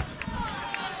 Indiana.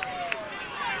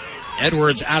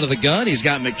 Edwards out of the gun. He's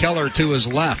got McKellar to his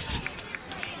left.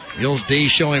 Mules D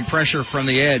showing pressure from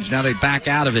the edge. Now they back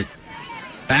out of it.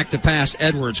 Back to pass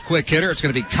Edwards. Quick hitter. It's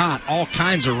going to be caught. All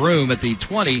kinds of room at the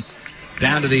 20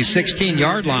 down to the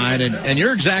 16-yard line. And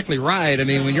you're exactly right. I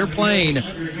mean, when you're playing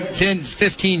 10,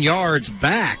 15 yards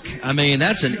back, I mean,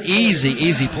 that's an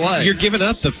easy play. You're giving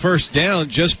up the 1st down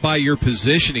just by your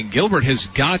positioning. Gilbert has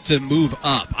got to move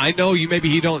up. I know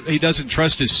he doesn't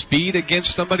trust his speed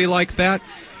against somebody like that.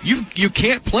 You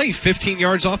can't play 15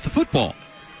 yards off the football.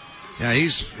 Yeah,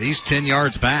 he's 10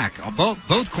 yards back.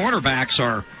 Both cornerbacks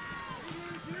are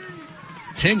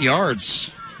 10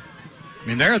 yards. I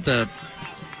mean, they're at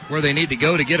where they need to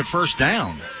go to get a 1st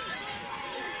down.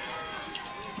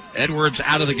 Edwards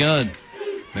out of the gun.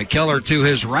 McKellar to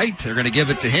his right. They're going to give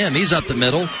it to him. He's up the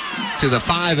middle to the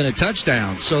 5 and a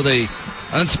touchdown. So the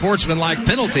unsportsmanlike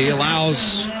penalty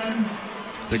allows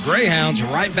the Greyhounds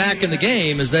right back in the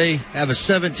game as they have a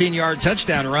 17-yard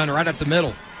touchdown run right up the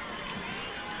middle.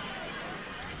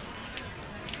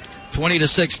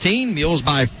 20-16, Mules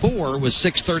by 4 with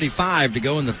 6:35 to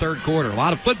go in the 3rd quarter. A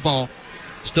lot of football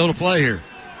still to play here.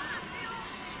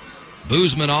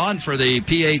 Boozman on for the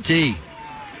PAT.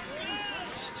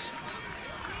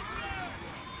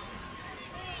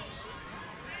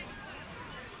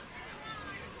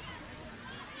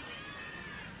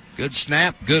 Good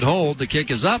snap, good hold. The kick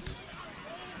is up.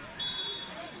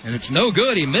 And it's no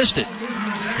good. He missed it.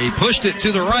 He pushed it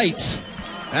to the right.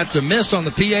 That's a miss on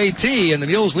the PAT, and the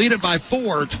Mules lead it by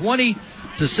 4,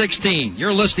 20-16.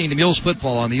 You're listening to Mules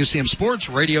football on the UCM Sports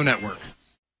Radio Network.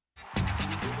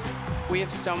 We have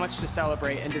so much to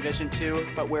celebrate in Division II,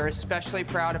 but we're especially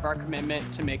proud of our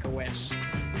commitment to Make-A-Wish.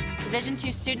 Division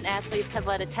II student athletes have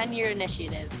led a 10-year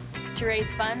initiative to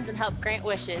raise funds and help grant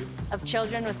wishes of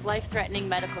children with life-threatening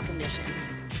medical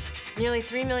conditions. Nearly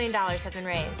 $3 million have been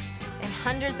raised, and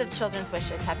hundreds of children's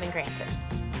wishes have been granted.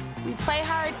 We play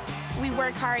hard, we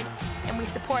work hard, and we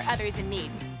support others in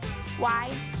need.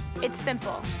 Why? It's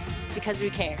simple. Because we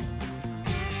care.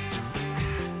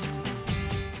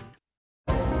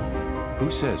 Who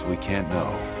says we can't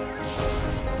know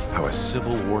how a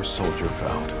Civil War soldier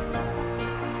felt,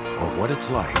 or what it's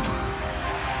like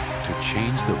to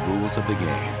change the rules of the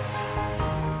game?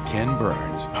 Ken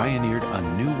Burns pioneered a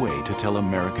new way to tell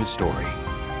America's story.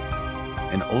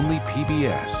 And only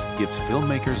PBS gives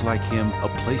filmmakers like him a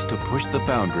place to push the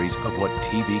boundaries of what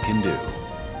TV can do.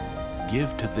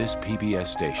 Give to this PBS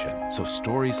station so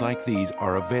stories like these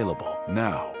are available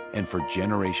now and for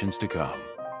generations to come.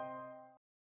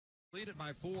 Lead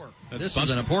by 4. This is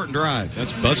an important drive.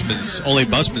 That's Busman's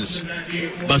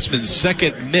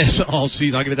second miss all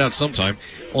season. I'll get it out sometime.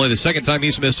 Only the second time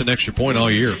he's missed an extra point all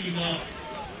year.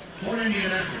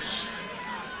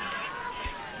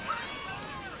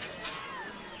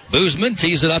 Boozman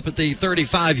tees it up at the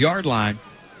 35-yard line.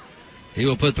 He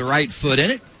will put the right foot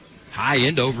in it. High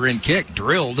end over end kick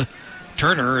drilled.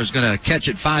 Turner is going to catch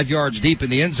it 5 yards deep in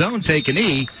the end zone, take a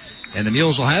knee, and the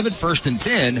Mules will have it 1st and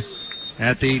 10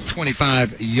 at the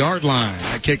 25-yard line.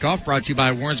 That kickoff brought to you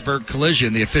by Warrensburg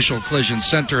Collision, the official collision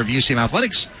center of UCM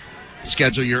Athletics.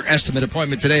 Schedule your estimate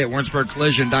appointment today at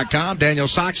warrensburgcollision.com. Daniel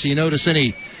Sox, you notice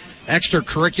any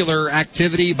extracurricular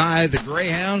activity by the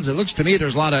Greyhounds? It looks to me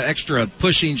there's a lot of extra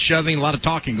pushing, shoving, a lot of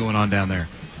talking going on down there.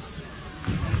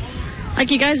 Like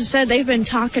you guys have said, they've been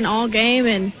talking all game,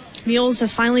 and Mules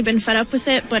have finally been fed up with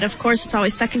it, but of course it's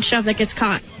always second shove that gets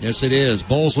caught. Yes, it is.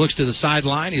 Bowles looks to the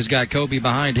sideline. He's got Kobe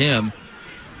behind him.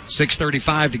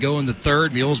 6:35 to go in the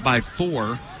third. Mules by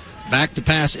 4. Back to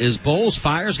pass is Bowles.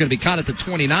 Fires going to be caught at the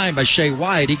 29 by Shea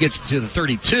White. He gets to the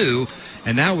 32,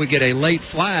 and now we get a late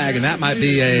flag, and that might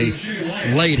be a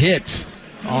late hit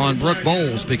on Brooke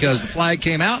Bowles because the flag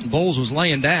came out and Bowles was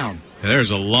laying down. Yeah,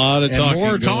 there's a lot of talking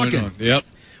more going on. Yep.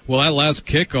 Well, that last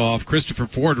kickoff, Christopher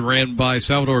Ford ran by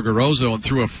Salvador Garrozo and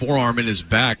threw a forearm in his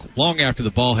back long after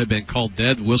the ball had been called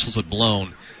dead. Whistles had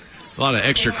blown. A lot of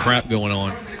extra crap going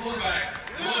on.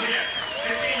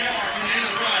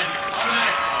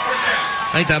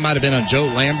 I think that might have been on Joe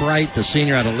Lambright, the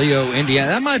senior out of Leo,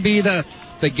 Indiana. That might be the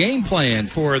game plan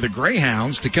for the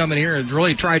Greyhounds to come in here and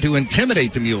really try to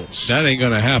intimidate the Mules. That ain't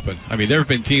going to happen. I mean, there have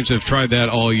been teams that have tried that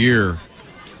all year,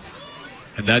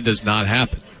 and that does not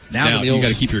happen. Now the Mules, you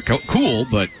got to keep your cool,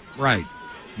 but... Right.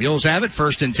 Mules have it,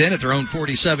 1st and 10 at their own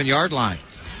 47-yard line.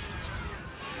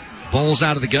 Bowles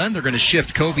out of the gun. They're going to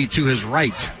shift Kobe to his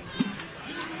right.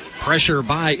 Pressure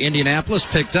by Indianapolis,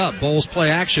 picked up. Bowles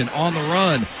play action on the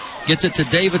run. Gets it to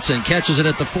Davidson, catches it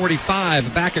at the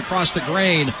 45, back across the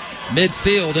grain,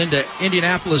 midfield into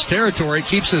Indianapolis territory,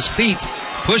 keeps his feet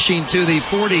pushing to the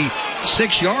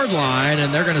 46-yard line,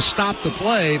 and they're going to stop the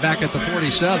play back at the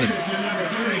 47.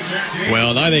 Well,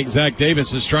 and I think Zach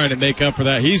Davidson is trying to make up for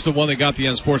that. He's the one that got the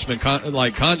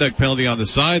unsportsmanlike conduct penalty on the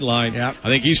sideline. Yep. I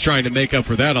think he's trying to make up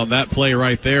for that on that play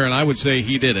right there, and I would say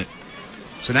he did it.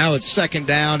 So now it's 2nd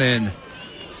down and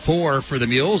 4 for the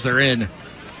Mules. They're in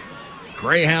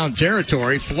Greyhound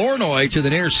territory. Flournoy to the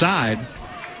near side.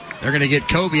 They're going to get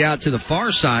Kobe out to the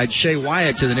far side. Shea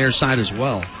Wyatt to the near side as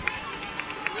well.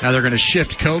 Now they're going to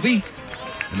shift Kobe,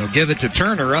 and they'll give it to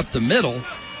Turner up the middle,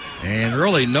 and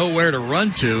really nowhere to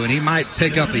run to, and he might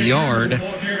pick up a yard.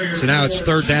 So now it's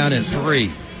 3rd down and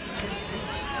 3.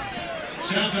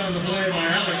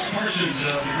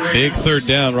 Big 3rd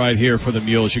down right here for the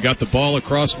Mules. You got the ball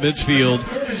across midfield.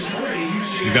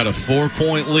 You got a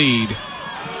 4-point lead.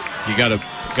 You got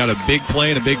a big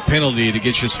play and a big penalty to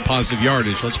get you some positive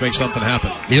yardage. Let's make something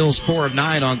happen. Mules 4 of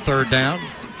 9 on 3rd down.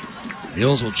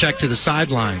 Mules will check to the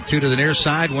sideline. 2 to the near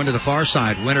side, 1 to the far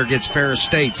side. Winner gets Ferris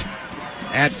State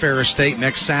at Ferris State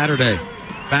next Saturday.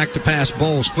 Back to pass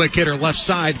Bowles. Quick hitter left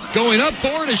side. Going up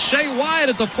for it is Shea Wyatt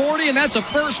at the 40, and that's a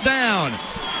 1st down.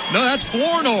 No, that's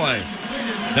Flournoy.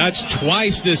 That's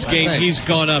twice this game he's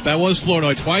gone up. That was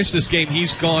Flournoy. Twice this game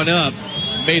he's gone up.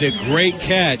 Made a great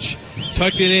catch.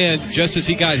 Tucked it in just as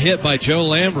he got hit by Joe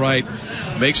Lambright.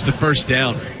 Makes the 1st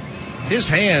down. His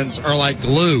hands are like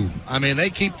glue. I mean, they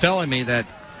keep telling me that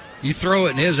you throw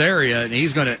it in his area and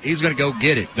he's gonna go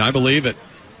get it. I believe it.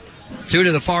 2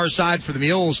 to the far side for the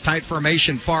Mules. Tight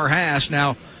formation, far hash.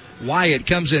 Now Wyatt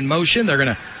comes in motion. They're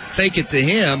going to fake it to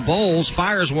him. Bowles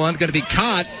fires one. Going to be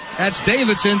caught. That's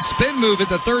Davidson. Spin move at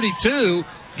the 32.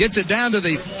 gets it down to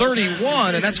the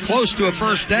 31, and that's close to a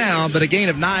first down, but a gain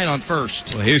of 9 on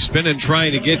first. Well, he was spinning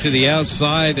trying to get to the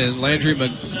outside, and Landry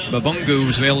Mavungu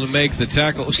was able to make the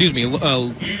tackle.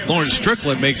 Lawrence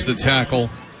Strickland makes the tackle.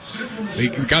 He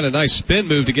got a nice spin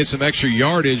move to get some extra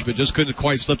yardage, but just couldn't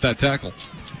quite slip that tackle.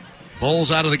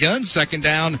 Bowles out of the gun, second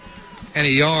down and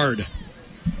a yard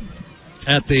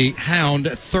at the Hound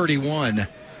 31.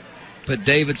 Put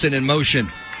Davidson in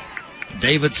motion.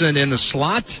 Davidson in the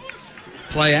slot.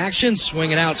 Play action,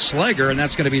 swinging out Slager, and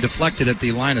that's going to be deflected at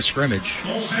the line of scrimmage.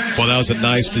 Well, that was a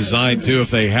nice design, too,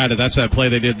 if they had it. That's that play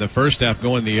they did in the first half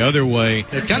going the other way.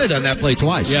 They've kind of done that play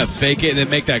twice. Yeah, fake it and then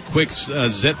make that quick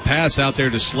zip pass out there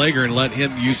to Slager and let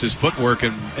him use his footwork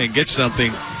and get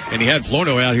something. And he had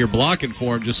Florno out here blocking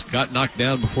for him, just got knocked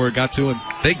down before it got to him.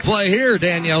 Big play here,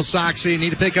 Danielle Soxie. Need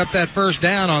to pick up that first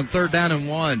down on 3rd down and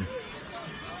 1.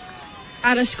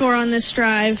 Out of score on this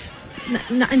drive.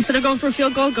 Instead of going for a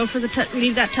field goal, go for we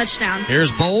need that touchdown.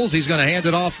 Here's Bowles. He's going to hand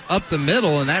it off up the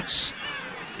middle, and that's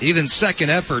even second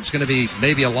effort. It's going to be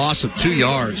maybe a loss of 2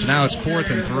 yards. Now it's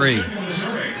 4th and 3.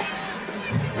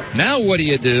 Now what do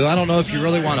you do? I don't know if you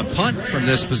really want to punt from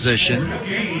this position.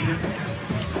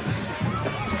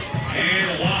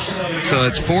 So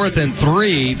it's 4th and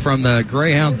 3 from the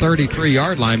Greyhound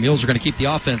 33-yard line. Mules are going to keep the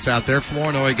offense out there.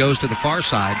 Flournoy goes to the far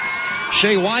side.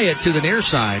 Shea Wyatt to the near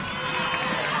side.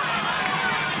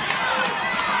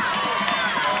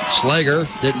 Slager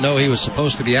didn't know he was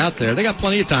supposed to be out there. They got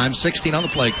plenty of time, 16 on the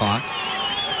play clock.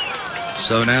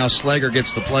 So now Slager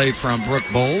gets the play from Brooke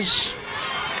Bowles.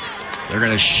 They're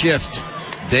going to shift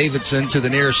Davidson to the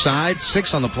near side,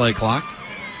 6 on the play clock.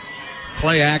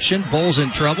 Play action, Bowles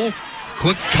in trouble.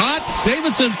 Quick cut,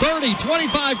 Davidson 30,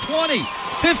 25-20,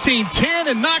 15-10,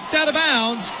 and knocked out of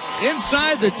bounds.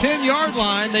 Inside the 10-yard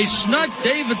line, they snuck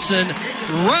Davidson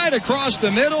right across the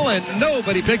middle, and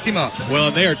nobody picked him up. Well,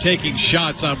 and they are taking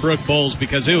shots on Brooke Bowles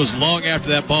because it was long after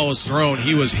that ball was thrown.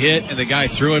 He was hit, and the guy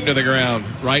threw him to the ground.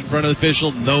 Right in front of the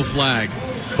official, no flag.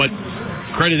 But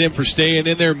credit him for staying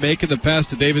in there, making the pass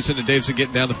to Davidson, and Davidson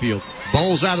getting down the field.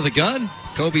 Bowles out of the gun.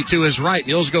 Kobe to his right.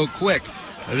 Mules go quick.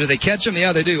 Do they catch him?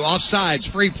 Yeah, they do. Offsides,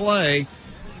 free play.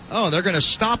 Oh, they're going to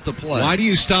stop the play. Why do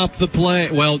you stop the play?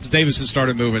 Well, Davidson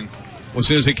started moving. As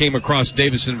soon as they came across,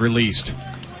 Davidson released.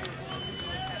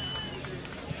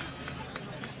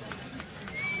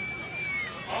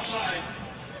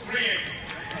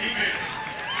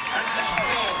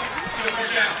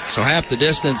 So half the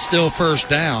distance, still first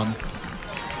down.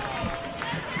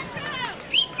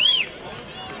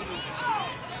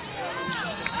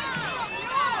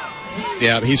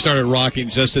 Yeah, he started rocking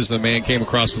just as the man came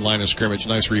across the line of scrimmage.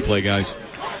 Nice replay, guys.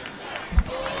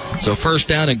 So first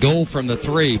down and goal from the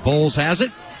 3. Bowles has it.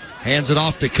 Hands it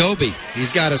off to Kobe.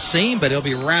 He's got a seam, but he'll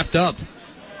be wrapped up.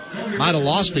 Might have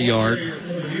lost a yard.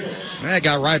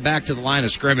 Got right back to the line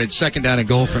of scrimmage. Second down and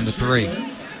goal from the 3.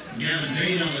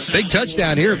 Big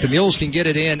touchdown here. If the Mules can get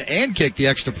it in and kick the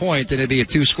extra point, then it'd be a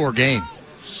 2-score game.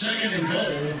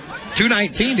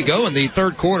 2:19 to go in the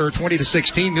third quarter.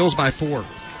 20-16. Mules by 4.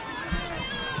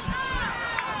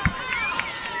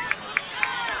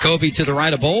 Kobe to the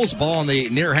right of Bowles. Ball on the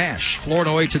near hash.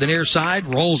 Flournoy to the near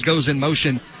side. Rolls goes in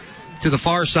motion to the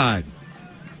far side.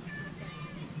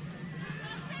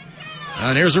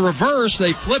 And here's a reverse.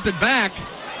 They flip it back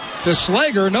to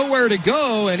Slager. Nowhere to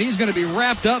go, and he's going to be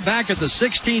wrapped up back at the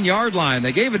 16-yard line.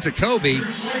 They gave it to Kobe,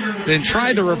 then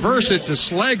tried to reverse it to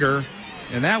Slager,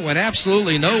 and that went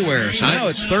absolutely nowhere. So now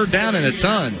it's third down and a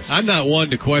ton. I'm not one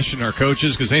to question our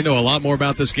coaches because they know a lot more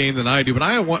about this game than I do, but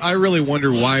I really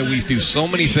wonder why we do so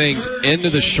many things into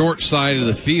the short side of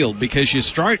the field, because you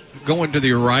start going to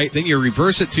the right, then you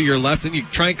reverse it to your left, then you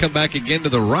try and come back again to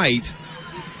the right,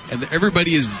 and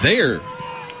everybody is there.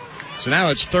 So now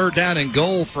it's third down and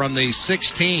goal from the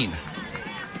 16.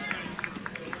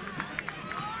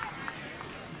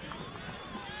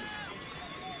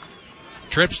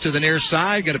 Trips to the near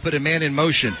side, going to put a man in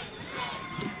motion.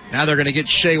 Now they're going to get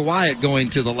Shea Wyatt going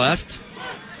to the left.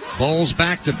 Bowles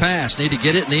back to pass. Need to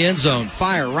get it in the end zone.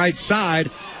 Fire right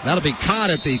side. That'll be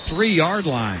caught at the 3-yard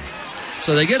line.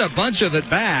 So they get a bunch of it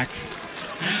back.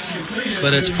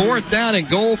 But it's fourth down and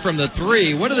goal from the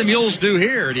 3. What do the Mules do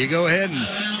here? Do you go ahead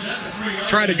and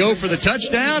try to go for the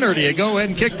touchdown, or do you go ahead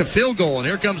and kick the field goal? And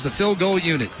here comes the field goal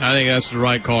unit. I think that's the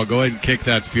right call. Go ahead and kick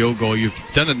that field goal. You've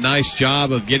done a nice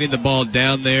job of getting the ball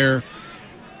down there.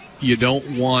 You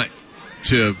don't want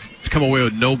to come away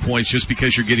with no points just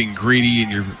because you're getting greedy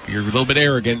and you're a little bit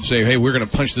arrogant and say, hey, we're going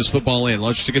to punch this football in.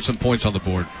 Let's just get some points on the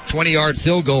board. 20-yard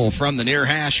field goal from the near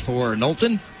hash for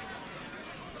Knowlton.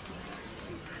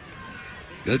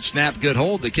 Good snap, good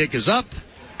hold. The kick is up.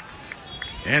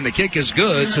 And the kick is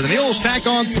good. So the Mules tack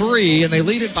on 3, and they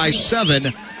lead it by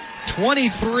 7,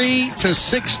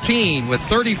 23-16 with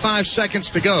 35 seconds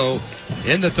to go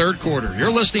in the third quarter.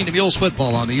 You're listening to Mules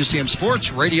football on the UCM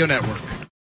Sports Radio Network.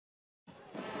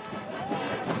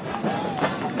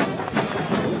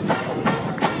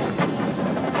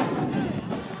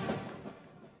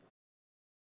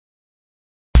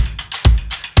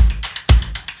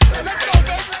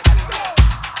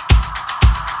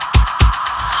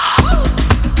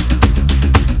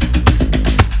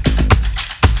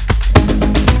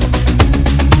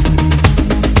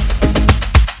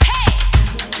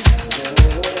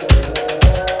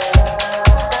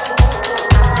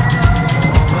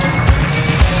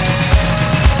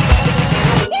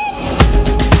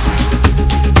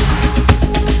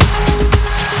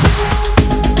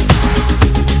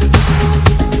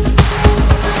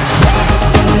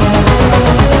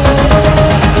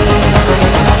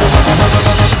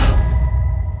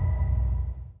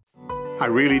 I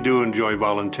really do enjoy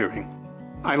volunteering.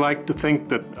 I like to think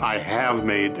that I have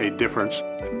made a difference.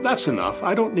 That's enough.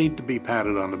 I don't need to be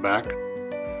patted on the back.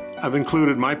 I've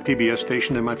included my PBS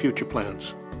station in my future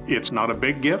plans. It's not a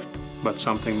big gift, but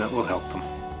something that will help them.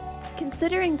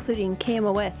 Consider including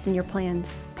KMOS in your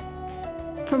plans.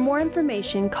 For more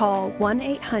information, call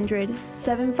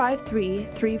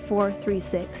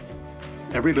 1-800-753-3436.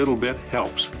 Every little bit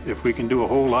helps. If we can do a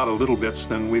whole lot of little bits,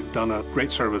 then we've done a great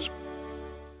service.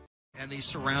 And the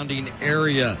surrounding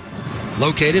area,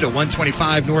 located at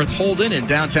 125 North Holden in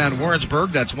downtown Warrensburg.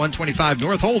 That's 125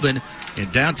 North Holden in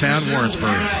downtown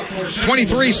Warrensburg.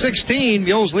 23-16,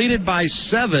 Mules lead it by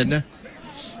 7.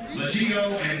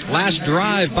 Last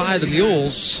drive by the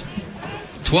Mules,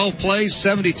 12 plays,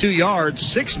 72 yards,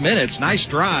 6 minutes. Nice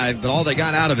drive, but all they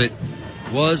got out of it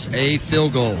was a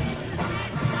field goal.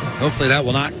 Hopefully that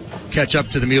will not catch up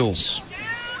to the Mules.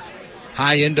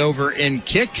 High end over in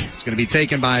kick. It's going to be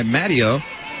taken by Matteo.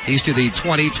 He's to the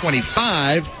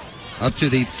 20-25, up to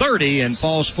the 30, and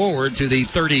falls forward to the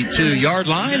 32-yard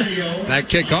line. That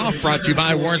kickoff brought to you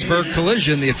by Warrensburg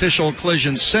Collision, the official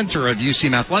collision center of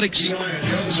UCM Athletics.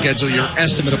 Schedule your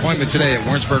estimate appointment today at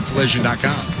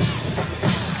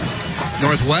warrensburgcollision.com.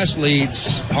 Northwest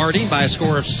leads Harding by a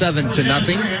score of 7-0.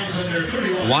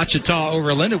 Ouachita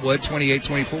over Lindenwood,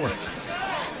 28-24.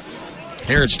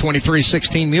 Here it's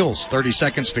 23-16 Mules, 30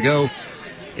 seconds to go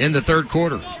in the third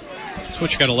quarter. That's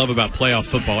what you got to love about playoff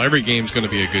football. Every game's going to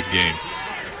be a good game.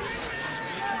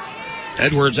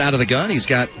 Edwards out of the gun. He's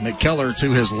got McKellar to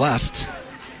his left.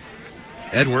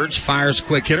 Edwards fires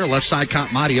quick hitter. Left side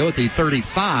caught Matteo at the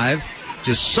 35.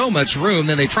 Just so much room.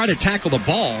 Then they try to tackle the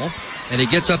ball, and he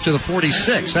gets up to the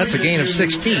 46. That's a gain of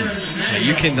 16. Yeah,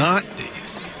 you cannot...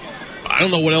 I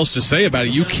don't know what else to say about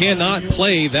it. You cannot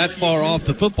play that far off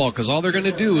the football because all they're going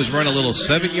to do is run a little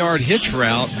 7-yard hitch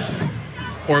route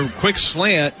or a quick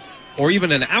slant or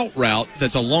even an out route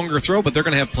that's a longer throw, but they're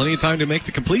going to have plenty of time to make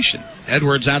the completion.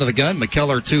 Edwards out of the gun.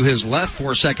 McKellar to his left.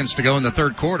 4 seconds to go in the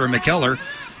third quarter. McKellar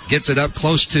gets it up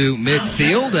close to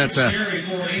midfield. That's a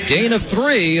gain of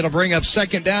 3. It'll bring up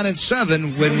 2nd down and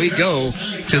 7 when we go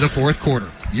to the fourth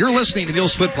quarter. You're listening to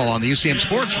Mules Football on the UCM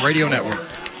Sports Radio Network.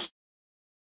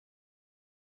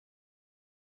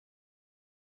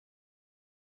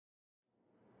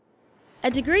 A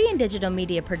degree in digital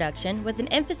media production with an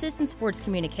emphasis in sports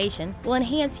communication will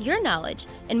enhance your knowledge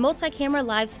in multi-camera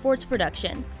live sports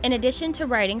productions, in addition to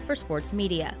writing for sports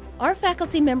media. Our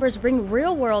faculty members bring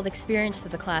real-world experience to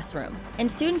the classroom,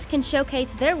 and students can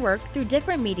showcase their work through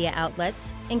different media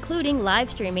outlets, including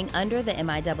live streaming under the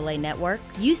MIAA network,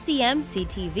 UCM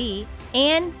CTV,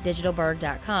 and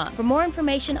digitalberg.com. For more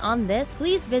information on this,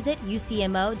 please visit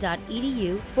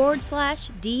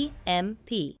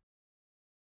ucmo.edu/DMP.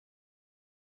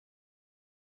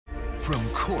 From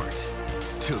court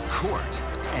to court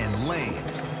and lane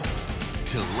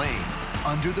to lane,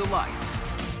 under the lights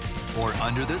or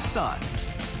under the sun,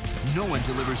 no one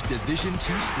delivers Division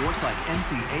II sports like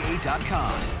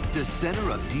NCAA.com. The center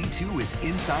of D2 is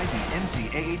inside the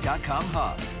NCAA.com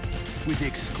hub with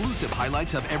exclusive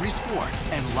highlights of every sport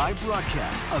and live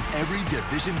broadcasts of every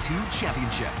Division II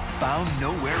championship found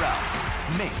nowhere else.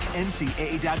 Make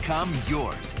NCAA.com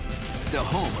yours, the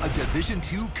home of Division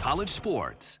II college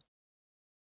sports.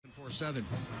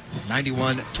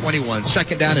 91-21,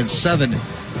 2nd down and 7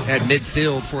 at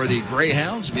midfield for the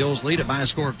Greyhounds. Mules lead it by a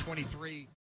score of 23.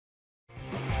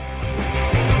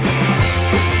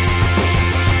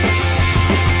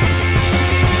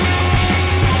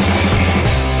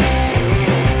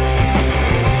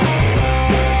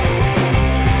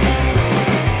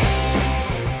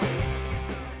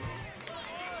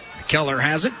 Keller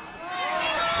has it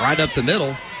right up the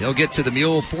middle. He'll get to the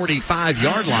Mule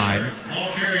 45-yard line.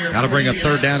 Got to bring up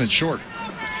third down and short.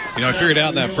 You know, I figured out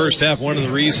in that first half, one of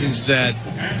the reasons that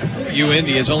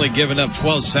UIndy has only given up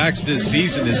 12 sacks this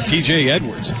season is TJ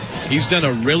Edwards. He's done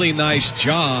a really nice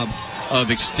job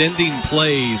of extending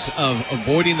plays, of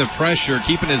avoiding the pressure,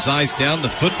 keeping his eyes down the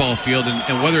football field,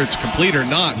 and whether it's complete or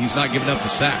not, he's not giving up the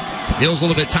sack. Mules a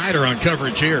little bit tighter on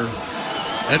coverage here.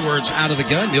 Edwards out of the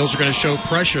gun. Mules are going to show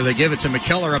pressure. They give it to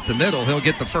McKellar up the middle. He'll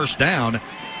get the first down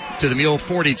to the Mule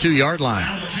 42-yard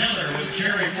line.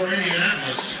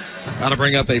 Got to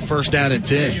bring up a first down and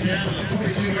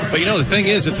 10. But, you know, the thing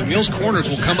is, if the Mules corners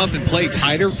will come up and play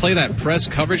tighter, play that press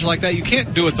coverage like that, you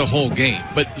can't do it the whole game.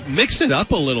 But mix it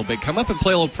up a little bit. Come up and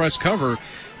play a little press cover.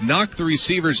 Knock the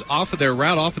receivers off of their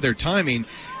route, off of their timing.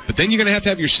 But then you're going to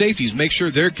have your safeties. Make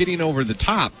sure they're getting over the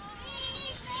top.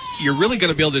 You're really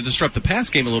going to be able to disrupt the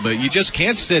pass game a little bit. You just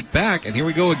can't sit back. And here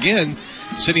we go again,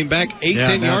 sitting back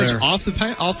 10 yards off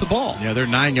the ball. Yeah, they're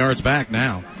 9 yards back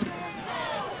now.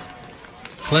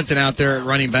 Clinton out there at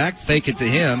running back. Fake it to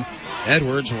him.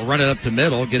 Edwards will run it up the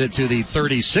middle, get it to the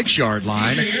 36-yard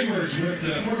line.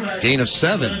 Gain of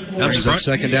 7. Brings up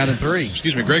second down and 3.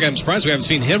 Excuse me, Greg, I'm surprised we haven't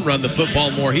seen him run the football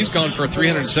more. He's gone for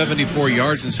 374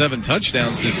 yards and 7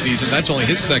 touchdowns this season. That's only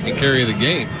his second carry of the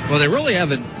game. Well, they really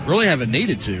haven't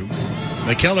needed to.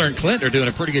 McKellar and Clinton are doing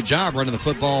a pretty good job running the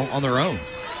football on their own.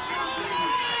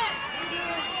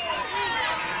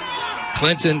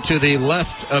 Clinton to the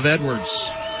left of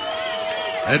Edwards.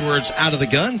 Edwards out of the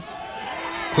gun.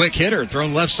 Quick hitter,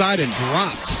 thrown left side and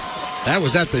dropped. That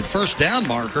was at the first down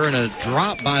marker, and a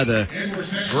drop by the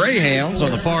Greyhounds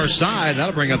on the far side.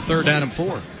 That'll bring up third down and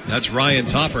 4. That's Ryan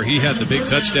Topper. He had the big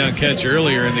touchdown catch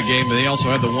earlier in the game, but they also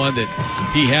had the one that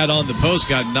he had on the post,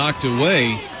 got knocked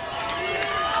away.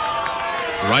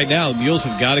 Right now, the Mules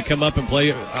have got to come up and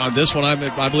play on this one.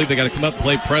 I believe they got to come up and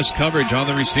play press coverage on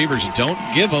the receivers. Don't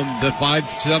give them the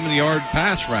 5-7-yard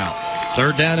pass route.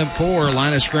 Third down and 4,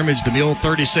 line of scrimmage, the Mule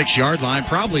 36-yard line,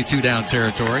 probably 2-down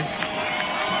territory.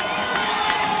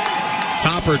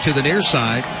 Topper to the near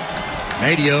side.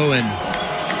 Madio and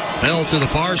Bell to the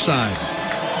far side.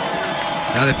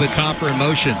 Now they put Topper in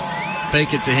motion.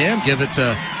 Fake it to him, give it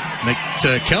to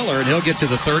Keller, and he'll get to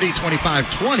the 30,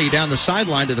 25, 20, down the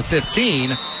sideline to the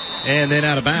 15, and then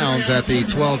out of bounds at the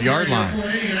 12-yard line.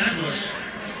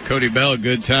 Cody Bell,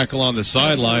 good tackle on the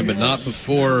sideline, but not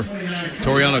before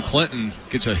Toriano Clinton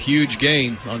gets a huge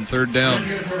gain on third down.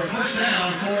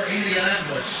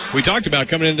 We talked about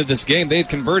coming into this game, they had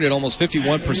converted almost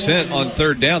 51% on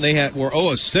third down. They were 0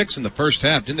 of 6 in the first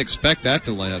half. Didn't expect that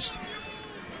to last.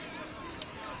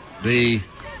 The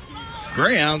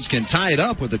Greyhounds can tie it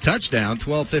up with a touchdown,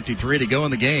 12:53 to go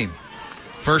in the game.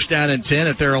 First down and 10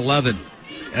 at their 11.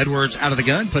 Edwards out of the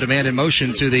gun, put a man in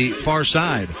motion to the far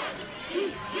side.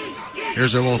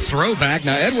 Here's a little throwback.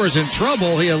 Now Edwards in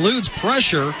trouble. He eludes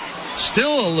pressure,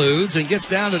 still eludes, and gets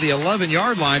down to the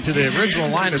 11-yard line to the original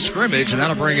line of scrimmage, and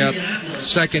that'll bring up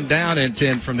second down and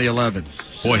 10 from the 11.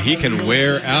 Boy, he can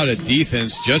wear out a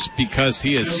defense just because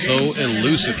he is so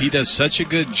elusive. He does such a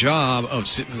good job of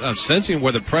sensing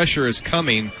where the pressure is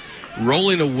coming,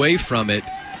 rolling away from it,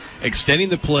 extending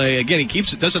the play. Again, he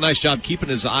does a nice job keeping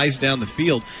his eyes down the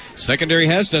field. Secondary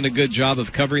has done a good job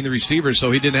of covering the receivers, so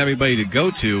he didn't have anybody to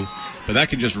go to. But that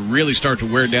can just really start to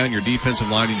wear down your defensive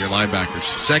line and your linebackers.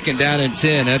 Second down and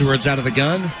 10. Edwards out of the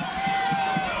gun.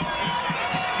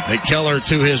 McKellar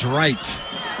to his right.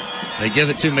 They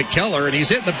give it to McKellar, and he's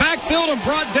hit the backfield and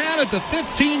brought down at the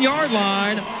 15-yard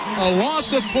line. A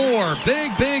loss of 4.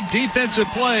 Big defensive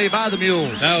play by the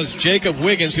Mules. That was Jacob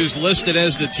Wiggins, who's listed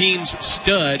as the team's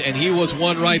stud, and he was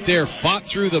one right there. Fought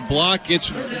through the block,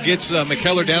 gets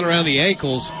McKellar down around the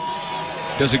ankles.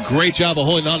 Does a great job of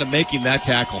holding on to making that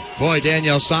tackle. Boy,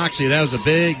 Danielle Soxie, that was a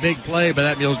big play by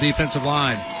that Mules defensive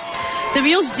line. The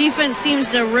Mules defense seems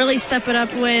to really step it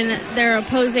up when their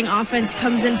opposing offense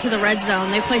comes into the red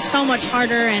zone. They play so much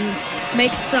harder and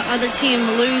makes the other team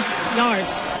lose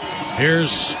yards.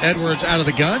 Here's Edwards out of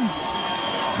the gun.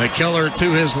 McKellar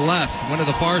to his left. One to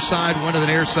the far side, one to the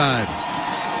near side.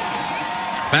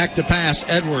 Back to pass.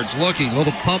 Edwards looking.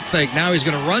 Little pump fake. Now he's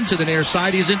going to run to the near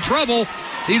side. He's in trouble.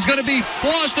 He's going to be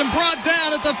flushed and brought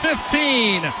down at the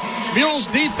 15. Mules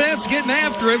defense getting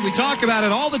after it. We talk about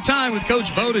it all the time with Coach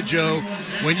Boda, Joe.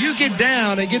 When you get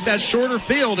down and get that shorter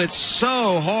field, it's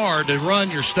so hard to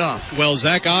run your stuff. Well,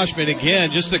 Zach Oshman,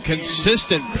 again, just the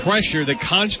consistent pressure,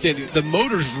 the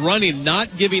motor's running,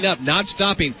 not giving up, not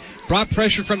stopping. Brought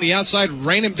pressure from the outside,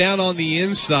 ran him down on the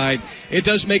inside. It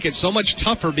does make it so much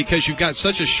tougher because you've got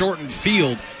such a shortened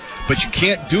field. But you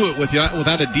can't do it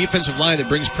without a defensive line that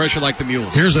brings pressure like the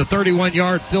Mules. Here's a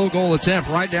 31-yard field goal attempt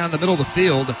right down the middle of the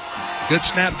field. Good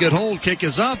snap, good hold. Kick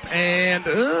is up, and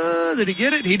did he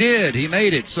get it? He did. He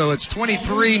made it. So it's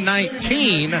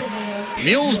 23-19.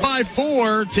 Mules by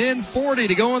 4, 10:40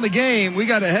 to go in the game. We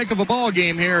got a heck of a ball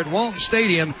game here at Walton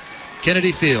Stadium,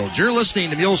 Kennedy Field. You're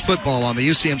listening to Mules football on the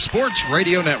UCM Sports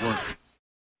Radio Network.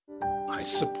 I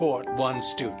support one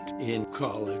student in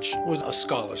college with a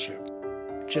scholarship.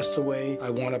 Just the way I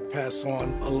want to pass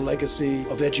on a legacy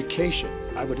of education.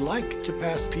 I would like to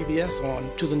pass PBS on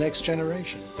to the next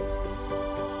generation.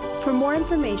 For more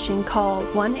information, call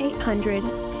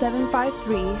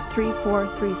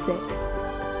 1-800-753-3436.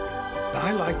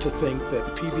 I like to think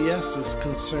that PBS is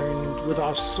concerned with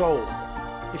our soul.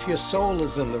 If your soul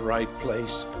is in the right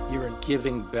place, you're in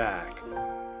giving back.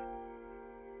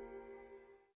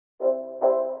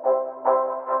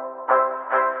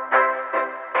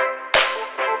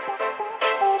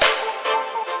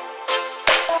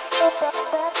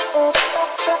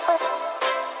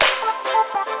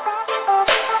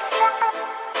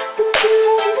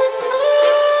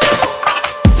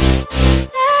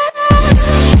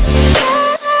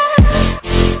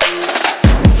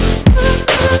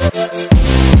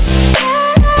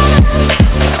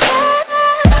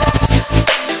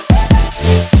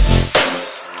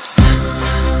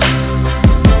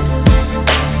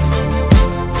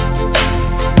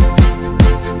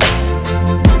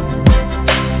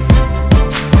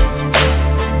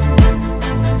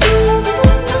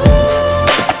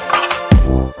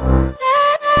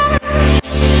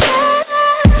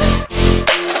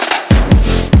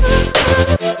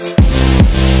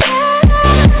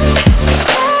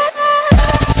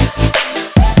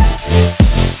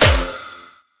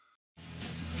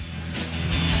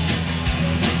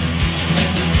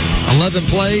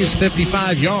 Plays,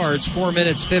 55 yards, 4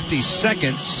 minutes, 50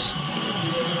 seconds.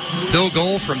 Field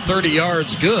goal from 30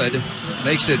 yards, good.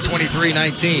 Makes it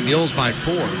 23-19. Mules by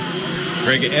 4.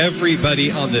 Greg,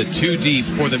 everybody on the 2 deep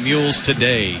for the Mules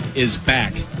today is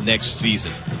back next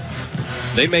season.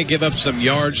 They may give up some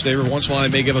yards. Every once in a while they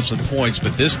may give up some points,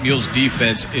 but this Mules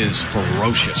defense is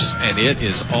ferocious, and it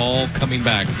is all coming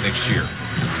back next year.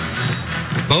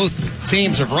 Both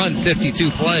teams have run 52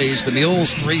 plays. The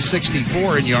Mules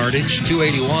 364 in yardage,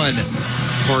 281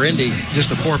 for Indy.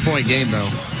 Just a 4-point game, though.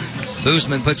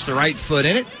 Boozman puts the right foot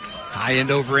in it. High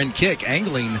end over end kick,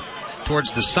 angling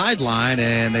towards the sideline,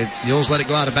 and the Mules let it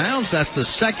go out of bounds. That's the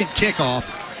second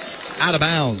kickoff out of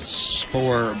bounds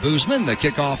for Boozman. The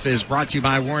kickoff is brought to you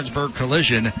by Warrensburg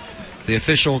Collision, the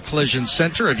official collision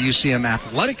center of UCM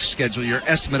Athletics. Schedule your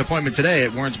estimate appointment today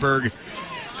at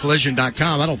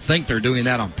WarrensburgCollision.com. I don't think they're doing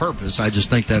that on purpose. I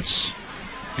just think that's,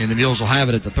 and the Mules will have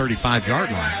it at the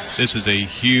 35-yard line. This is a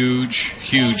huge,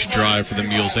 huge drive for the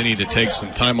Mules. They need to take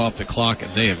some time off the clock,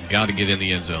 and they have got to get in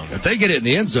the end zone. If they get it in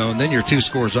the end zone, then you're 2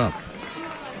 scores up.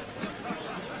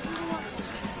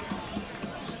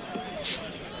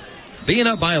 Being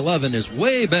up by 11 is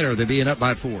way better than being up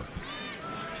by 4.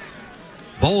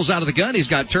 Bowles out of the gun. He's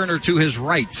got Turner to his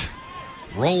right.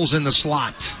 Rolls in the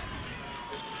slot.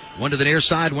 One to the near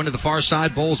side, one to the far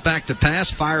side. Bowles back to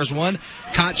pass, fires one.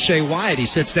 Caught Shea Wyatt. He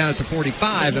sits down at the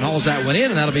 45 and hauls that one in,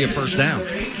 and that'll be a first down.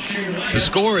 The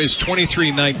score is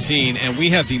 23-19, and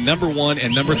we have the number 1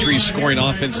 and number 3 scoring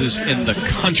offenses in the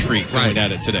country going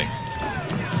at it today.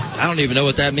 I don't even know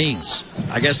what that means.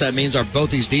 I guess that means both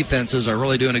these defenses are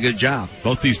really doing a good job.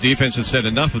 Both these defenses said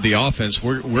enough of the offense.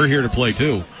 We're here to play,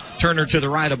 too. Turner to the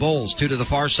right of Bowles. 2 to the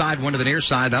far side, 1 to the near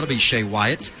side. That'll be Shea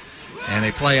Wyatt. And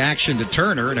they play action to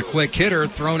Turner, and a quick hitter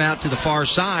thrown out to the far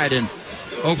side and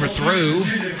overthrew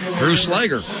Drew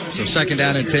Slager. So second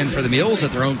down and 10 for the Mules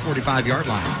at their own 45-yard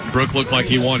line. Brooke looked like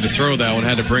he wanted to throw that one,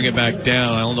 had to bring it back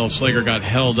down. I don't know if Slager got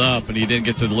held up, and he didn't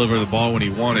get to deliver the ball when he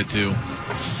wanted to.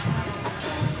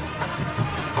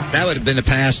 That would have been a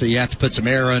pass that you have to put some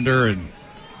air under and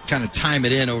kind of time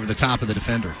it in over the top of the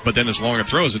defender. But then as long a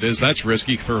throw as it is, that's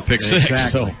risky for a pick six.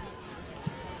 Exactly. So.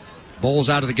 Bowles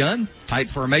out of the gun. Tight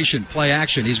formation. Play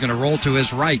action. He's going to roll to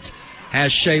his right.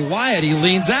 Has Shea Wyatt. He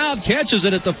leans out. Catches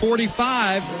it at the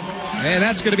 45. And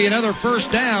that's going to be another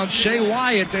first down. Shea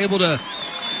Wyatt able to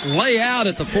lay out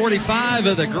at the 45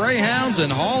 of the Greyhounds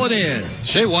and haul it in.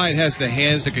 Shea Wyatt has the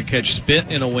hands that could catch spit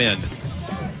in a wind.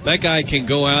 That guy can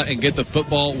go out and get the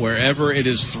football wherever it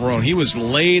is thrown. He was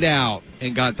laid out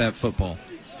and got that football.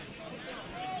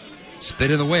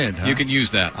 Spit in the wind, huh? You can use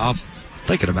that. I'm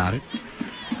thinking about it.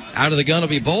 Out of the gun will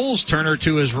be Bowles. Turner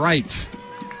to his right.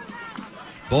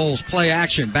 Bowles play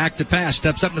action. Back to pass.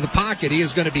 Steps up into the pocket. He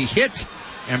is going to be hit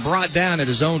and brought down at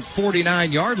his own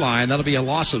 49-yard line. That'll be a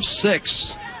loss of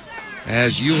 6.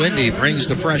 as UIndy brings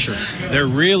the pressure. They're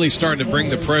really starting to bring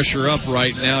the pressure up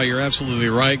right now. You're absolutely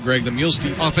right, Greg. The Mules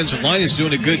offensive line is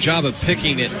doing a good job of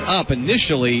picking it up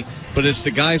initially, but it's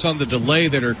the guys on the delay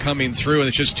that are coming through, and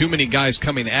it's just too many guys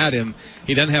coming at him.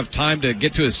 He doesn't have time to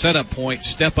get to his setup point,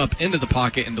 step up into the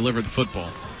pocket, and deliver the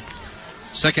football.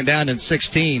 2nd down and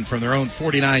 16 from their own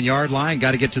 49-yard line.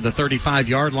 Got to get to the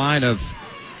 35-yard line of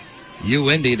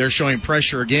UIndy. They're showing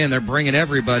pressure again. They're bringing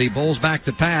everybody. Bowles back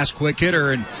to pass. Quick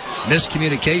hitter and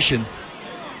miscommunication.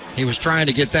 He was trying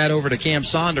to get that over to Cam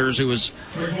Saunders, who was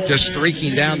just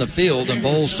streaking down the field, and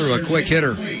Bowles threw a quick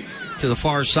hitter to the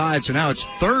far side. So now it's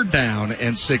 3rd down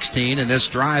and 16, and this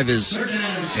drive is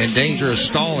in danger of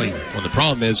stalling. Well, the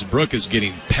problem is Brooke is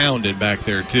getting pounded back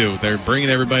there, too. They're bringing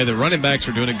everybody. The running backs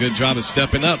are doing a good job of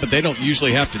stepping up, but they don't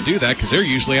usually have to do that because they're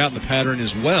usually out in the pattern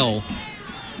as well.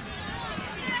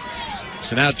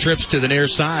 So now trips to the near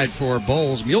side for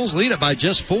Bowles. Mules lead it by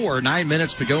just 4, 9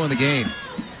 minutes to go in the game.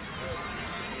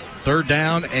 3rd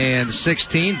down and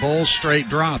 16. Bowles straight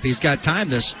drop. He's got time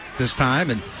this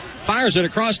time and fires it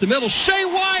across the middle. Shea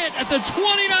Wyatt at the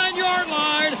 29-yard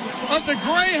line of the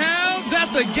Greyhounds.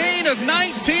 That's a gain of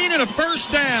 19 and a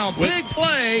 1st down. Big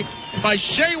play by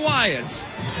Shea Wyatt.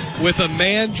 With a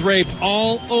man draped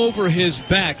all over his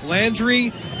back.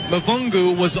 Landry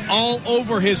Mavungu was all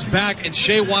over his back, and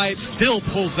Shea Wyatt still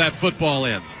pulls that football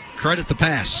in. Credit the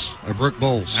pass of Brooke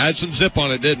Bowles. Had some zip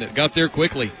on it, didn't it? Got there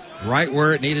quickly. Right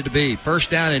where it needed to be. 1st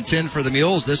down and 10 for the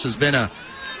Mules. This has been a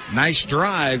nice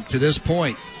drive to this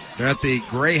point. They're at the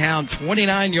Greyhound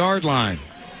 29-yard line.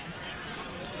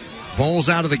 Bowles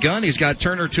out of the gun. He's got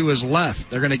Turner to his left.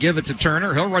 They're going to give it to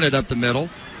Turner. He'll run it up the middle.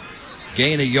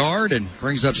 Gain a yard and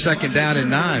brings up 2nd down and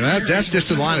 9. Well, that's just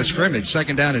to the line of scrimmage.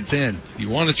 2nd down and 10. You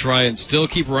want to try and still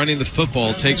keep running the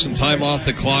football, take some time off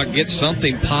the clock, get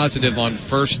something positive on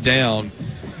 1st down,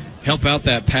 help out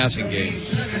that passing game.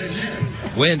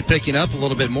 Wind picking up a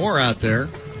little bit more out there.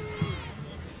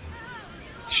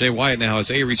 Shea Wyatt now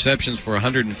has 8 receptions for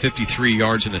 153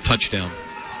 yards and a touchdown.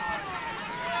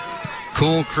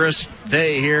 Cool, crisp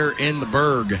day here in the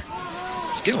Berg.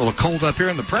 It's getting a little cold up here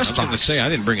in the press box. I was going to say, I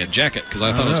didn't bring a jacket because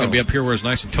I thought it was going to be up here where it's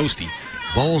nice and toasty.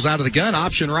 Bowles out of the gun,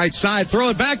 option right side.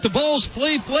 Throw it back to Bowles.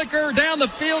 Flea flicker down the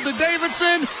field to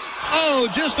Davidson. Oh,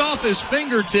 just off his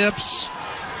fingertips.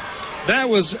 That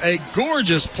was a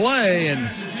gorgeous play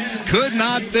and could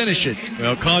not finish it.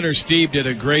 Well, Connor Steve did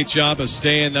a great job of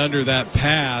staying under that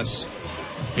pass.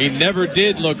 He never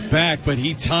did look back, but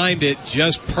he timed it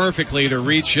just perfectly to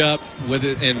reach up with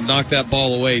it and knock that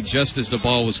ball away just as the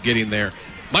ball was getting there.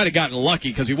 Might have gotten lucky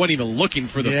because he wasn't even looking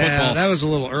for the football. Yeah, that was a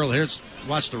little early. Let's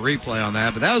watch the replay on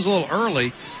that, but that was a little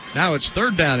early. Now it's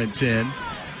 3rd down and 10.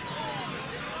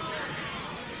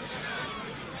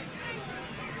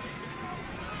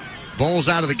 Bowles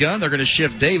out of the gun. They're going to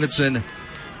shift Davidson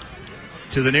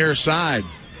to the near side.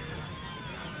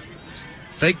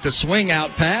 Fake the swing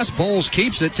out pass. Bowles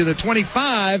keeps it to the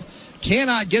 25.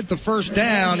 Cannot get the 1st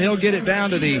down. He'll get it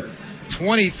down to the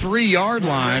 23-yard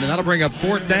line, and that'll bring up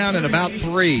 4th down and about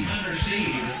 3.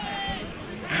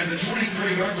 At the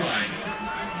 23-yard line.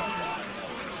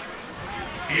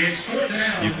 It's 4th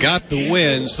down. You've got the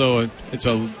win, so it's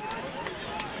a...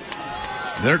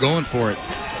 They're going for it.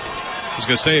 I was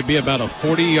going to say it'd be about a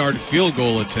 40-yard field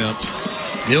goal attempt.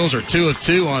 Mules are 2 of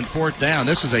 2 on 4th down.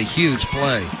 This is a huge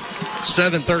play.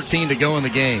 7:13 to go in the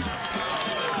game.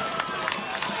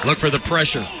 Look for the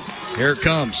pressure. Here it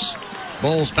comes.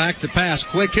 Bowles back to pass.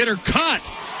 Quick hitter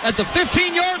caught at the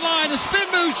 15-yard line. The spin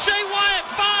move. Shea Wyatt,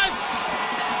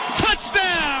 5.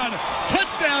 Touchdown.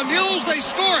 Touchdown, Mules. They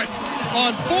score it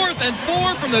on 4th and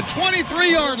 4 from the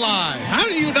 23-yard line. How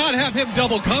do you not have him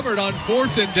double covered on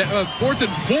 4th and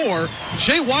 4?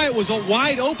 Shea Wyatt was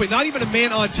wide open, not even a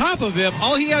man on top of him.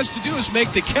 All he has to do is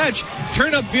make the catch,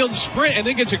 turn upfield and sprint, and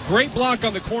then gets a great block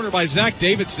on the corner by Zach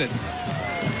Davidson.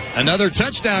 Another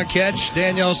touchdown catch,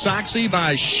 Danielle Soxie,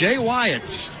 by Shea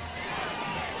Wyatt.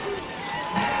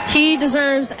 He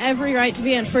deserves every right to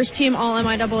be in first team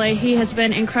All-MIAA. He has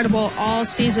been incredible all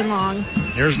season long.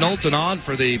 Here's Knowlton on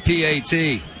for the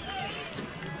PAT.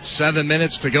 7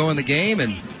 minutes to go in the game,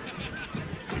 and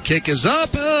the kick is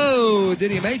up. Oh,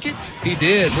 did he make it? He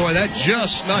did. Boy, that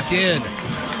just snuck in.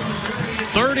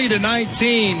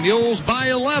 30-19, Mules by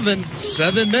 11.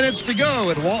 7 minutes to go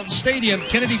at Walton Stadium,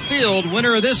 Kennedy Field.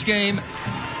 Winner of this game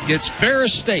gets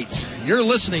Ferris State. You're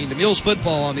listening to Mules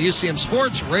football on the UCM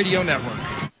Sports Radio Network.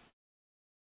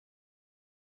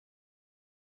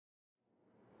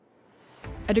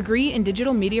 A degree in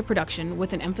digital media production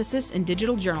with an emphasis in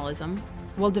digital journalism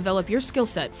will develop your skill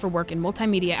set for work in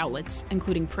multimedia outlets,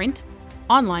 including print,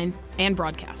 online, and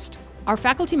broadcast. Our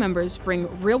faculty members bring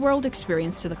real-world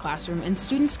experience to the classroom, and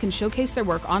students can showcase their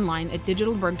work online at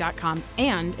digitalberg.com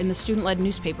and in the student-led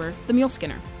newspaper, The Mule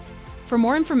Skinner. For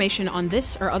more information on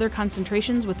this or other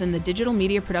concentrations within the Digital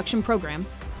Media Production program,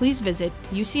 please visit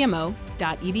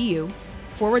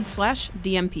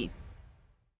ucmo.edu/DMP.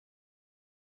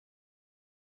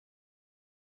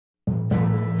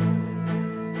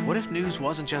 What if news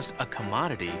wasn't just a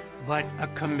commodity, but a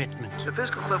commitment? The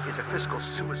fiscal cliff is a fiscal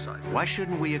suicide. Why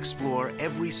shouldn't we explore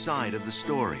every side of the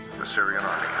story? The Syrian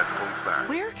army had pulled back.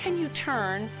 Where can you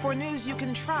turn for news you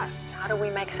can trust? How do we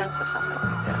make sense of something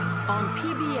like this? On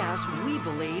PBS, we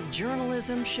believe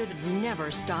journalism should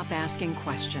never stop asking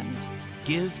questions.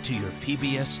 Give to your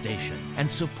PBS station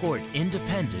and support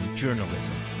independent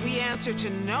journalism. We answer to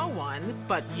no one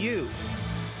but you.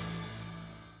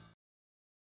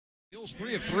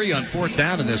 3 of 3 on 4th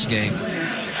down in this game.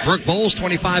 Brooke Bowles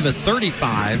 25 of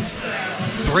 35,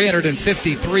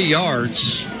 353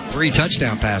 yards, 3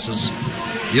 touchdown passes.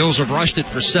 Mules have rushed it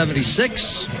for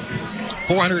 76,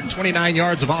 429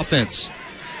 yards of offense.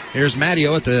 Here's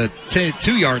Matteo at the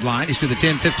 2-yard line. He's to the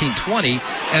 10, 15, 20,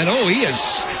 and he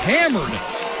is hammered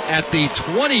at the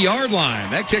 20-yard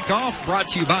line. That kickoff brought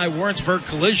to you by Warrensburg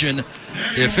Collision,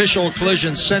 the official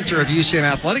collision center of UCM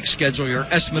Athletics. Schedule your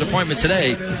estimate appointment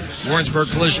today.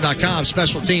 WarrensburgCollision.com.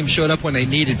 Special teams showed up when they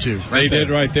needed to. They did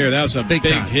right there. That was a big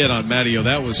time hit on Matteo.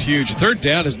 That was huge. 3rd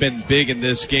down has been big in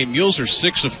this game. Mules are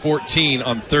 6 of 14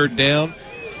 on 3rd down.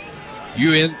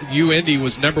 UND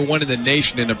was number 1 in the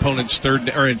nation in opponents'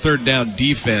 3rd down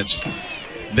defense.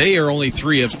 They are only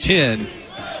 3 of 10.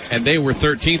 And they were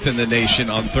 13th in the nation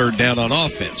on 3rd down on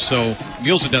offense. So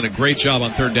Mules have done a great job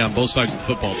on 3rd down, both sides of the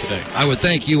football today. I would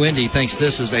think UND thinks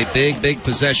this is a big, big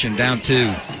possession, down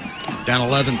 2, down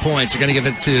 11 points. They're going to give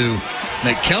it to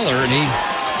McKellar, and he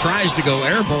tries to go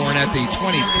airborne at the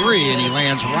 23, and he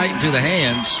lands right into the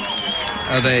hands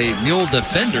of a Mule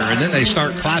defender. And then they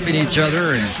start clapping each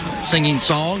other and singing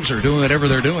songs or doing whatever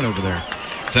they're doing over there.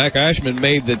 Zach Ashman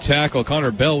made the tackle.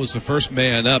 Connor Bell was the first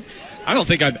man up. I don't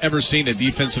think I've ever seen a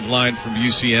defensive line from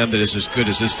UCM that is as good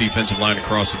as this defensive line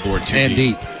across the board. And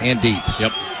deep.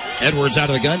 Yep. Edwards out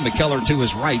of the gun. McKellar to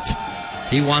his right.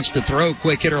 He wants to throw.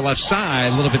 Quick hitter left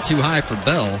side. A little bit too high for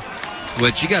Bell,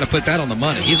 which you got to put that on the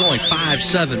money. He's only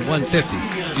 5'7", 150.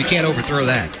 You can't overthrow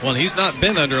that. Well, he's not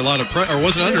been under a lot of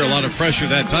wasn't under a lot of pressure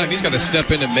that time. He's got to step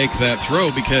in and make that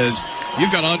throw because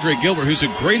you've got Andre Gilbert, who's a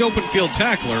great open field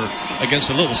tackler,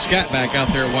 against a little scat back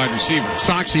out there at wide receiver.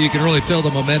 Soxy, you can really feel the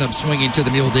momentum swinging to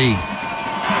the Mule D.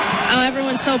 Oh,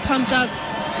 everyone's so pumped up.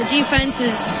 The defense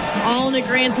is all in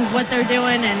agreement of what they're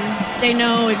doing, and they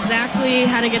know exactly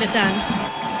how to get it done.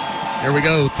 Here we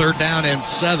go, 3rd down and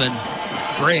 7.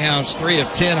 Greyhounds 3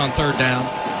 of 10 on 3rd down.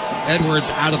 Edwards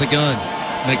out of the gun.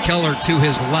 McKellar to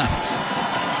his left.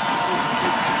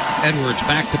 Edwards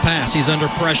back to pass. He's under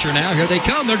pressure now. Here they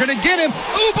come. They're going to get him.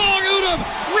 Ubong Udom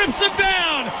rips him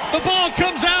down. The ball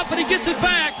comes out, but he gets it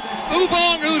back.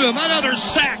 Ubong Udom, another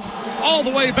sack all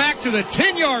the way back to the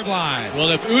 10-yard line.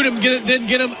 Well, if Udom didn't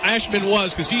get him, Ashman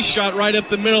was, because he shot right up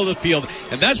the middle of the field.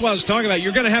 And that's what I was talking about.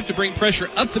 You're going to have to bring pressure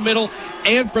up the middle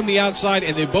and from the outside,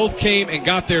 and they both came and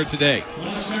got there today.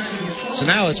 So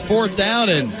now it's 4th down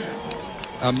and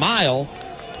a mile.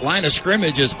 Line of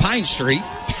scrimmage is Pine Street.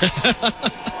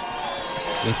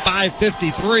 With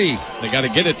 5:53. They got to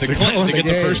get it to Clinton to get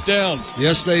the first down.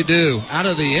 Yes, they do. Out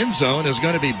of the end zone is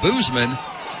going to be Boozman.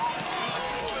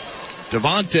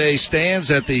 Devontae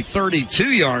stands at the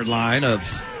 32-yard line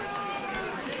of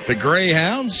the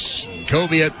Greyhounds.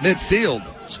 Kobe at midfield.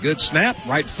 It's a good snap.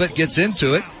 Right foot gets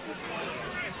into it.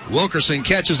 Wilkerson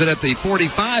catches it at the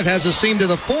 45, has a seam to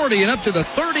the 40, and up to the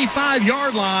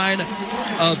 35-yard line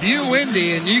of UND.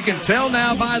 And you can tell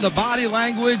now by the body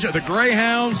language of the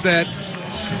Greyhounds that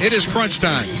it is crunch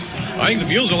time. I think the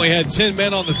Mules only had 10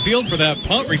 men on the field for that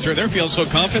punt return. They're feeling so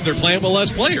confident they're playing with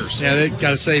less players. Yeah, they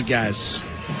got to save guys.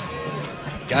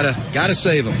 Got to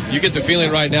save them. You get the feeling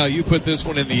right now, you put this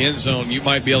one in the end zone, you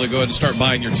might be able to go ahead and start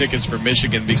buying your tickets for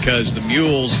Michigan because the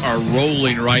Mules are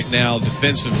rolling right now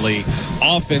defensively.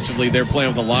 Offensively, they're playing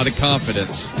with a lot of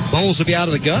confidence. Bowles will be out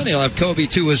of the gun. He'll have Kobe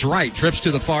to his right. Trips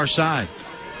to the far side.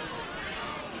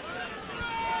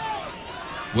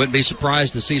 Wouldn't be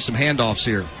surprised to see some handoffs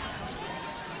here.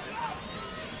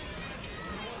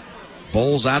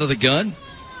 Bowles out of the gun.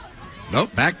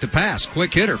 Nope, back to pass.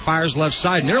 Quick hitter, fires left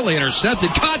side, nearly intercepted.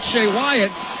 Caught Shea Wyatt.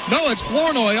 No, it's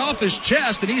Flournoy off his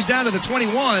chest, and he's down to the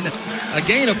 21. A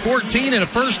gain of 14 and a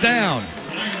first down.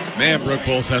 Man, Brooke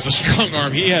Bowles has a strong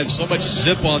arm. He had so much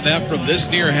zip on that from this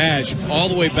near hash all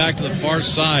the way back to the far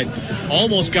side.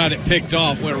 Almost got it picked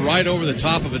off. Went right over the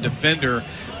top of a defender.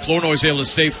 Flournoy's able to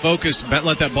stay focused,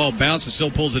 let that ball bounce, and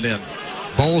still pulls it in.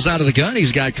 Bowles out of the gun.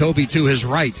 He's got Kobe to his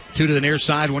right. 2 to the near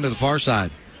side, 1 to the far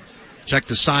side. Check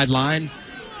the sideline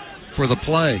for the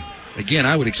play. Again,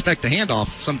 I would expect the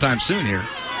handoff sometime soon here.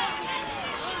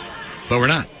 But we're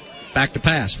not. Back to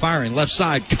pass. Firing left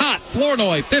side. Caught.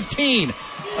 Flournoy, 15.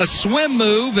 A swim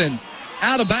move and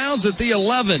out of bounds at the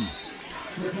 11.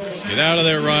 Get out of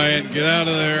there, Ryan. Get out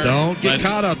of there. Don't get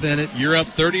caught up in it. You're up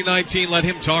 30-19. Let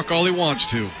him talk all he wants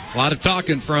to. A lot of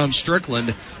talking from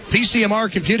Strickland. PCMR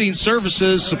Computing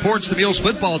Services supports the Mules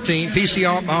football team.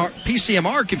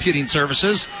 PCMR Computing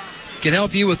Services can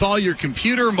help you with all your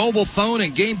computer, mobile phone,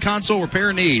 and game console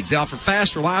repair needs. They offer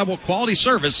fast, reliable, quality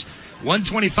service.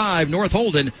 125 North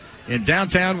Holden in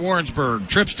downtown Warrensburg.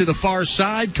 Trips to the far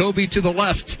side. Kobe to the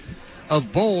left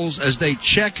of Bowles as they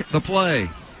check the play.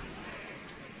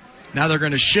 Now they're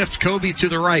going to shift Kobe to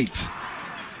the right.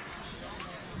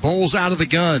 Bowles out of the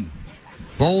gun.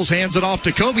 Bowles hands it off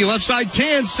to Kobe. Left side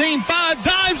 10. Seam 5.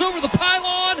 Dives over the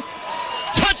pylon.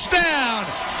 Touchdown.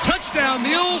 Touchdown,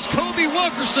 Mules. Kobe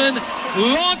Wilkerson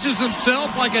launches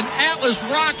himself like an Atlas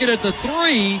rocket at the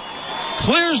 3.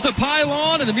 Clears the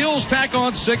pylon, and the Mules tack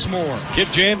on 6 more. Kip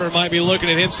Janmer might be looking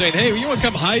at him saying, hey, you want to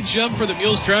come high jump for the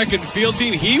Mules track and field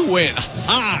team? He went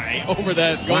high over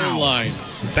that goal line.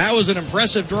 That was an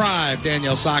impressive drive,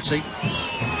 Danielle Soxie.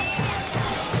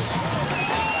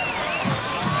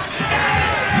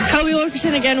 Kobe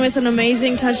Wilkerson again with an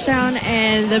amazing touchdown,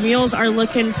 and the Mules are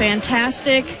looking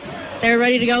fantastic. They're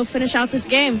ready to go finish out this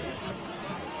game.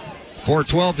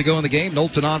 4:12 to go in the game.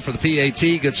 Knowlton on for the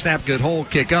PAT. Good snap, good hold,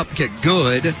 kick up, kick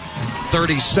good.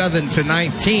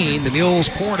 37-19. The Mules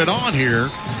pouring it on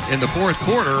here in the fourth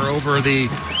quarter over the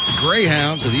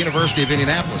Greyhounds of the University of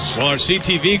Indianapolis. Well, our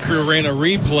CTV crew ran a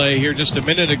replay here just a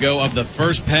minute ago of the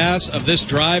first pass of this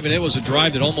drive, and it was a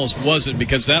drive that almost wasn't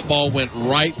because that ball went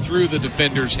right through the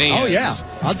defender's hands. Oh, yeah.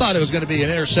 I thought it was going to be an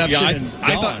interception. Yeah,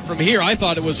 I thought from here, I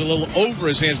thought it was a little over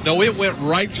his hands. No, it went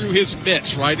right through his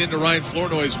mitts, right into Ryan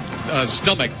Flournoy's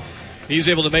stomach. He's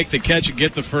able to make the catch and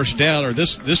get the first down, or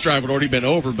this drive would already been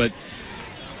over, but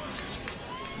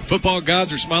football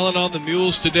gods are smiling on the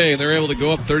Mules today, and they're able to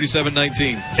go up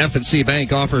 37-19. F&C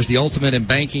Bank offers the ultimate in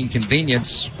banking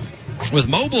convenience with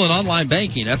mobile and online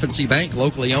banking. F&C Bank,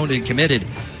 locally owned and committed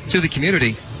to the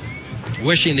community.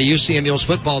 Wishing the UCM Mules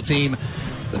football team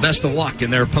the best of luck in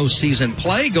their postseason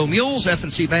play. Go Mules.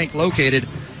 F&C Bank located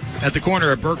at the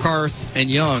corner of Burkhardt and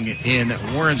Young in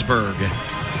Warrensburg.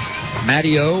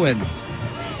 Matteo and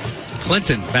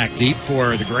Clinton back deep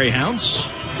for the Greyhounds.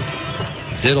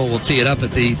 Diddle will tee it up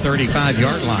at the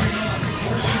 35-yard line.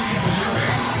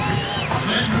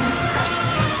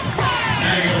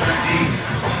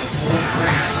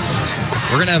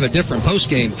 We're going to have a different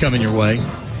postgame coming your way.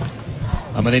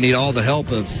 I'm going to need all the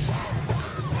help of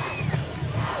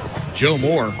Joe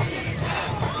Moore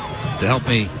to help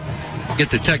me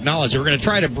get the technology. We're going to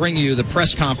try to bring you the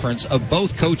press conference of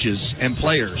both coaches and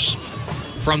players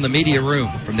from the media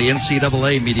room, from the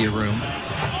NCAA media room.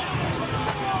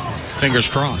 Fingers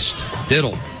crossed.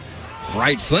 Diddle,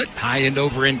 right foot, high end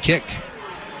over end kick.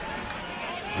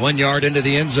 1 yard into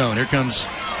the end zone. Here comes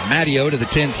Matteo to the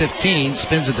 10-15,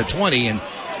 spins at the 20, and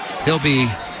he'll be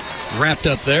wrapped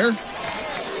up there.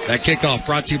 That kickoff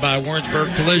brought to you by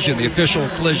Warrensburg Collision, the official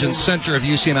collision center of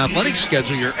UCM Athletics.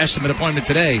 Schedule your estimate appointment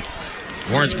today.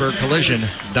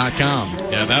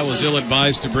 WarrensburgCollision.com. Yeah, that was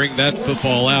ill-advised to bring that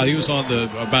football out. He was on the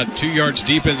about 2 yards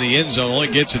deep in the end zone, only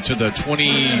gets it to the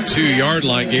 22-yard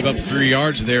line, gave up 3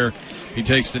 yards there. He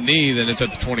takes the knee, then it's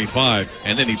at the 25,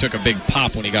 and then he took a big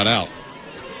pop when he got out.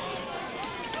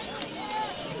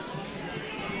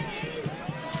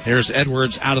 Here's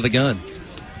Edwards out of the gun.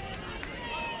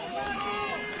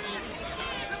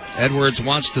 Edwards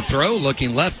wants to throw,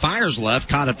 looking left, fires left,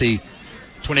 caught at the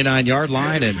 29-yard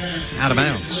line and out of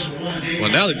bounds.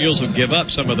 Well, now the Mules will give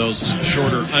up some of those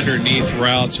shorter underneath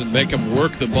routes and make them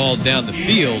work the ball down the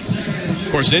field. Of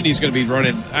course, Indy's going to be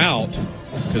running out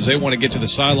because they want to get to the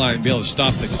sideline and be able to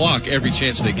stop the clock every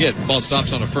chance they get. Ball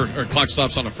stops on clock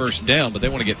stops on a first down, but they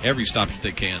want to get every stop that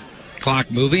they can. Clock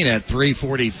moving at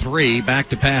 3:43. Back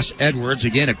to pass Edwards.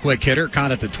 Again, a quick hitter.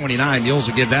 Caught at the 29. Mules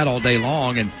will give that all day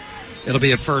long, and it'll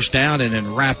be a first down, and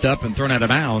then wrapped up and thrown out of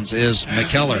bounds is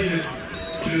McKellar.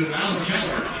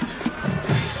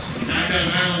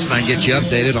 So I can get you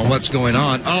updated on what's going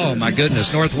on. Oh, my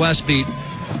goodness. Northwest beat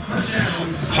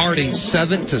Harding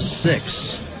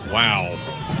 7-6. Wow.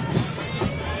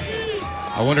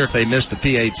 I wonder if they missed a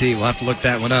PAT. We'll have to look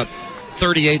that one up.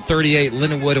 38-38,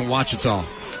 Lindenwood and Ouachita.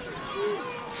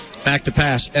 Back to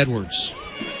pass, Edwards.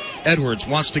 Edwards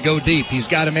wants to go deep. He's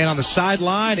got a man on the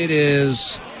sideline. It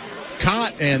is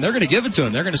caught, and they're going to give it to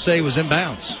him. They're going to say it was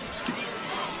inbounds.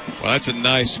 Well, that's a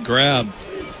nice grab.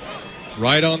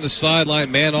 Right on the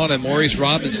sideline, man on it. Maurice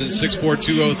Robinson, 6'4",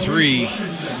 203.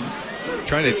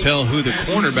 Trying to tell who the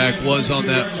cornerback was on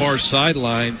that far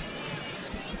sideline.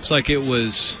 Looks like it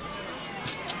was...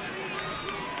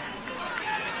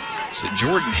 Is it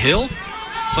Jordan Hill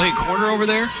playing corner over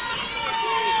there?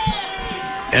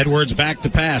 Edwards back to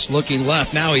pass, looking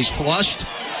left. Now he's flushed.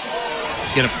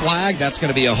 Get a flag. That's going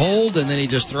to be a hold, and then he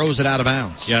just throws it out of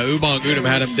bounds. Yeah, Ubong Udom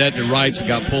had him dead to rights and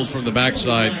got pulled from the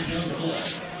backside.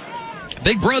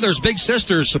 Big Brothers, Big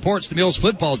Sisters supports the Mules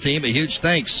football team. A huge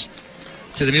thanks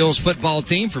to the Mules football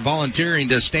team for volunteering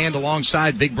to stand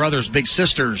alongside Big Brothers, Big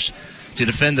Sisters to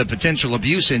defend the potential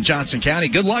abuse in Johnson County.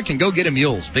 Good luck and go get a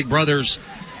Mules. Big Brothers,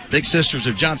 Big Sisters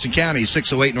of Johnson County,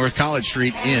 608 North College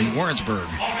Street in Warrensburg.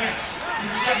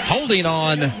 Holding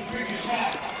on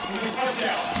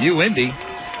UIndy.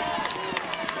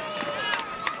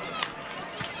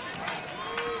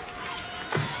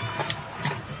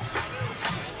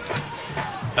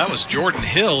 That was Jordan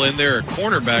Hill in there, a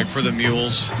cornerback for the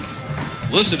Mules.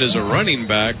 Listed as a running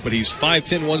back, but he's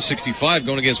 5'10", 165,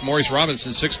 going against Maurice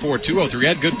Robinson, 6'4", 203.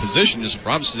 Had good position, just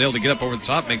Robinson's able to get up over the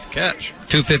top and make the catch.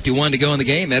 2:51 to go in the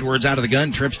game. Edwards out of the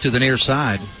gun, trips to the near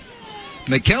side.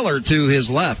 McKellar to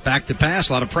his left, back to pass.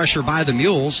 A lot of pressure by the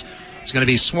Mules. It's going to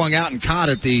be swung out and caught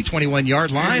at the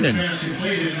 21-yard line, and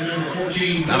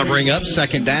that'll bring up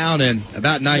second down and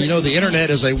about 9. You know, the internet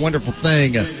is a wonderful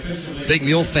thing. A big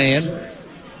Mule fan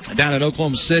down in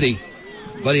Oklahoma City,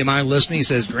 a buddy of mine listening, he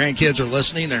says grandkids are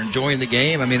listening, they're enjoying the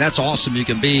game. I mean, that's awesome. You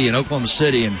can be in Oklahoma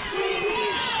City and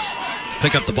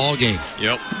pick up the ball game.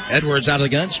 Yep. Edwards out of the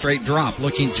gun, straight drop,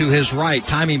 looking to his right,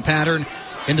 timing pattern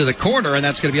into the corner, and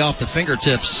that's going to be off the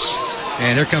fingertips.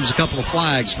 And here comes a couple of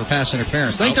flags for pass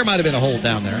interference. I think there might have been a hold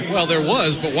down there. Well, there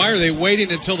was, but why are they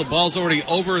waiting until the ball's already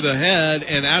over the head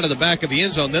and out of the back of the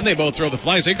end zone? Then they both throw the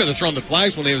flags. They could have thrown the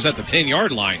flags when they was at the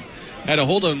 10-yard line. Had to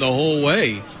hold him the whole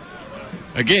way.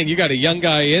 Again, you got a young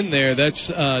guy in there. That's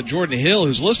Jordan Hill,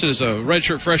 who's listed as a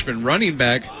redshirt freshman running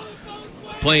back,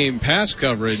 playing pass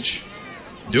coverage,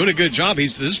 doing a good job.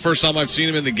 This is the first time I've seen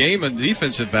him in the game, a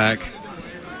defensive back.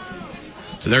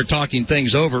 So they're talking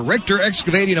things over. Richter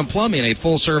Excavating and Plumbing, a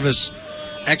full-service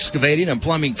excavating and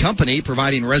plumbing company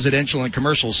providing residential and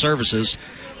commercial services.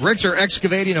 Richter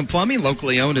Excavating and Plumbing,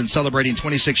 locally owned and celebrating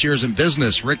 26 years in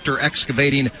business. Richter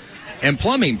Excavating and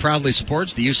Plumbing proudly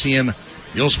supports the UCM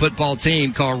Mules football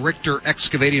team. Call Richter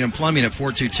Excavating and Plumbing at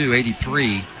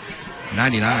 422-8399.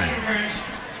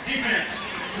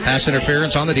 Pass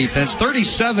interference on the defense.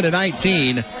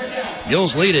 37-19.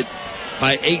 Mules lead it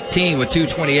by 18 with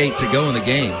 2:28 to go in the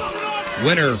game.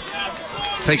 Winner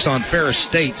takes on Ferris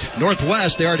State.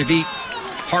 Northwest, they already beat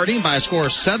Harding by a score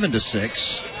of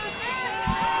 7-6.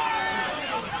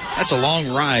 That's a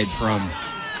long ride from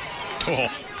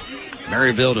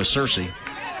Maryville to Searcy.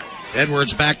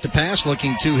 Edwards back to pass,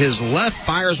 looking to his left,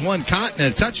 fires one, caught, and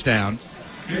a touchdown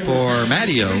for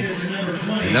Matteo.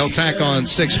 And they'll tack on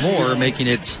 6 more, making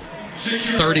it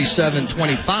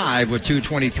 37-25 with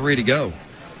 2:23 to go.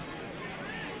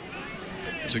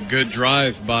 It's a good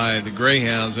drive by the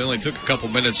Greyhounds. They only took a couple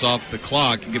minutes off the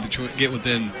clock and get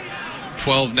within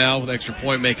 12 now with extra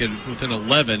point, make it within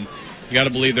 11. You got to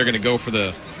believe they're going to go for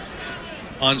the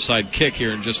onside kick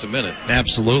here in just a minute.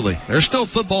 Absolutely. There's still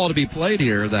football to be played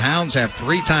here. The Hounds have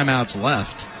 3 timeouts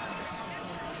left.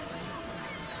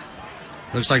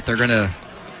 Looks like they're going to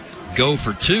go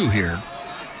for 2 here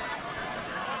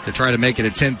to try to make it a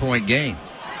 10-point game.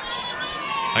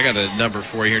 I got a number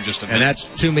for you here in just a minute. And that's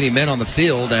too many men on the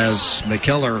field as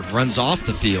McKellar runs off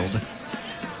the field.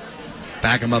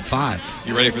 Back him up 5.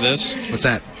 You ready for this? What's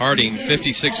that? Harding,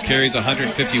 56 carries,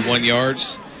 151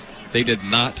 yards. They did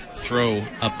not throw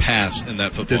a pass in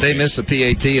that football Did they game. miss a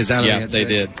PAT? Is that yeah, they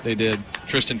did. They did.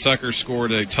 Tristan Tucker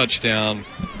scored a touchdown,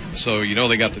 so you know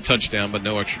they got the touchdown, but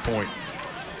no extra point.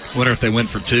 Wonder if they went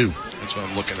for 2. That's what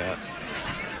I'm looking at.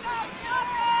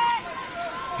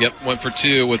 Yep, went for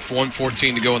 2 with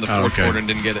 1:14 to go in the fourth quarter and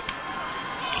didn't get it.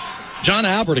 John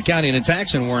Albert, Accounting and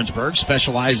Tax in Warrensburg,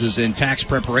 specializes in tax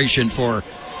preparation for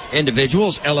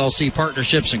individuals, LLC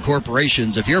partnerships, and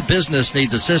corporations. If your business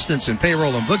needs assistance in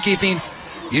payroll and bookkeeping,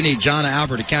 you need John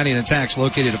Albert, Accounting and Tax,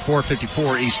 located at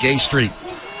 454 East Gay Street.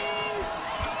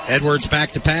 Edwards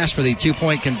back to pass for the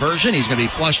 2-point conversion. He's going to be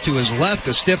flushed to his left.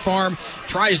 A stiff arm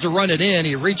tries to run it in.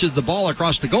 He reaches the ball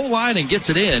across the goal line and gets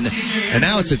it in. And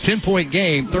now it's a 10-point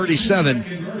game,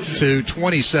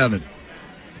 37-27.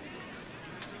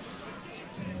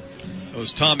 It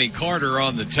was Tommy Carter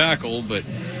on the tackle, but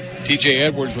TJ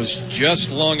Edwards was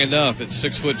just long enough at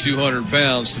 6 foot 200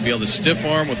 pounds to be able to stiff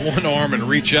arm with one arm and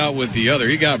reach out with the other.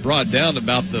 He got brought down to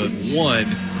about the 1,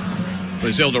 but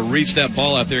he's able to reach that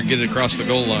ball out there and get it across the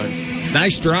goal line.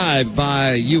 Nice drive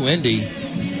by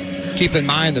UIndy. Keep in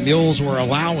mind the Mules were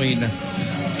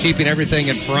keeping everything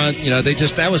in front.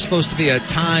 That was supposed to be a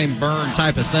time burn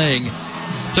type of thing.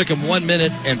 Took them 1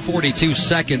 minute and 42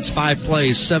 seconds, 5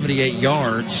 plays, 78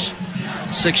 yards.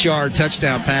 6-yard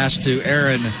touchdown pass to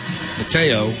Aaron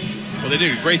Mateo. Well, they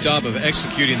did a great job of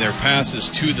executing their passes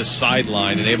to the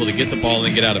sideline and able to get the ball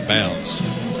and get out of bounds.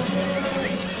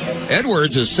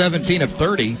 Edwards is 17 of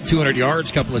 30, 200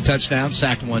 yards, couple of touchdowns,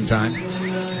 sacked 1 time.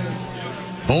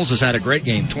 Bowles has had a great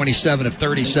game, 27 of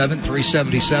 37,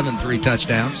 377, 3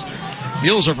 touchdowns.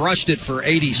 Mules have rushed it for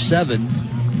 87.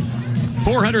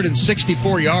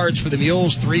 464 yards for the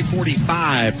Mules,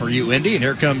 345 for UIndy, and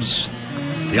here comes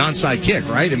the onside kick,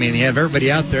 right? I mean, you have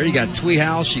everybody out there. You got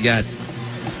Tweehouse, you got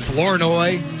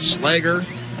Flournoy, Slager.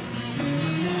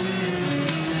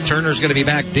 Turner's going to be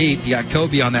back deep. You got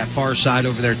Kobe on that far side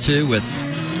over there too with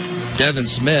Devin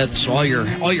Smith. So all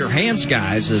your hands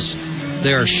guys is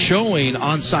they are showing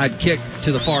onside kick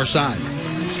to the far side.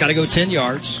 It's got to go 10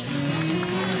 yards.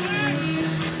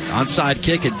 Onside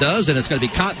kick it does, and it's going to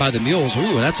be caught by the Mules.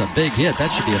 Ooh, that's a big hit.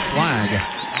 That should be a flag.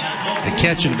 A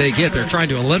catch and a big hit. They're trying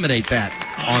to eliminate that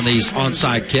on these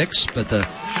onside kicks, but the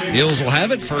Mules will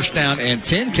have it. First down and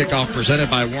 10. Kickoff presented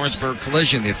by Warrensburg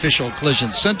Collision, the official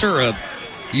collision center of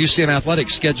UCM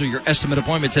Athletics. Schedule your estimate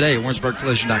appointment today at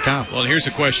warrensburgcollision.com. Well, here's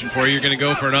a question for you. You're going to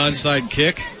go for an onside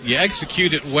kick. You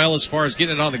execute it well as far as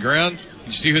getting it on the ground.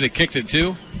 You see who they kicked it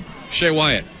to? Shea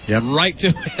Wyatt. Yep. Right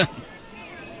to him.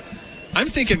 I'm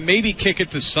thinking maybe kick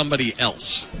it to somebody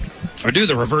else. Or do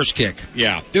the reverse kick.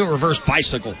 Yeah. Do a reverse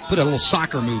bicycle. Put a little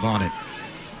soccer move on it.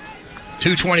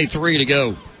 2:23 to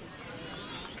go.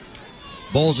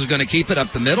 Bowles is going to keep it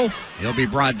up the middle. He'll be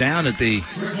brought down at the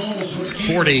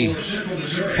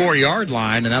 44-yard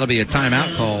line, and that'll be a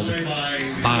timeout called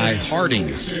by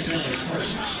Harding.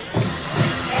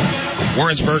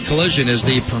 Warrensburg Collision is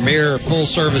the premier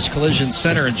full-service collision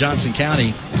center in Johnson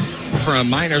County. From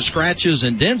minor scratches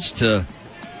and dents to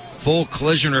full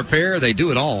collision repair, they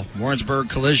do it all. Warrensburg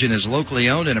Collision is locally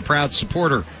owned and a proud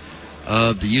supporter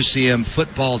of the UCM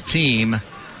football team.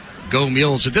 Go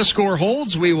Mules. If this score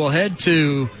holds, we will head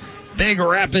to Big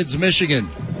Rapids, Michigan.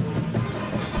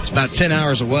 It's about 10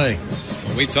 hours away.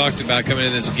 We talked about coming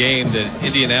in this game that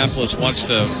Indianapolis wants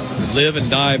to live and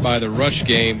die by the rush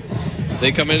game.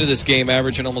 They come into this game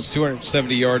averaging almost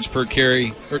 270 yards per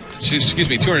carry,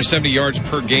 270 yards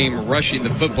per game rushing the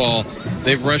football.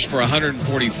 They've rushed for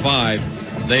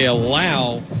 145. They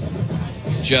allow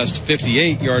just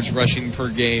 58 yards rushing per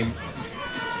game.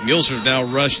 Mules have now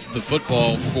rushed the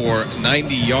football for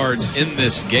 90 yards in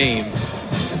this game.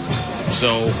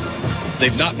 So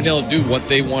they've not been able to do what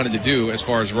they wanted to do as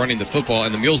far as running the football,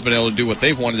 and the Mules have been able to do what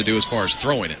they've wanted to do as far as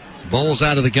throwing it. Bowles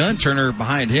out of the gun. Turner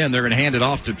behind him. They're going to hand it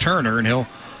off to Turner, and he'll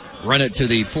run it to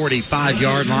the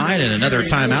 45-yard line, and another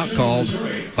timeout called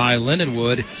by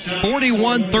Lindenwood.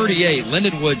 41-38.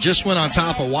 Lindenwood just went on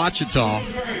top of Ouachita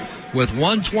with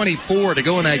 1:24 to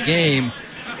go in that game.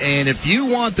 And if you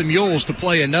want the Mules to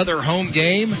play another home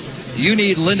game, you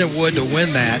need Lindenwood to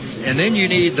win that. And then you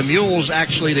need the Mules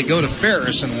actually to go to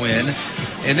Ferris and win.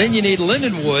 And then you need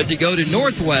Lindenwood to go to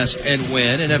Northwest and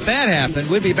win. And if that happened,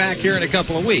 we'd be back here in a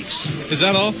couple of weeks. Is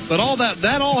that all? But all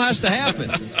that all has to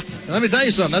happen. Let me tell you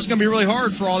something. That's going to be really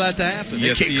hard for all that to happen.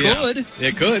 Yes, it could.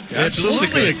 It could.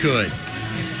 Absolutely it could.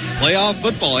 Playoff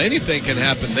football, anything can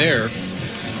happen there.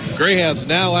 Greyhounds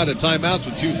now out of timeouts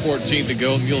with 2:14 to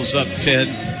go. Mules up 10.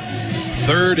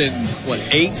 3rd and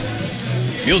 8?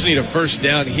 Mules need a first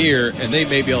down here, and they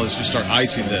may be able to just start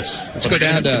icing this. Let's go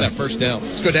down to that first down.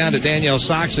 Let's go down to Danielle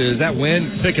Sox. Is that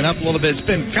wind picking up a little bit? It's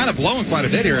been kind of blowing quite a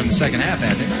bit here in the second half,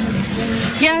 hasn't it?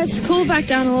 Yeah, it's cooled back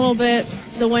down a little bit.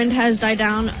 The wind has died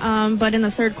down, but in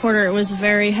the third quarter it was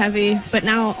very heavy. But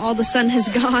now all the sun has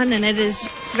gone, and it is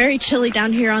very chilly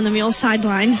down here on the Mule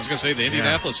sideline. I was going to say, the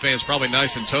Indianapolis fans probably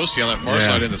nice and toasty on that far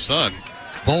side in the sun.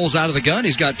 Bowles out of the gun.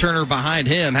 He's got Turner behind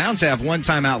him. Hounds have one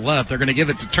timeout left. They're going to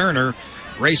give it to Turner.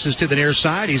 Races to the near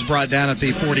side. He's brought down at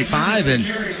the 45, and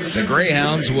the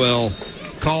Greyhounds will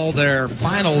call their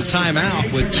final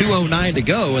timeout with 2:09 to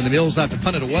go, and the Mules have to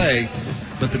punt it away.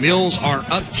 But the Mules are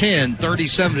up 10,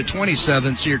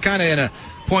 37-27, so you're kind of in a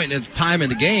point in time in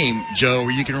the game, Joe,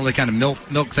 where you can really kind of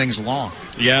milk things along.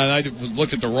 Yeah, and I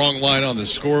looked at the wrong line on the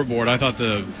scoreboard. I thought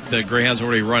the Greyhounds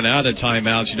already run out of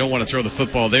timeouts. You don't want to throw the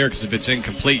football there because if it's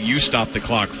incomplete, you stop the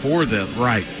clock for them.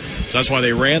 Right. So that's why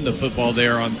they ran the football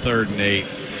there on 3rd and 8.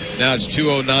 Now it's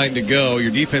 2:09 to go.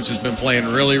 Your defense has been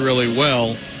playing really, really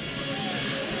well.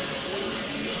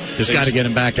 Just got to get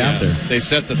him back out there. They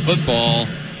set the football,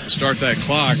 start that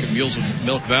clock, and Mules will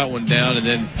milk that one down and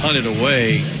then punt it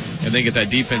away and then get that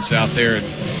defense out there and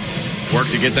work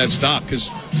to get that stop because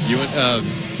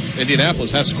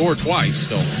Indianapolis has scored twice.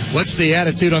 So, what's the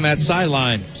attitude on that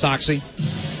sideline, Soxy?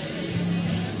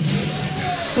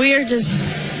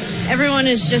 Everyone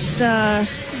is just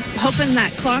hoping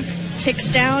that clock ticks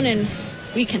down and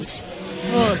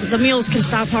the Mules can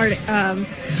stop hard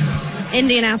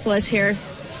Indianapolis here.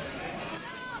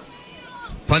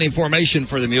 Punting formation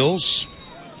for the Mules.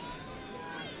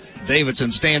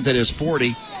 Davidson stands at his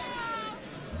 40.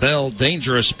 Bell,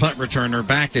 dangerous punt returner,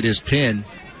 back at his 10.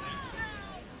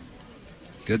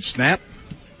 Good snap.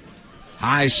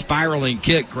 High spiraling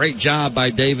kick. Great job by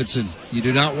Davidson. You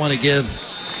do not want to give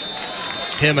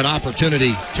him an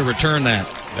opportunity to return that.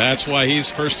 That's why he's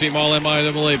first-team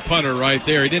All-MIAA punter right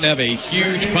there. He didn't have a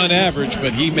huge punt average,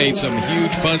 but he made some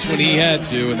huge punts when he had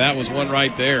to, and that was one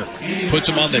right there. Puts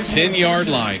him on the 10-yard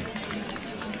line.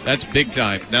 That's big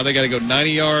time. Now they got to go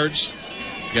 90 yards.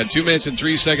 You got 2 minutes and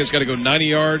 3 seconds. Got to go 90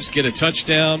 yards, get a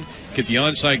touchdown, get the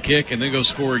onside kick, and then go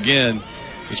score again.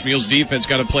 This Mules defense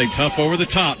got to play tough over the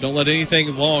top. Don't let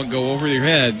anything long go over your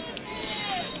head.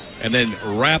 And then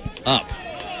wrap up.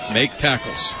 Make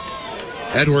tackles.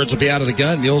 Edwards will be out of the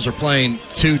gun. Mules are playing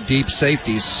 2 deep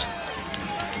safeties.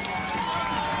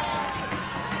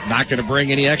 Not going to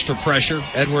bring any extra pressure.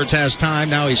 Edwards has time.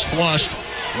 Now he's flushed.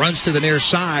 Runs to the near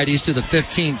side. He's to the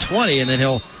 15-20, and then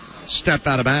he'll step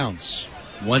out of bounds.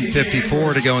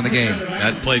 1:54 to go in the game.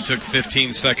 That play took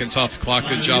 15 seconds off the clock.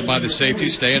 Good job by the safety,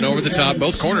 staying over the top.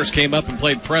 Both corners came up and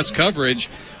played press coverage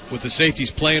with the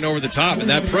safeties playing over the top. And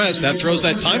that press, that throws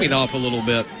that timing off a little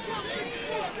bit.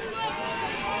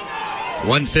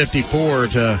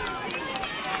 1:54 to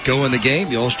go in the game.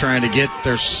 Mules trying to get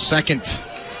their second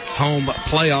home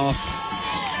playoff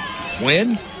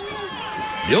win.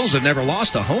 Mules have never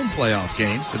lost a home playoff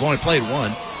game. They've only played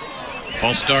one.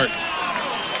 False start.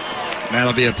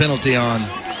 That'll be a penalty on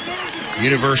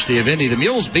University of Indy. The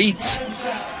Mules beat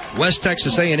West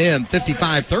Texas A&M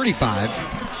 55-35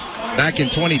 back in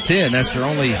 2010. That's their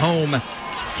only home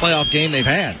playoff game they've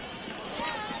had.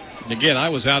 Again, I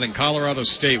was out in Colorado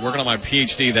State working on my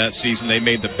PhD that season. They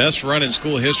made the best run in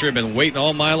school history. I've been waiting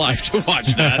all my life to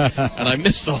watch that, and I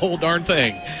missed the whole darn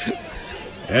thing.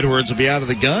 Edwards will be out of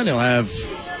the gun. He'll have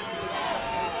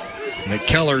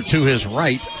McKellar to his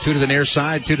right, 2 to the near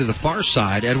side, 2 to the far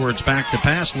side. Edwards back to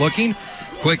pass, looking.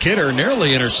 Quick hitter,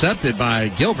 nearly intercepted by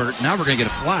Gilbert. Now we're going to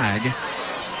get a flag.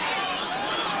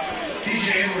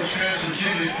 DJ Edwards pass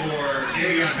intended for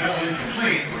Davion Bell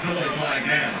incomplete. We're calling a flag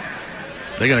down.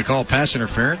 They're going to call pass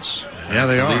interference? Yeah,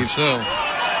 they are. I believe so.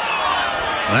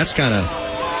 Well, that's kind of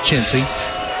chintzy.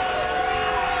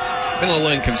 Been a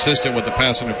little inconsistent with the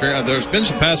pass interference. There's been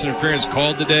some pass interference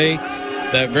called today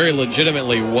that very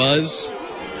legitimately was,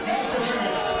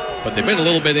 but they've been a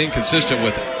little bit inconsistent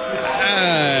with it.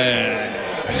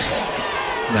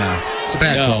 No, it's a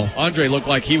bad call. Andre looked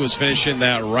like he was finishing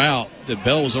that route. The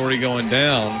bell was already going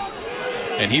down,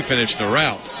 and he finished the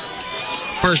route.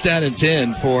 First down and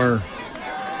 10 for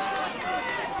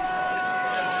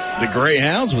the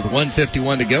Greyhounds with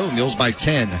 1:51 to go. Mules by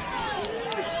 10.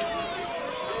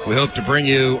 We hope to bring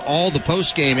you all the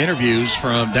post-game interviews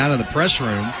from down in the press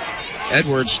room.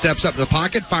 Edwards steps up to the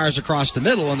pocket, fires across the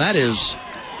middle, and that is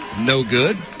no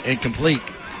good, incomplete.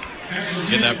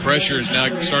 And that pressure is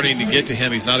now starting to get to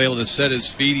him. He's not able to set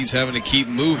his feet. He's having to keep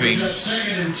moving.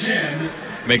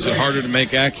 Makes it harder to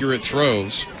make accurate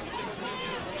throws.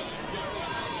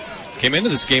 Came into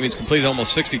this game, he's completed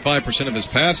almost 65% of his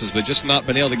passes, but just not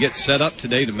been able to get set up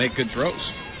today to make good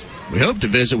throws. We hope to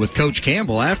visit with Coach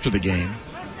Campbell after the game.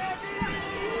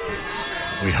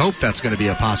 We hope that's going to be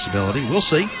a possibility. We'll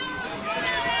see.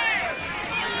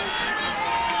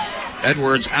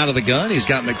 Edwards out of the gun. He's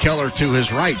got McKellar to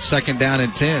his right. Second down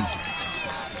and 10.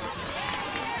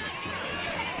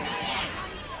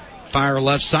 Fire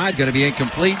left side, going to be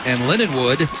incomplete. And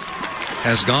Lindenwood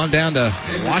has gone down to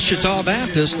Ouachita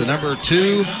Baptist, the number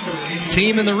 2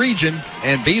 team in the region,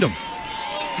 and beat them.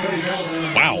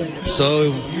 Wow.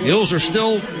 So Mules are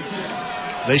still,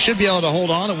 they should be able to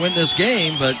hold on and win this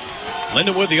game, but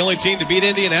Lindenwood, the only team to beat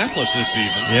Indianapolis this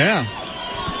season. Yeah.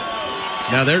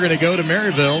 Now they're going to go to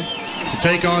Maryville to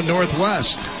take on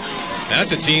Northwest.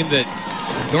 That's a team that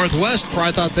Northwest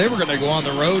probably thought they were going to go on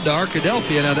the road to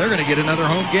Arkadelphia. Now they're going to get another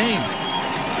home game.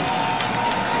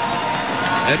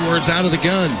 Edwards out of the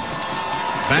gun.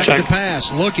 Back to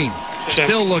pass. Looking.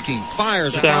 Still looking.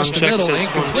 Fires across the middle.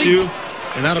 Incomplete.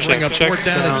 And that'll bring up fourth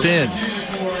down and 10.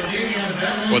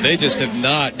 Well, they just have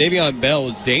not. Davion Bell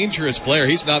was a dangerous player.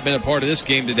 He's not been a part of this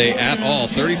game today at all.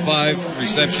 35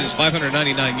 receptions,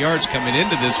 599 yards coming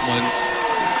into this one.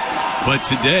 But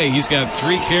today he's got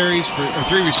 3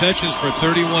 receptions for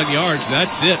 31 yards.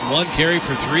 That's it. 1 carry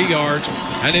for 3 yards.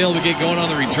 And able to get going on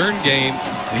the return game.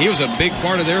 And he was a big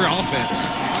part of their offense.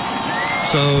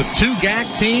 So 2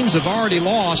 GAC teams have already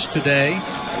lost today.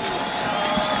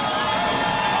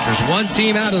 There's 1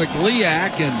 team out of the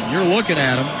GLIAC, and you're looking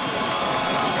at them.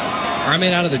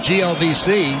 Out of the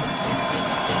GLVC.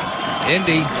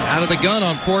 Indy out of the gun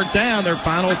on 4th down. Their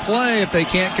final play, if they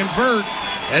can't convert.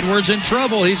 Edwards in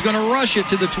trouble. He's going to rush it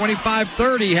to the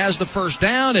 25-30. Has the first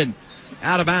down and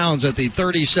out of bounds at the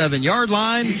 37-yard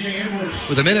line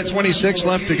with 1:26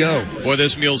 left to go. Boy,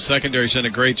 this Mules secondary's done a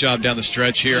great job down the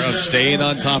stretch here of staying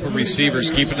on top of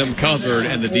receivers, keeping them covered,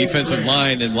 and the defensive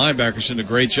line and linebackers done a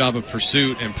great job of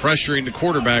pursuit and pressuring the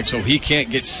quarterback so he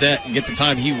can't get set and get the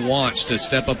time he wants to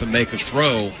step up and make a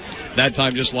throw. That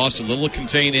time just lost a little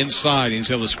contain inside, and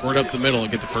he's able to squirt up the middle and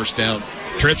get the first down.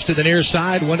 Trips to the near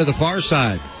side, one to the far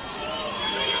side.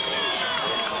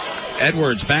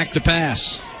 Edwards back to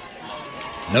pass.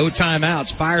 No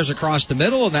timeouts. Fires across the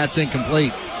middle, and that's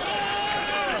incomplete.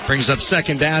 Brings up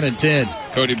 2nd down and 10.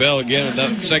 Cody Bell again,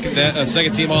 second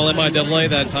team All MIAA.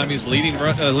 That time he's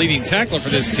leading tackler for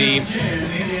this team.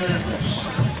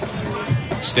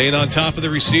 Staying on top of the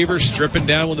receiver, stripping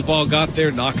down when the ball got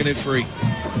there, knocking it free.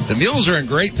 The Mules are in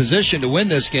great position to win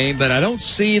this game, but I don't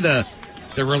see the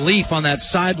relief on that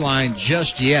sideline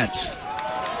just yet.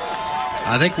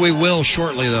 I think we will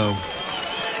shortly, though.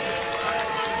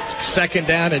 2nd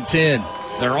down and 10.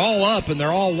 They're all up and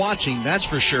they're all watching, that's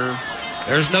for sure.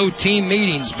 There's no team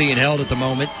meetings being held at the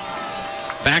moment.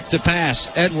 Back to pass.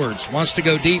 Edwards wants to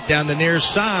go deep down the near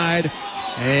side,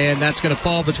 and that's going to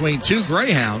fall between 2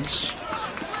 Greyhounds.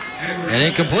 And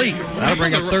incomplete. That'll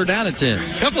bring up 3rd down and 10.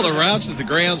 A couple of routes that the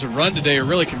Greyhounds have run today are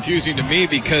really confusing to me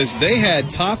because they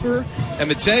had Topper and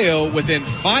Mateo within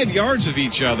 5 yards of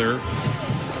each other.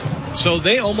 So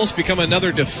they almost become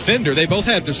another defender. They both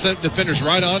have defenders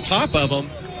right on top of them.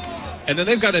 And then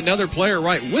they've got another player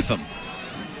right with them.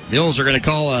 Mules are going to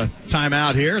call a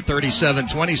timeout here.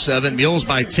 37-27. Mules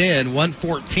by 10.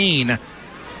 1:14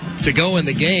 to go in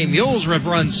the game. Mules have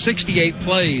run 68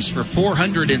 plays for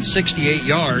 468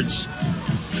 yards.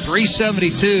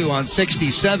 372 on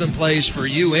 67 plays for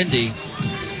Indy.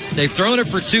 They've thrown it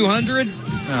for 200.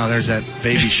 Oh, there's that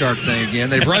baby shark thing again.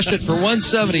 They've rushed it for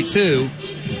 172.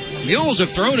 Mules have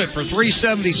thrown it for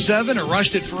 377 and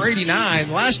rushed it for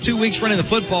 89. Last 2 weeks running the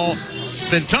football,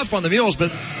 been tough on the Mules,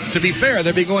 but to be fair,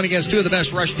 they'll be going against 2 of the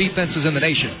best rush defenses in the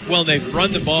nation. Well, they've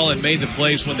run the ball and made the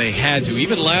plays when they had to.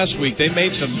 Even last week, they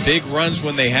made some big runs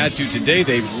when they had to. Today,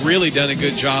 they've really done a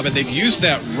good job, and they've used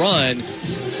that run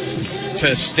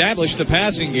to establish the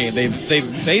passing game.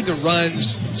 They've made the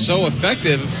runs so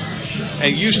effective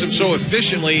and used them so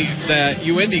efficiently that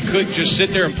UIndy couldn't just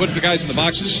sit there and put the guys in the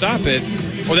box and stop it.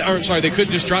 They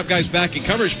couldn't just drop guys back in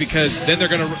coverage because then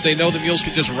they know the Mules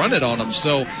can just run it on them.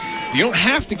 So you don't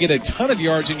have to get a ton of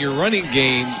yards in your running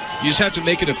game. You just have to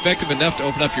make it effective enough to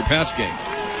open up your pass game.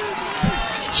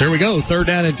 So here we go, 3rd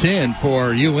down and 10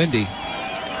 for Indy.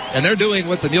 And they're doing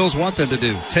what the Mules want them to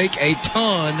do. Take a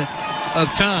ton of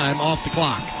time off the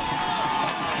clock.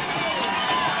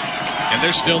 And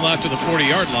they're still not to the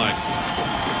 40-yard line.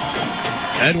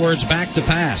 Edwards back to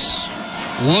pass.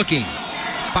 Looking.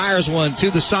 Fires one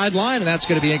to the sideline, and that's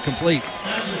going to be incomplete.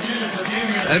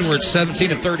 Edwards,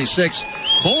 17 of 36.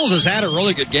 Bowles has had a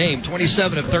really good game,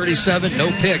 27 of 37,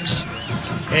 no picks.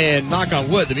 And knock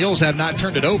on wood, the Mules have not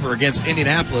turned it over against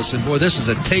Indianapolis. And, boy, this is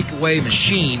a takeaway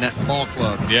machine ball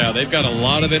club. Yeah, they've got a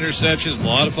lot of interceptions, a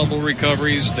lot of fumble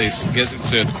recoveries. They get to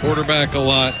the quarterback a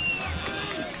lot.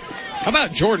 How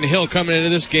about Jordan Hill coming into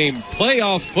this game?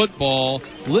 Playoff football,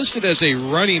 listed as a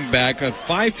running back, a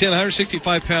 5'10",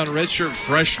 165-pound redshirt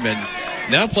freshman,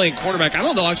 now playing cornerback. I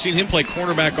don't know, I've seen him play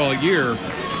cornerback all year.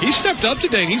 He stepped up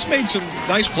today, and he's made some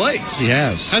nice plays. He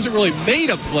has. Hasn't really made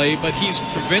a play, but he's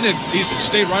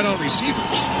stayed right on receivers.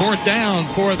 4th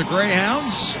down for the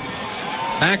Greyhounds.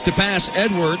 Back to pass,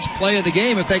 Edwards, play of the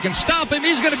game. If they can stop him,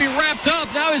 he's going to be wrapped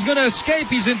up. Now he's going to escape.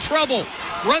 He's in trouble.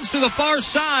 Runs to the far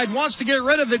side, wants to get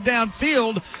rid of it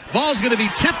downfield. Ball's going to be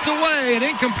tipped away and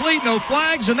incomplete, no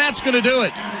flags, and that's going to do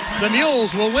it. The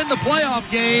Mules will win the playoff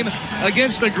game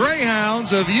against the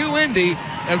Greyhounds of Indy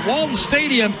at Walton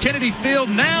Stadium, Kennedy Field.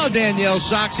 Now Danielle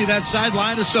Soxie, that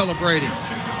sideline, is celebrating.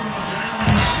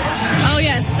 Oh,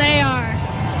 yes, they are.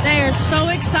 They are so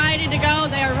excited to go.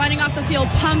 They are running off the field,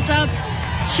 pumped up,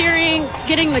 cheering,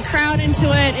 getting the crowd into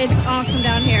it. It's awesome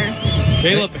down here.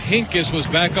 Caleb Hinkes was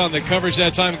back on the coverage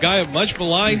that time. Guy much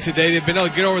maligned today. They've been able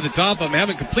to get over the top of him,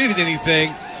 haven't completed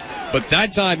anything. But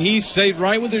that time he stayed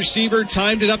right with the receiver,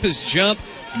 timed it up his jump,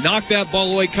 knocked that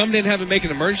ball away, coming in, having to make an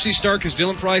emergency start because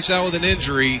Dylan Price out with an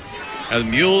injury. And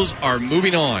the Mules are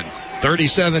moving on.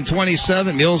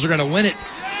 37-27. Mules are going to win it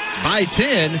by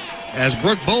 10 as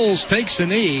Brooke Bowles takes the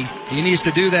knee. He needs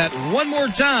to do that one more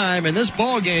time, and this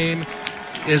ball game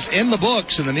is in the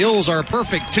books, and the Mules are a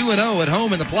perfect 2-0 at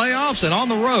home in the playoffs and on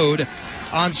the road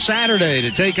on Saturday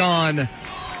to take on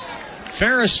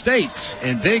Ferris State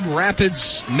in Big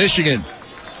Rapids, Michigan.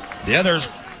 The other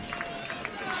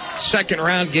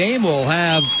second-round game will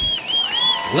have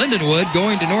Lindenwood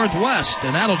going to Northwest,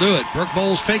 and that'll do it. Brooke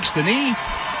Bowles takes the knee,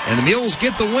 and the Mules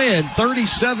get the win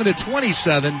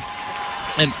 37-27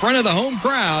 in front of the home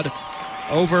crowd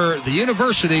over the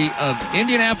University of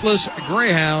Indianapolis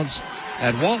Greyhounds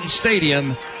at Walton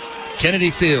Stadium, Kennedy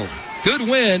Field. Good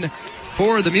win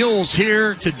for the Mules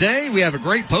here today. We have a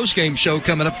great postgame show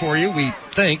coming up for you, we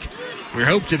think. We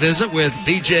hope to visit with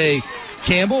B.J.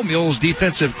 Campbell, Mules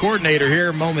defensive coordinator,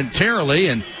 here momentarily,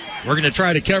 and we're going to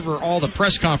try to cover all the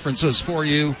press conferences for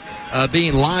you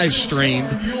being live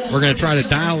streamed. We're going to try to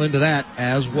dial into that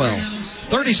as well.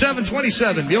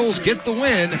 37-27, Mules get the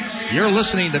win. You're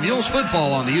listening to Mules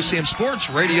Football on the UCM Sports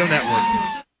Radio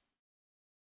Network.